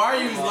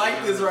are you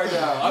like this right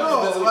now? I'm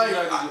No, just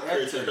like,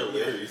 Chris, you're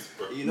hilarious,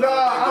 bro. Nah,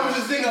 I was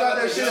just thinking about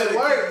that shit at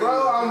work,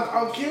 bro.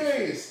 I'm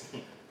curious.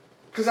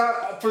 Cause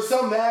for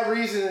some mad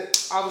reason,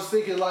 I was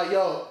thinking like,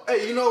 yo,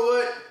 hey, you know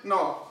what?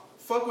 No.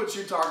 Fuck what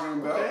you talking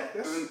about. Okay,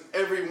 And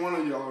every one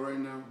of y'all right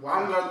now.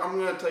 Wow. I'm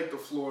gonna take the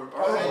floor.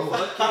 All Oh, right.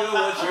 Fuck you,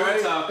 what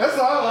you're talking that's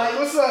all I like.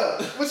 What's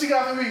up? What you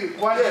got for me,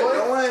 white Yeah, boy?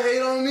 don't want to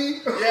hate on me?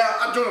 Yeah,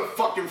 I joined a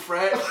fucking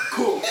frat.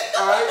 Cool.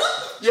 Alright?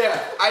 Yeah,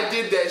 I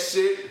did that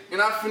shit.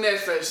 And I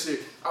finessed that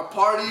shit. I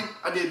partied,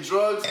 I did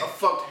drugs, I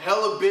fucked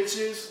hella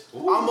bitches.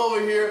 I'm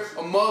over here,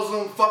 a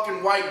Muslim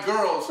fucking white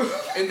girls.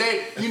 And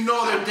they, you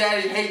know their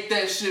daddy hate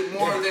that shit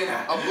more than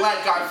a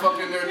black guy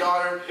fucking their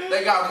daughter.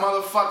 They got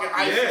motherfucking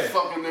ISIS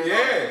fucking their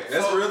daughter. Yeah,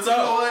 that's real talk. You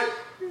know what?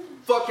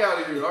 Fuck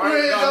out of here, alright?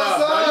 Riz, No, I'm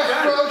sorry, you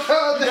got bro. it.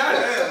 Calm You got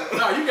down. it.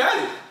 No, you got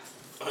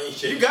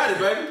it. You got it,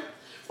 baby.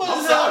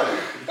 I'm sorry.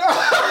 You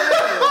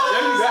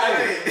got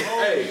it.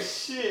 Hey,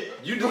 Shit.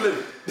 you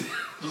delivered.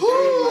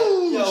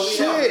 Ooh,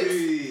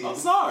 shit. I'm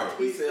sorry.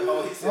 He said,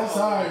 I'm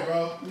sorry,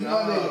 bro. You my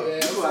nigga, man. I'm You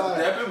about to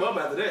sorry. dap him up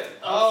after that.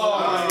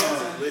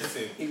 Oh,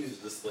 listen, he was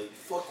just like,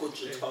 fuck what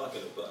you're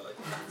talking about.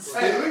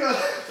 Hey, we got.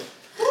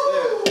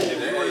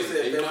 If you would have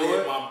said, you know "Never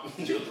hit what?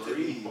 my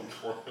breathe."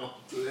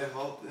 do that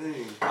whole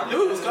thing. I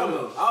knew it was coming.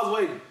 I was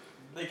waiting.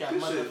 they got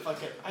Good shit.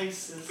 motherfucking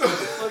ISIS.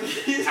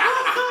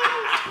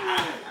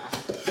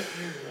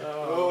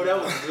 Oh,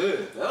 that was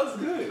good. That was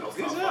good.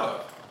 Good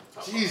job.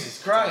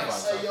 Jesus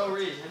Christ. Hey, yo,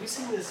 Reed, have you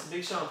seen this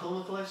Big Sean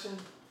Puma collection?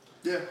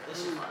 Yeah. That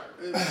shit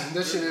fire.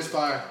 That shit is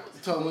fire.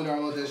 Told Winter I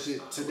want that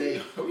shit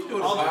today. Are we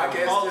doing a All the,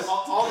 podcast?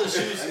 all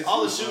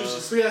the shoes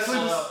just Yeah,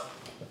 sleepers.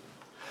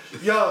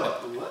 Yo,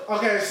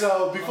 okay,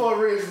 so before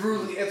Riz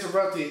rudely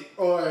interrupted,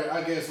 or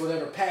I guess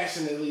whatever,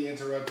 passionately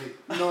interrupted,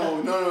 No,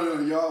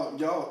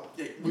 y'all.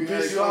 We had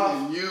pissed it you off?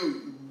 coming.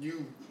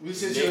 You. we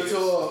sent you into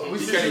a.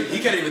 He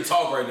can't even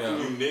talk right now.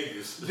 You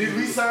niggas. Did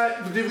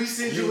we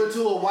send you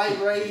into a white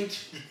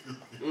rage?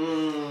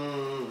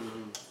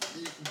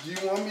 Do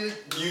you want me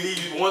to?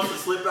 He wants to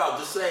slip out.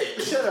 Just say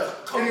it. Shut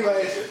up.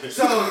 Anyway,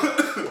 so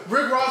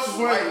Rick Ross was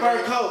wearing a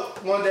fur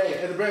coat one day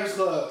at the Breakfast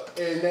Club,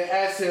 and they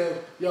asked him,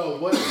 "Yo,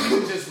 what if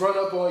people just run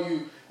up on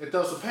you and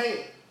throw some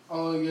paint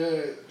on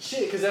your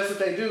shit?" Because that's what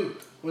they do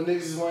when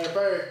niggas is wearing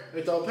fur.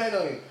 They throw paint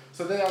on you.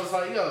 So then I was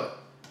like, "Yo,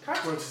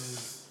 cockroaches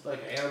is like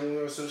an animal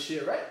or some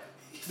shit, right?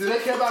 Do they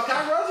care about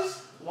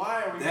cockroaches?"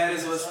 Why are we That doing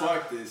is what this?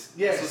 sparked this.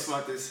 Yes. That's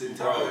what sparked this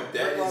entire. Bro,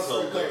 that Ross is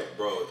for hilarious. coke.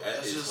 Bro,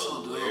 that is just so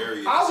dumb.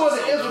 hilarious. I want to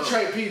so dumb.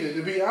 infiltrate Peter,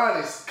 to be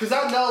honest, because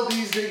I know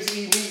these niggas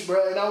eat meat,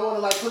 bro, and I want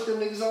to like put them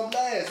niggas on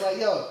blast. Like,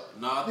 yo,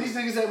 Nah, these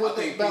niggas ain't what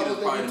they about what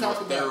they been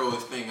talking about.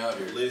 thoroughest thing out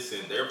here.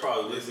 Listen, they're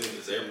probably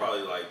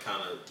like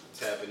kind of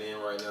tapping in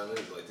right now.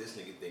 They're like, this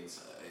nigga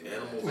thinks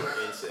animals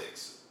are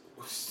insects.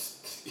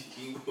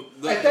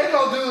 If they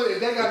gonna do it, if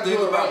they gotta The thing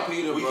do it about right.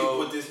 Peter, We bro,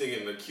 can put this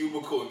nigga in the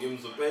cubicle and give him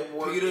some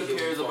paperwork. Peter and he'll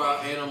cares be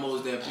about fine.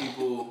 animals that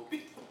people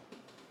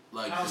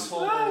like.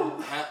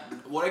 Household.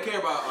 Well, they care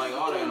about like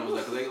all the animals,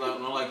 like 'cause they like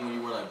don't like when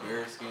you wear like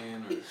bear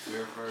skin or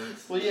bear fur.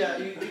 Well, yeah,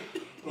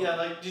 Yeah,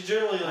 like you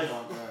generally like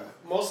Oh my God.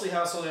 mostly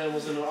household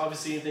animals and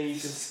obviously anything you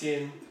can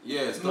skin.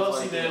 Yeah, stuff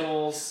Mostly like that.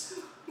 mammals.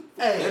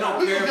 Hey, They don't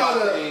we care can about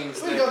go to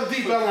things we can that- go to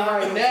Deep Ellum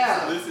right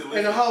now Listen.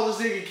 and the whole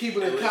nigga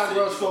keeping a Hey, listen,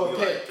 cockroach he for gonna a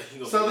be pet. like- he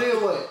gonna So be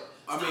then what?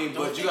 I mean,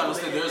 but you gotta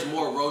understand, there's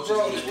more roaches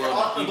Bro, in this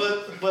world than people.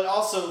 but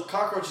also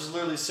cockroaches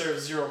literally serve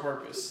zero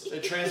purpose. They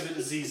transmit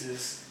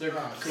diseases. They're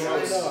I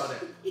gross. know all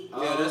that.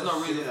 Yeah, there's no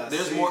reason. Yeah, I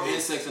There's see more it.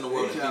 insects in the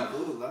world They than got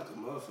people. blue like a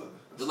motherfucker.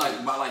 There's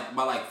like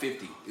by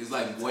 50. It's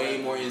like way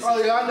more insects.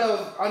 Oh yeah,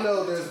 I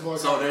know. There's more.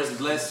 So there's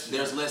less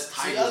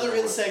types. See, other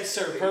insects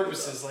serve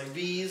purposes like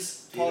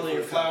bees, pollinate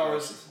your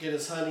flowers, get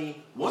us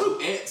honey. What do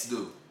ants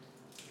do?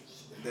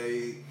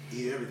 They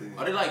eat everything.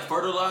 Are they like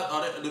fertilize?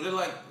 Do they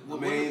like?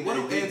 What do they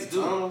ants dig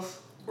do? tunnels.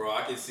 Bro,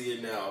 I can see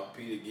it now.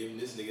 Peter giving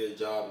this nigga a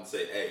job and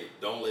say, hey,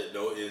 don't let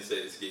no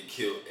insects get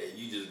killed. And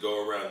you just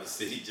go around the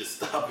city just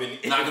stopping.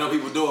 Knocking on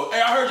people's door.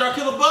 Hey, I heard y'all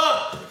kill a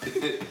bug.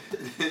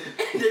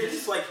 They're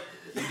just like,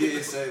 You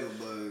did save a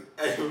bug.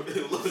 hey,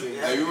 look,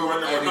 Hey, you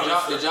remember? Hey,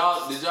 did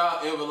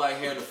y'all ever like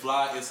have the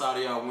fly inside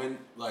of y'all wind,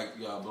 like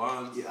y'all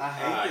blinds? Yeah, I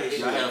hate that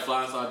Y'all shit. had a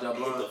fly inside y'all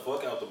Get blinds? the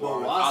fuck out the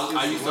Bro, bar.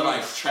 I used to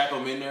like trap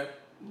them in there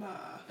Nah.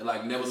 and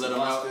like never let them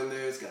Wasp out. in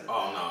there, it's gotta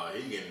Oh, die. no,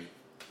 he getting...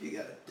 You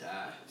gotta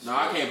die. No,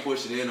 I can't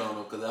push it in on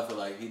him because I feel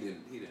like he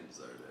didn't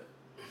deserve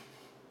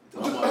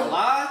that.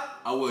 Lie?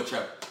 I would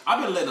trap.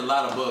 I've been letting a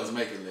lot of bugs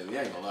make it lately.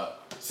 I ain't gonna lie.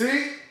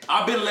 See,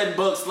 I've been letting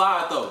bugs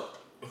slide though.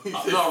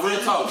 No, real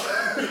talk.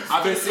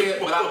 I've been seeing,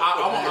 but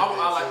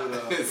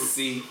I like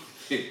see.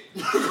 This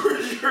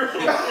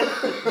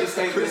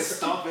ain't been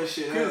stomping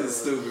shit This out. is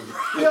stupid,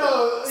 bro.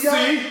 yo,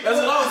 See, that's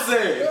what I'm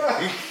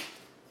saying.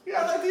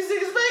 yeah, like these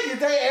niggas make it.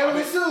 They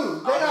animals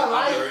too. They not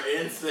like.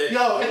 They're insects.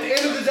 Yo, at the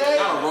end of the day,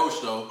 Not a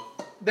roach though.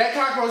 that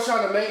cockroach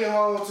trying to make it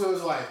home to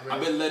his life, bro.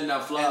 I've been letting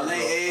out flies. And Bro.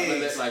 lay I've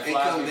been eggs. letting like They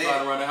flies come be dead.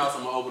 flying around the house.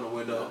 I'm gonna open the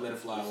window, let it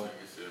fly away.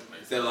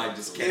 Instead of like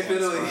just If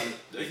it'll, They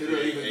if it'll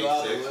even create go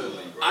out the asexually,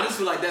 window. bro. I just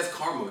feel like that's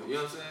karma. You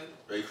know what I'm saying?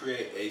 They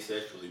create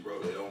asexually, bro.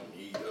 They don't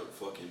need a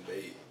fucking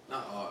bait.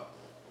 Not all.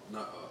 I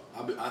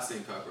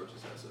seen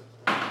cockroaches. That's it.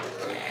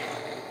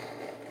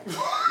 She's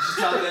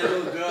talking to that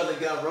little girl that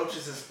got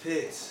roaches as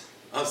pets.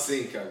 I've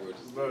seen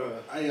cockroaches. Bro.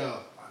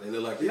 They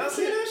look like Y'all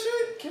see that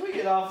shit? Can we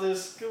get off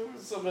this? Can we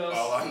something else?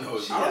 All I know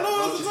is I don't know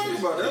what roaches to talk is-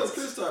 about. That was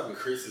Chris topic.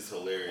 Chris is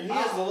hilarious. He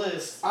has the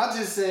list. I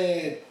just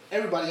said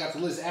everybody got the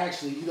list.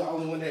 Actually, you the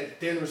only one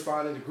that didn't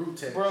respond in the group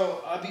text. Bro,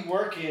 I be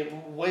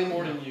working way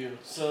more than you,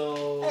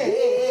 so...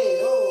 Hey,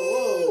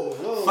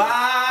 whoa.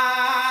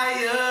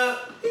 Fire.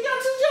 He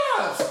got 2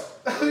 jobs.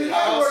 He I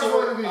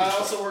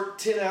also work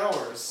 10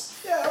 hours.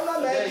 Yeah, I'm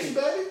not mad at you,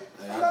 baby.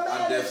 I'm not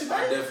mad at you,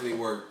 I baby. definitely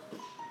work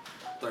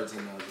 13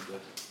 hours a day.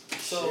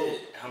 So,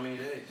 Shit, how many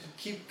days?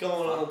 keep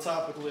going on the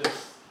topic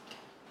list.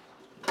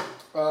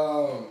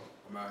 I'm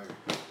out here.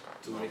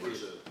 Too many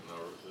kids. No,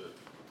 shit.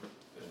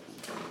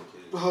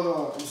 Hold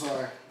on, I'm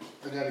sorry.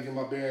 I gotta get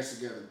my bearings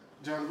together.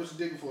 Johnny, what you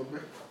digging for,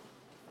 man?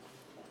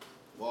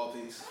 Wall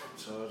piece.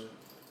 Charger.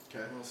 Okay. You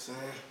know what I'm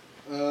saying?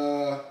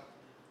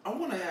 I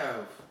want to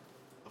have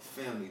a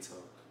family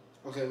talk,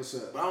 Okay, what's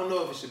up? but I don't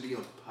know if it should be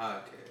on the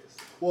podcast.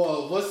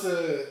 Well, what's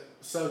the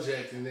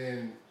subject, and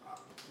then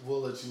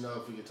we'll let you know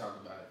if we can talk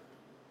about it.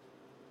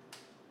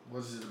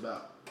 What's it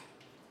about?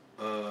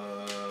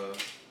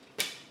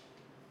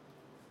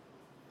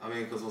 I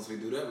mean, because once we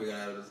do that, we gotta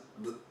have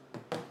this.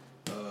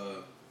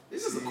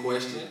 This is a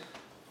question.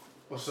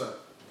 What's up?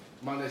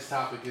 My next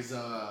topic is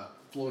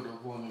Florida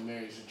woman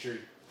marries a tree.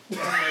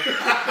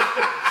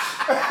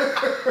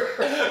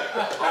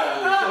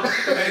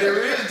 Hey,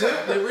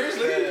 the rich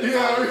lady.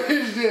 Yeah,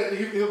 Rich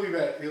did. He'll be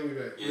back. Yeah,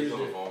 he's on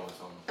the phone or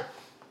something.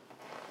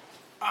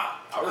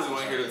 I really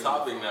want to hear the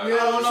topic now. Yeah,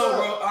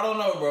 I don't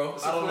know, bro.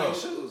 What's I don't the know.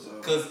 shoes,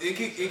 though? Cause it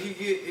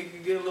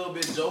could get a little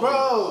bit joking.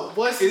 Bro,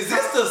 what's Is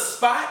this the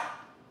spot?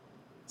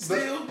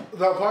 Still?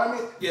 the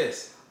apartment?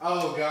 Yes.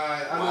 Oh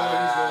God, I know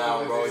Wow,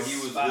 what bro, he's he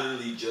going was with this.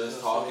 literally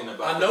just talking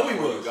about I know it he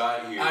before was. you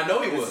got here. I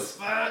know he was.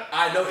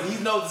 I know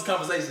he knows this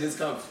conversation is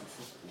coming.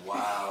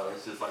 Wow,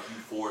 that's just like you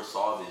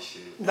foresaw this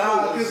shit.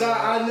 Nah, because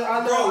I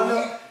know.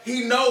 Bro,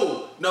 he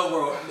know. No,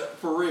 bro,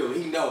 for real,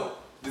 he know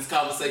this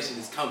conversation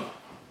is coming.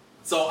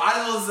 So I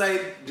just want to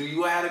say, do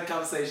you have a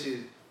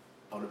conversation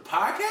on the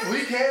podcast?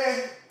 We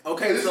can.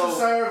 Okay, this so will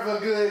serve a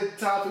good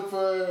topic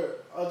for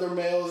other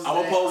males. I'm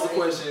gonna that pose a are in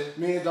question.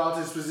 Me and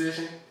Dalton's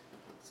position.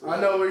 I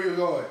know where you're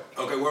going.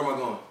 Okay, where am I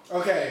going?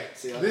 Okay,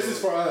 See, I this know is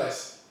for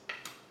us.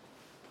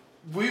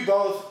 We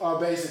both are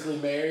basically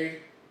married,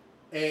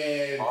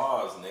 and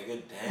Pause,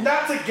 nigga. Damn.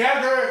 not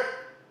together.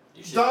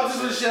 You should Dalton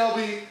have and said-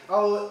 Shelby.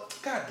 Oh,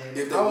 God damn it!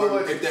 If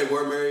they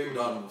were married,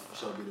 Dalton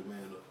shall be the man.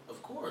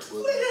 Of course.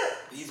 Nigga.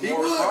 He's He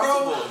more would, bro.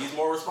 responsible. He's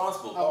more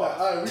responsible. All Pause.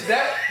 right,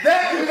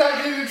 that we're not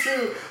getting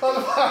into on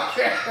the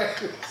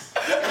podcast.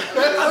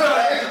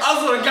 I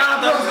swear to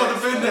God, that was gonna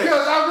defend that.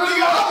 Because I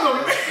really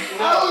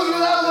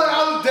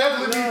I would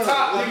definitely be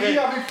top. Nigga, you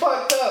got me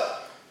fucked up.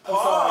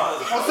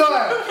 Pause. I'm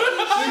sorry. We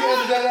can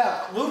edit that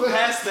out. Move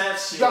past that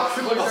shit.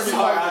 Dalton looked at me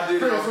like,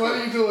 Chris, what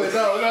are you doing?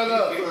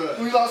 No.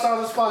 We lost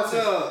all the sponsors.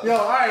 Yo,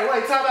 all right,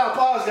 wait, time out,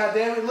 pause,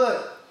 goddammit.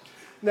 Look.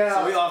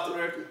 Now, So we off the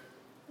record?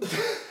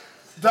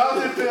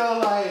 Does it feel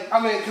like? I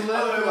mean,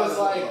 Khalil feels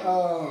like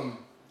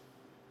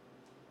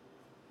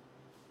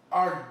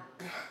our.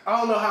 I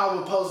don't know how I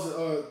would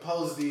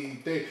pose the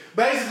thing.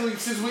 Basically,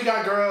 since we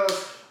got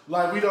girls,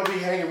 like we don't be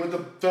hanging with the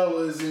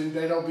fellas and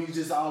they don't be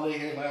just all in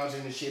here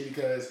lounging and shit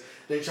because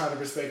they try to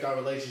respect our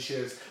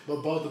relationships.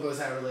 But both of us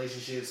have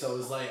relationships, so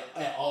it's like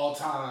at all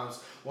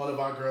times one of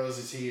our girls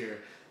is here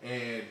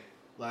and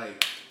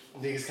like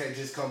niggas can't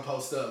just come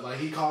post up. Like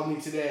he called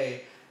me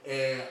today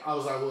and I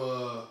was like,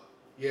 well,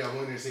 yeah,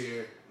 Winter's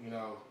here. You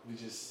know, we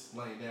just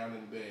laying down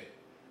in the bed.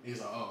 He's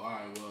like, oh, all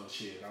right, well,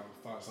 shit, I'm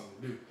gonna find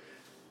something to do.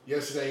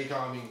 Yesterday he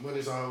called me,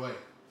 Winter's on her way.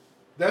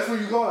 That's where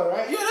you're going,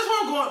 right? Yeah, that's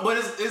where I'm going. But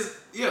it's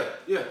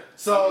yeah.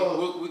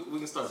 So I mean, we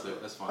can start there.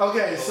 That's fine.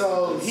 Okay,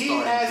 so he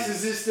asked,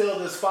 is this still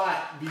the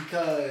spot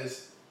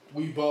because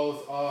we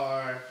both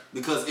are...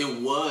 Because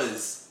it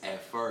was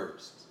at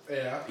first.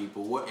 Yeah.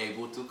 People were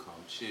able to come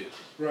chill.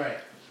 Right.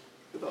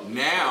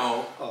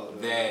 Now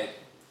that,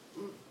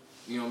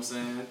 you know what I'm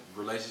saying,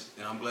 relationship,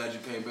 and I'm glad you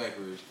came back,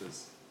 Rich,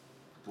 because,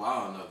 well,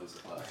 I don't know if this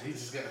applies. He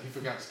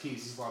forgot his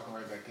keys. He's walking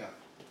right back out.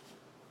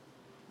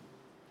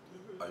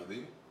 Are you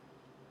leaving?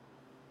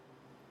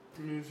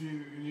 I mean, if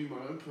you need my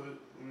input,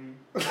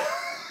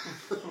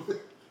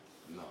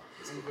 No.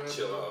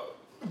 Chill out.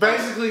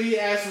 Basically, he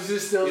asked, was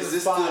this still the spot? Is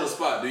this still the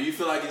spot? Do you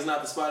feel like it's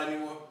not the spot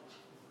anymore?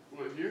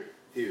 What, here?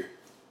 Here.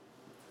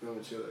 No,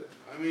 chill it.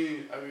 I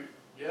mean,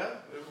 yeah.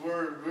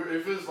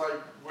 If it's like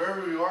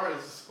wherever we are is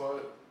a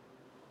spot.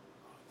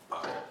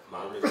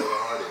 Not really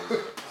hard.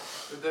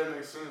 If that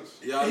makes sense.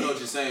 Y'all know what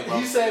you're saying, bro.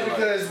 He said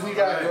because we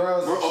got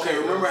girls. Okay,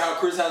 remember how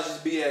Chris House used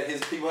to be at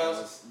his people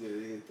house? Yeah, they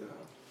hit that.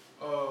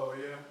 Oh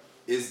yeah.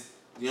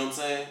 You know what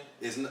I'm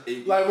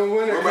saying? Like when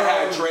winter remember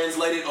how it comes,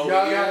 translated over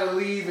y'all here? gotta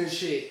leave and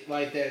shit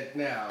like that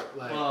now.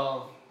 Like,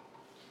 Well,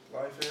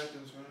 Life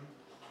happens, man.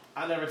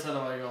 I never tell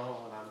nobody to go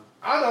home when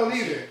I don't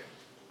either.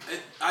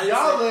 I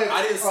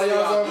didn't say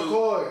y'all y'all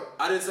record.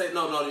 I didn't say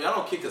no. Y'all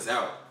don't kick us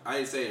out. I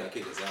didn't say y'all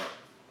kick us out.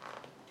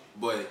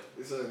 But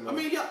I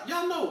mean,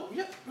 y'all know,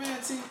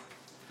 man. See,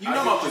 you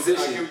know my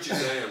position. I get what you're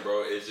saying,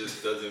 bro. It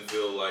just doesn't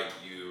feel like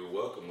you're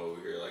welcome over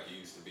here like you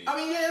used to be. I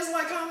mean, yeah, it's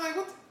like kind of like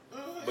what.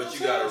 But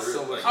you gotta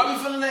realize, I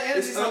be feeling that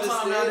energy sometimes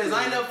nowadays.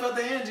 I ain't understandable. never felt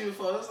that energy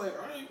before. It's like,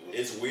 all right,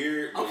 it's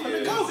weird. I'm But finna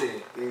yeah, go then.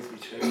 Things be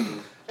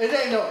changing. It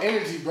ain't no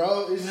energy,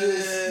 bro. It's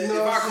just, you know If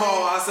what I I'm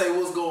call, I say,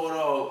 what's going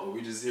on? Or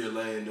we just here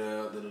laying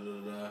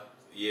down.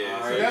 Yeah, All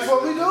so right. That's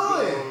what we doing.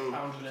 I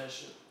don't do that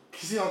shit.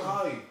 Cause he don't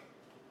call you.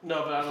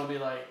 No, but I don't be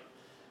like,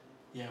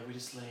 yeah, we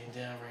just laying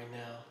down right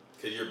now.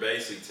 Cause you're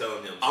basically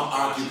telling him. I'm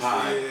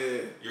occupied.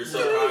 Yeah. You're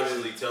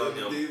subconsciously telling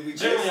him.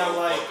 Generally, I'm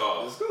like, fuck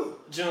off. Let's go.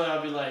 Generally,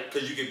 I'll be like,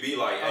 Cause you could be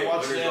like, I'm hey,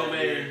 watching Winter's over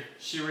anime, here.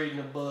 she reading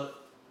a book.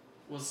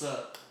 What's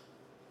up?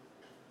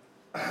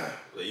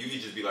 Like, you could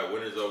just be like,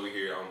 Winter's over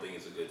here. I don't think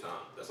it's a good time.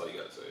 That's all you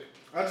gotta say.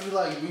 I just be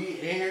like, we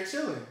in here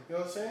chilling. You know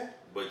what I'm saying?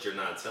 But you're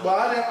not telling. But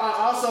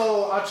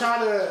I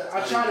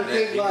try to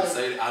think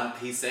like.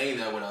 He's saying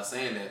that without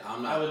saying that.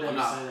 I would never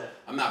say that.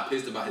 I'm not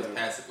pissed about his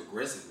passive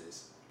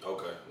aggressiveness.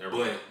 Okay, never But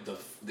mind.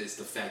 it's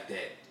the fact that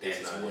It's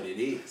that's not what it.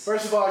 it is.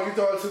 First of all, you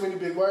throwing too many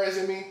big words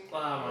at me. Oh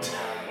my god.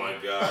 Oh my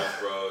gosh,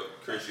 bro.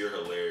 Chris, you're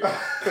hilarious.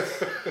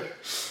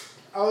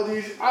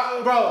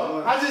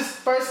 I just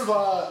first of all,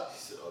 All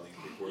these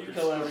big You words.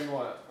 can whatever you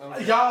want.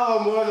 Okay. y'all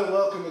are more than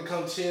welcome to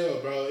come chill,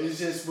 bro. It's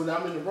just when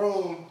I'm in the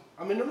room,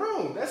 I'm in the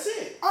room. That's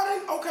it.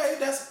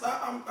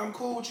 I'm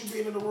cool with you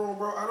being in the room,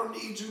 bro. I don't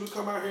need you to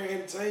come out here and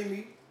entertain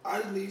me. I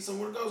just need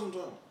somewhere to go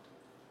sometime.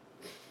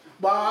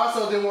 But I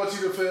also didn't want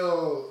you to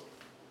feel,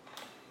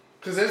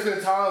 because there's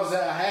been times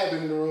that I have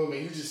been in the room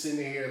and you just sitting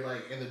here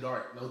like in the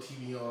dark, no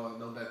TV on,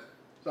 no nothing.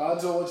 So I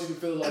just want you to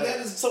feel like. And that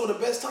is some of the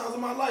best times of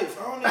my life.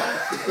 I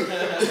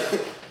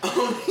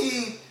don't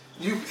need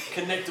you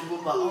Connected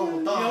with my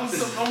own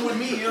thoughts. I'm with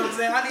me, you know what I'm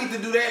saying? I need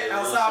to do that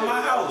outside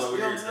my house. You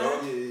know what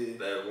I'm saying?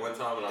 That one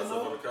time when I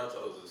slept on the couch,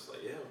 I was just like,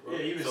 yeah, bro.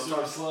 Yeah, you been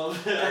super Sometimes- slow.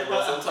 Hey,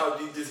 bro,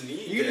 sometimes you just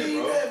need You that,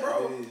 need bro. that,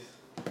 bro.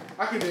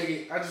 I can dig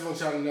it. I just want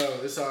y'all to know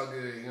it's all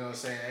good. You know what I'm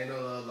saying? Ain't no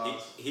love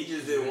lost. He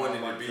just didn't want it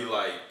to be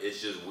like,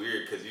 it's just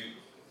weird because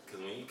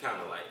when you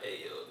kind of like, hey,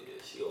 yo,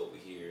 yeah, she over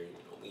here, you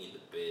know, we in the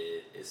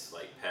bed, it's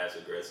like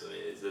passive aggressive.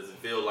 It doesn't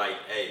feel like,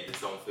 hey,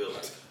 this don't feel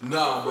like.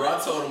 Nah, bro, I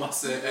told him, I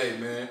said, hey,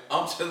 man,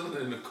 I'm chilling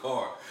in the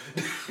car.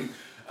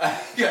 I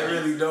got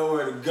really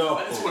nowhere to go.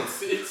 I just want to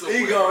sit He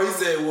somewhere.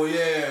 said, well,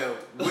 yeah.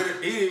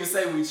 He didn't even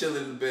say we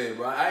chilling in the bed,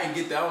 bro. I didn't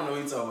get that. I don't know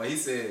what he talking about. He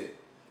said,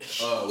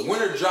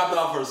 Winter dropped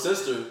off her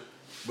sister,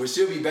 but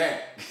she'll be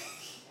back.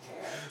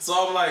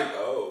 So I'm like,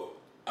 Oh.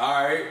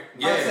 all right.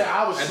 Yeah. I said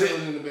I was And chilling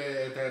then- in the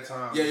bed at that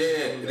time. Yeah.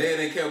 And then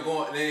they kept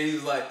going. Then he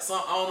was like, I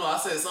don't know. I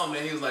said something.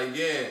 And he was like,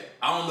 yeah,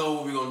 I don't know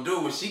what we're going to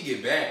do when she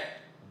get back.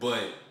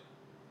 But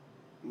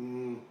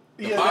the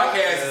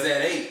podcast is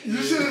at 8. You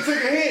should have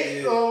took a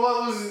hint. Or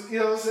what was, you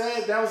know what I'm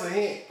saying? That was a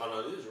hint. Oh,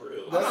 no, this is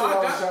real. That's what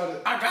I was trying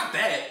to. I got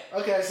that.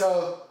 Okay,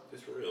 so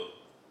It's real.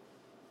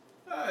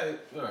 All right.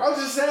 I'm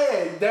just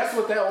saying that's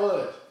what that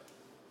was.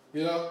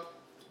 You know?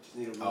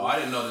 Oh, I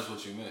didn't know that's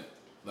what you meant.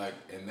 Like,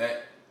 and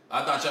that,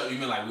 I thought you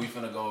meant like we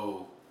finna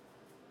go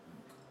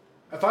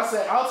If I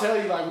say, I'll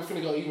tell you, like, we're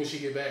finna go eat when she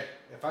get back.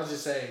 If I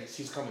just say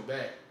she's coming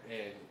back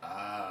and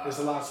there's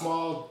a lot of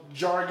small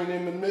jargon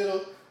in the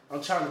middle,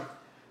 I'm trying to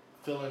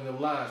fill in them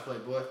lines,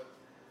 Playboy.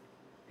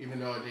 Even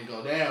though it didn't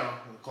go down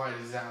quite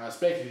as how I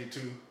expected it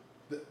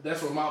to,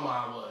 that's where my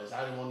mind was.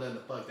 I didn't want nothing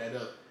to fuck that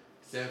up.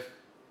 Except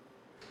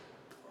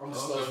I'm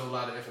disclosing a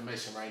lot of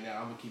information right now.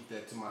 I'm gonna keep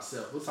that to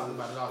myself. We'll talk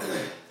about it all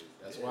day.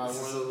 That's why I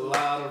want a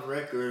lot of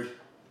record.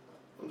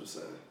 I'm just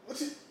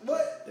saying.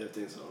 What?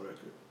 Everything's on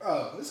record.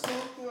 Oh, it's cool.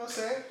 You know what I'm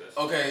saying?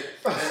 Okay.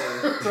 So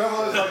that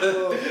was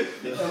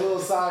like a little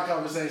side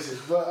conversation.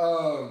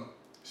 But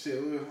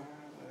shit.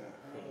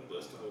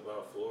 Let's talk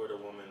about Florida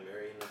woman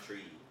marrying a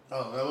tree.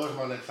 Oh, that was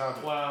my next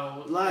topic.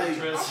 Wow. Like,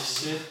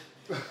 shit.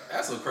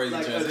 That's a crazy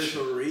like a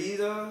transition. tree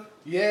though.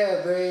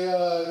 Yeah, they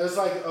there's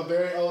like a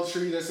very old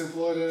tree that's in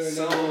Florida. And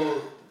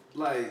So,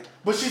 like,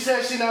 but she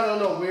said she not on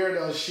no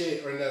weirdo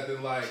shit or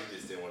nothing like. She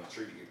just didn't want the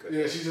tree to get cut.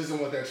 Yeah, she just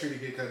didn't want that tree to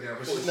get cut down.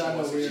 But she's not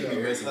no She be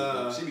weirdo. messing with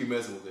that. She be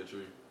messing with that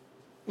tree.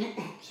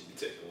 She be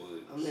taking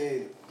wood. I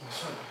mean,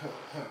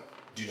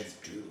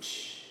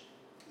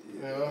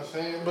 You know what I'm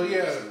saying? But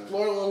yeah,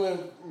 Florida woman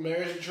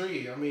marries a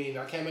tree. I mean,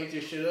 I can't make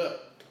this shit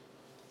up.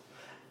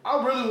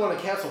 I really want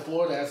to cancel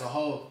Florida as a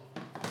whole.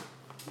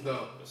 No,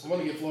 I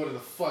want to get Florida the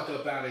fuck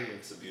up out of here.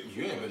 It's a beautiful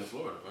You ain't been place. to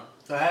Florida, man.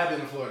 So I have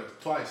been to Florida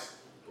twice.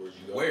 Where'd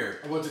you go? Where?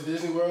 I went to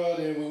Disney World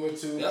and we went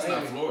to That's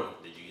Miami. not Florida.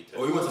 Did you get to?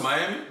 Oh, you went to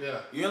Miami? Yeah.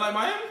 You ain't like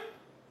Miami?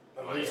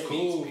 Miami's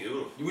cool.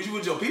 beautiful. Was you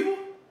with your people?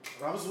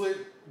 I was with,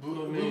 we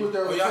were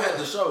there. Oh, y'all had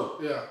the show.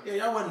 Yeah.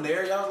 Yeah, y'all wasn't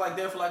there. Y'all was like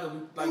there for like a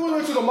like. We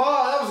went to the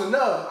mall. That was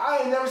enough. I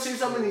ain't never seen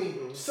so many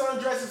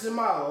sundresses in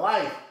my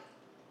life.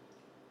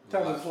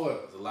 Tell me Florida.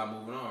 There's a lot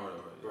moving on right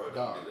Bro, don't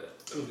Dog. do that. It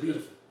was Don't do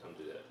beautiful. that. Don't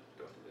do that.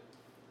 Don't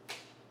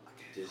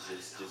do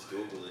that. Just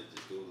Google it.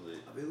 Just Google it.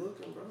 I be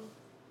looking, bro.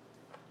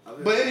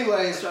 But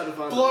anyways, I tried to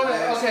find Florida, the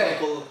last okay.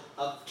 couple.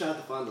 I tried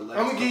to find the last.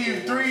 I'm gonna give you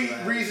couple ones 3 that I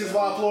had reasons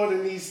found. why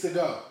Florida needs to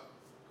go.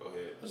 Go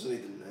ahead. I just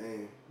need the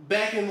name.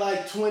 Back in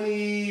like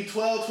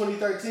 2012,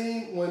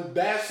 2013, when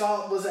bath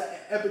salt was an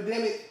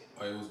epidemic,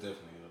 Oh, it was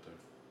definitely out there.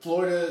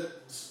 Florida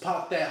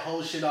popped that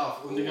whole shit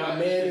off. They A got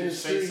man in the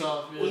his face street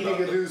off, yeah. eating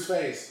a dude's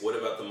face. What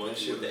about the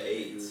monkey with the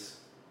AIDS?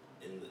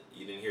 And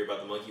you didn't hear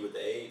about the monkey with the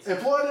AIDS? In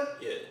Florida?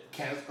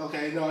 Yeah.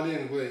 Okay, no, I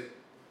didn't. But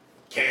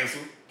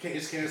Cancel.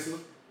 it's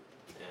canceled.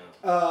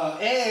 Yeah.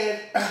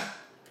 And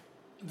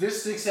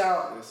this sticks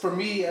out for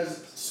me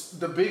as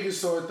the biggest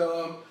sore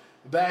thumb.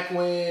 Back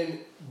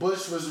when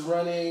Bush was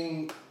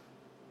running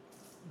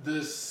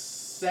the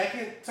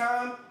second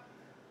time,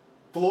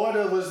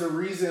 Florida was the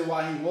reason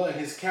why he won.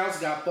 His counts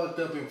got fucked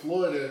up in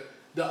Florida.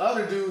 The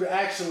other dude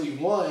actually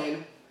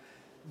won.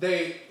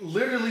 They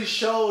literally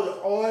showed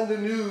on the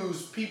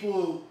news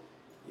people's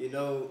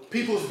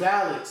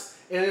ballots.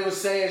 And it was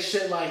saying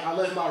shit like, I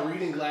left my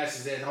reading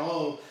glasses at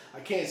home. I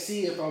can't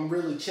see if I'm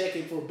really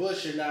checking for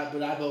Bush or not,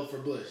 but I vote for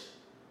Bush.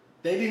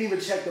 They didn't even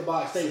check the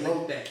box. They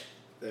wrote that.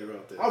 They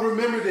wrote that. I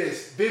remember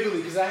this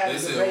vividly because I had They a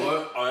said debate.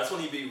 what? Oh, that's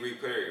when he beat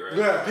Rick Perry, right?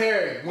 Yeah,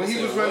 Perry. When They he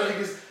said was running, what?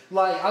 because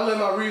like I left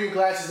my reading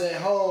glasses at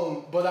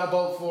home, but I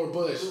vote for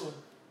Bush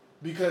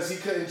because he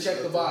couldn't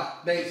check the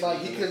box.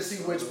 He couldn't see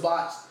which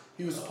box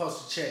he was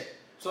supposed to check.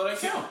 So that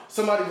count.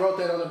 Somebody wrote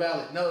that on the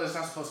ballot. No, that's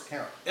not supposed to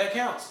count. That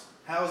counts.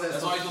 How is that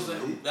That's why supposed to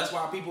count? That's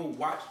why people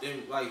watch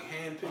and like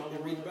hand pick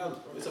and read the ballot.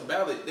 It's a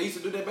ballot. They used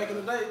to do that back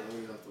in the day.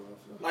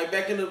 Like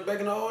back in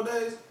the old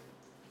days.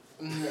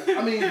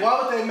 I mean, why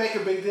would they make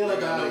a big deal Like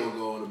I about know it what's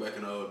going on back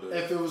in the old days.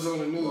 if it was on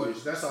the news?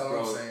 Boy, That's all bro,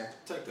 I'm saying.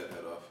 Take that hat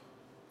off.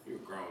 You're a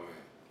grown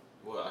man.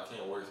 Well, I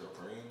can't work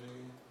Supreme,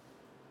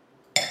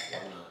 nigga. Why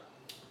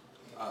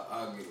not?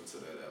 I'll get into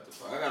that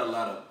after. I got a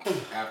lot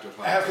of after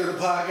After the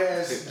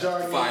podcast,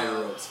 jargon. fire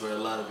ups for a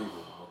lot of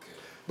people. Okay.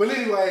 But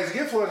anyways,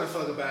 get Florida the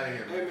fuck up out of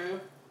here. Hey man,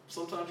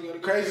 sometimes you gotta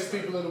go. Craziest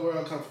people in the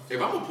world come from If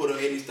Florida. I'm gonna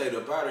put any state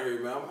up out of here,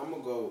 man, I'm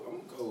gonna go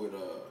with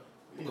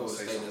a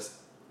say state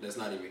that's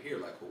not even here,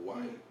 like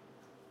Hawaii. You know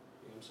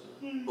what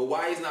I'm saying?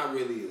 Hawaii's not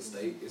really a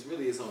state. It's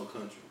really its own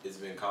country. It's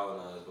been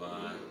colonized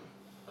by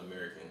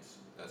Americans.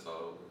 That's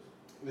all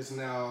it was. It's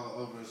now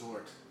a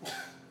resort.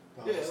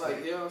 Yeah,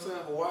 like you know what I'm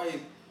saying. Hawaii.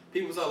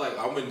 People talk like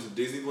I went to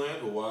Disneyland,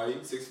 Hawaii,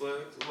 Six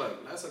Flags. It's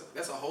like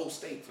that's a whole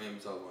state, fam. You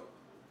talk about.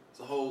 It's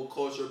a whole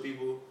culture of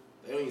people.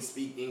 They don't even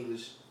speak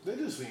English. They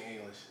do speak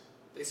English.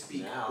 They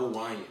speak Now.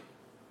 Hawaiian.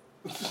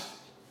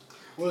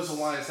 What does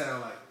Hawaiian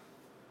sound like?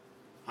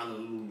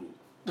 Honolulu.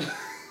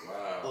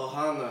 Wow.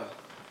 Ohana.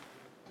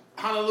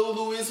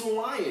 Honolulu is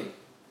Hawaiian.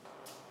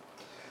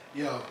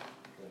 Yo,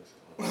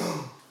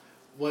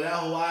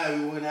 without Hawaii,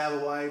 we wouldn't have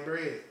Hawaii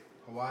bread.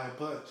 Hawaii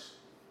punch.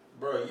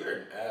 Bro, you're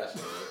an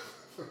asshole.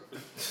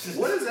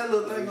 What is that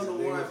little thing on the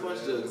Hawaiian punch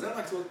jug? Is that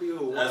like supposed to be a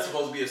Hawaiian? That's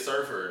supposed to be a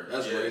surfer.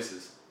 That's Yeah.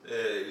 racist. Yeah,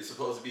 it's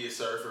supposed to be a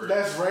surfer.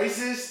 That's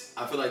racist?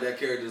 I feel like that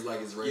character is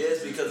like it's racist.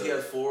 Yes, because he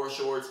has 4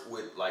 shorts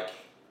with like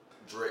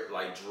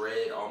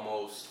dread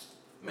almost.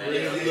 Man,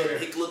 Yeah.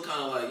 He look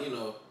kind of like, you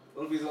know,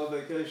 What if he's on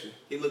vacation?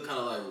 he look kind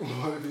of like.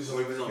 What if he's on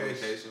vacation?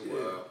 vacation? Yeah.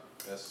 Wow,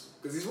 that's.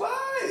 Cause he's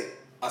white.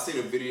 I seen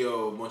a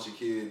video of a bunch of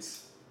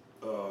kids,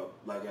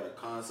 like at a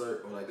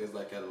concert or like there's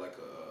like at like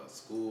a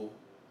school,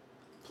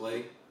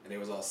 play, and they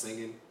was all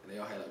singing, and they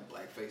all had like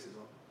black faces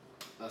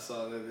on. I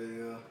saw that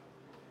video.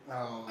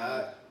 Oh,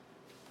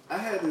 I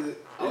had to.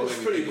 I was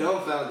pretty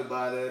dumbfounded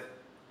by that.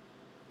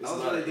 I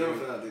was really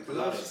dumbfounded because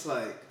I was just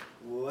like,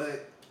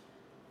 what?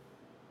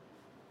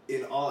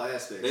 In all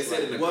aspects. They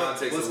said in the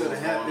context what's of going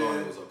to what was happen? going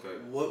on, it was okay.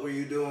 What were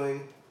you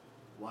doing?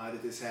 Why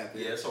did this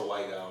happen? Yeah, it's a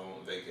white guy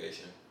on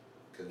vacation.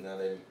 Cause now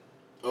they.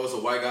 Oh, it's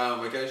a white guy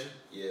on vacation?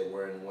 Yeah,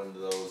 wearing one of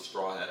those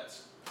straw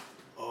hats.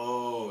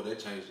 Oh, they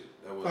changed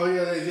it. That was. Oh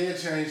yeah, they did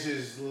change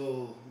the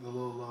little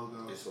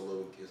logo. It's a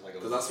little. It's like a.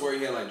 Because I swear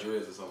he had like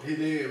dreads or something. He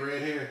did,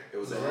 red hair. It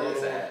was a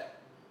hat.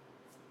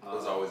 It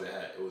was always a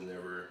hat. It was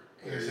never.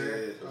 His hair?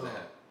 It was a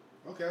hat.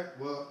 Okay,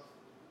 well.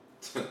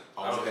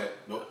 Always a hat.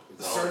 Nope.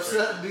 Surf's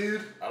up,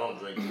 dude. I don't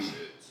drink this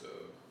shit, so.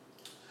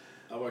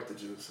 I work the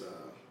juice.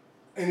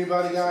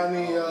 Anybody got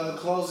any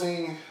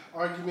closing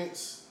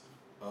arguments?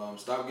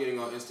 Stop getting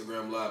on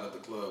Instagram Live at the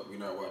club. We're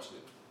not watching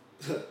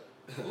it.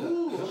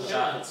 Ooh,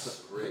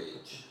 shots.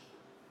 Rage.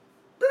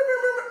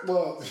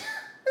 Well,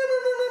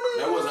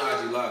 That wasn't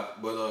IG Live,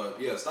 but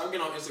yeah, stop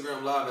getting on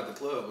Instagram Live at the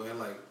club, man.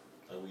 Like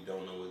we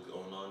don't know what's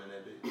going on in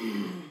that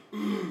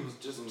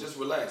bitch. just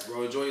relax,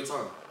 bro. Enjoy your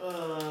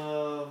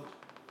time.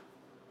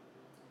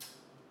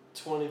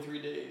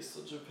 23 days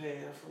to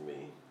Japan for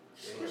me.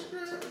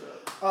 Turn it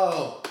up.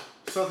 oh,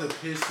 something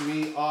pissed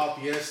me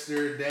off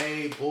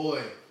yesterday,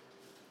 boy.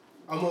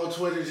 I'm on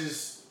Twitter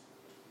just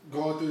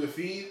going through the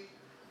feed,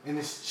 and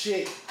this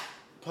chick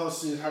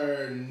posted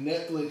her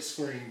Netflix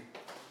screen,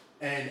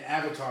 and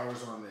Avatar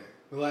was on there.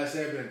 The Last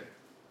Airbender.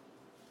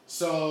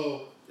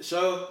 So The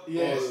show?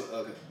 yes.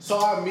 Okay. So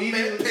I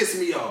immediately Man, piss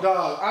me off.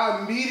 Dog,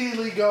 I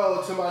immediately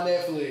go to my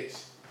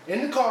Netflix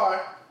in the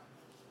car.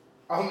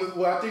 I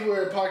think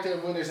we're parked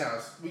at Winter's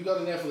house. We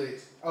go to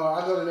Netflix.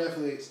 I go to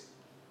Netflix.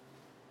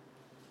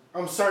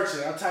 I'm searching.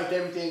 I typed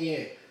everything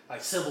in,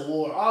 like Civil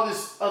War. All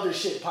this other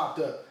shit popped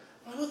up.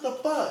 I'm like, what the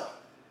fuck?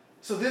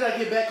 So then I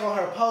get back on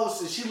her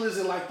post, and she lives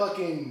in like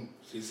fucking.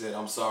 She said,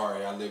 "I'm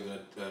sorry. I live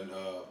in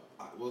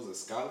what was it,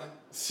 Scotland?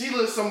 She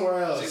lives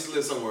somewhere else. She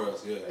lives somewhere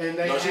else. Yeah. And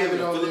they she have live it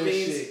in on the their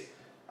Philippines. shit.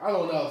 I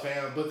don't know,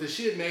 fam, but the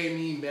shit made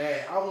me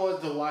mad. I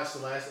wanted to watch The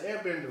Last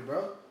Airbender,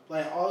 bro.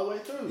 Like, all the way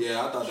through.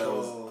 Yeah, I thought that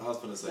was. I was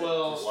gonna say.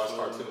 Well, Just watch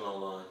cartoon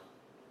online.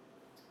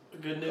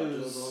 good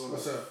news.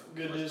 What's up?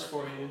 Good news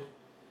for you.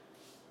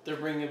 They're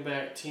bringing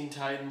back Teen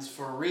Titans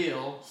for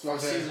real for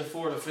Okay. season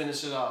 4 to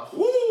finish it off.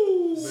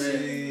 Woo!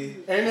 See?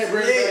 And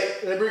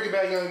they bring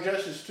back Young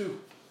Justice, too.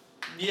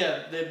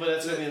 Yeah, but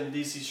that's gonna be on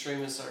the DC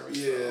streaming service.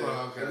 Yeah.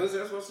 Oh, okay. When's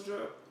that supposed to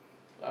drop?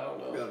 I don't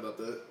know. Forgot about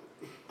that.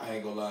 I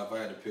ain't gonna lie. If I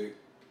had to pick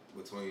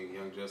between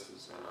Young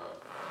Justice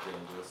and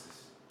Young Justice.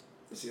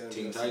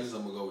 Teen Titans,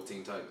 I'm gonna go with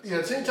Teen Titans.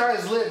 Yeah, Teen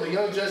Titans lit, but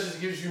Young Justice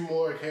gives you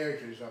more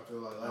characters, I feel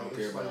like. I don't Like,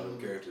 care it's about like- other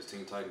characters.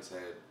 Teen Titans had.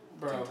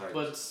 Bro, Teen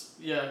Titans.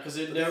 but yeah, because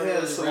it They never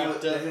had really wrapped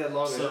up. They had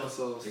longer so-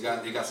 episodes. They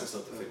got some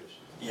stuff to finish.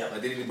 Yeah.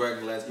 Like they didn't bring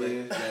the last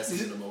Yeah. last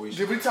season of Moesha.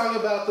 Did we talk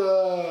about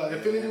the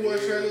Infinity War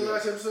trailer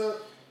last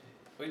episode?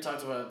 We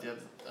talked about it the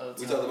other time.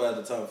 We talked about it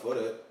at the time before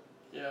that.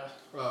 Yeah.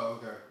 Oh,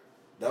 okay.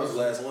 That was the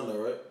last one though,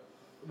 right?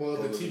 Well,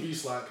 the TV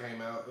slot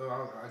came out.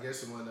 I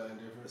guess it wasn't nothing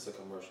different. It's a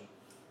commercial.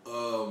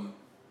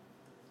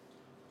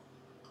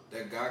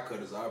 That guy cut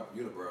his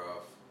unibrow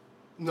off.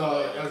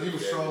 No, he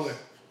was trolling.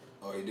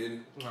 Oh, he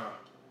didn't? No.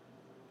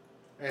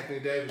 Anthony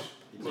Davis.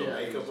 He put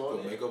makeup on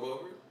Put it. makeup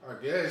over it? I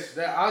guess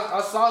that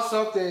I saw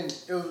something.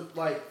 It was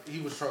like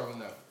he was trolling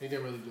though. He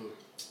didn't really do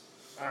it.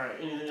 All right.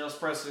 Anything else,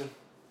 Preston?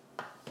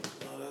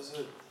 No, that's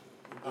it.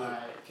 All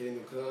right.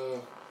 Kingdom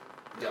Come.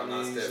 Yeah, I'm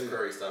not Steph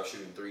Curry. Stop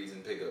shooting threes in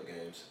pickup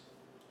games.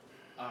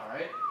 All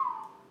right.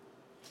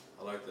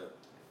 I like that.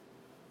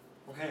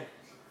 Okay.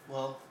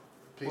 Well,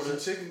 Piece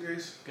of chicken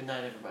grease. good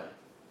night, everybody.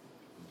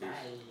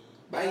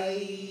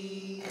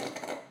 Bye.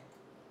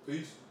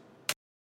 Peace.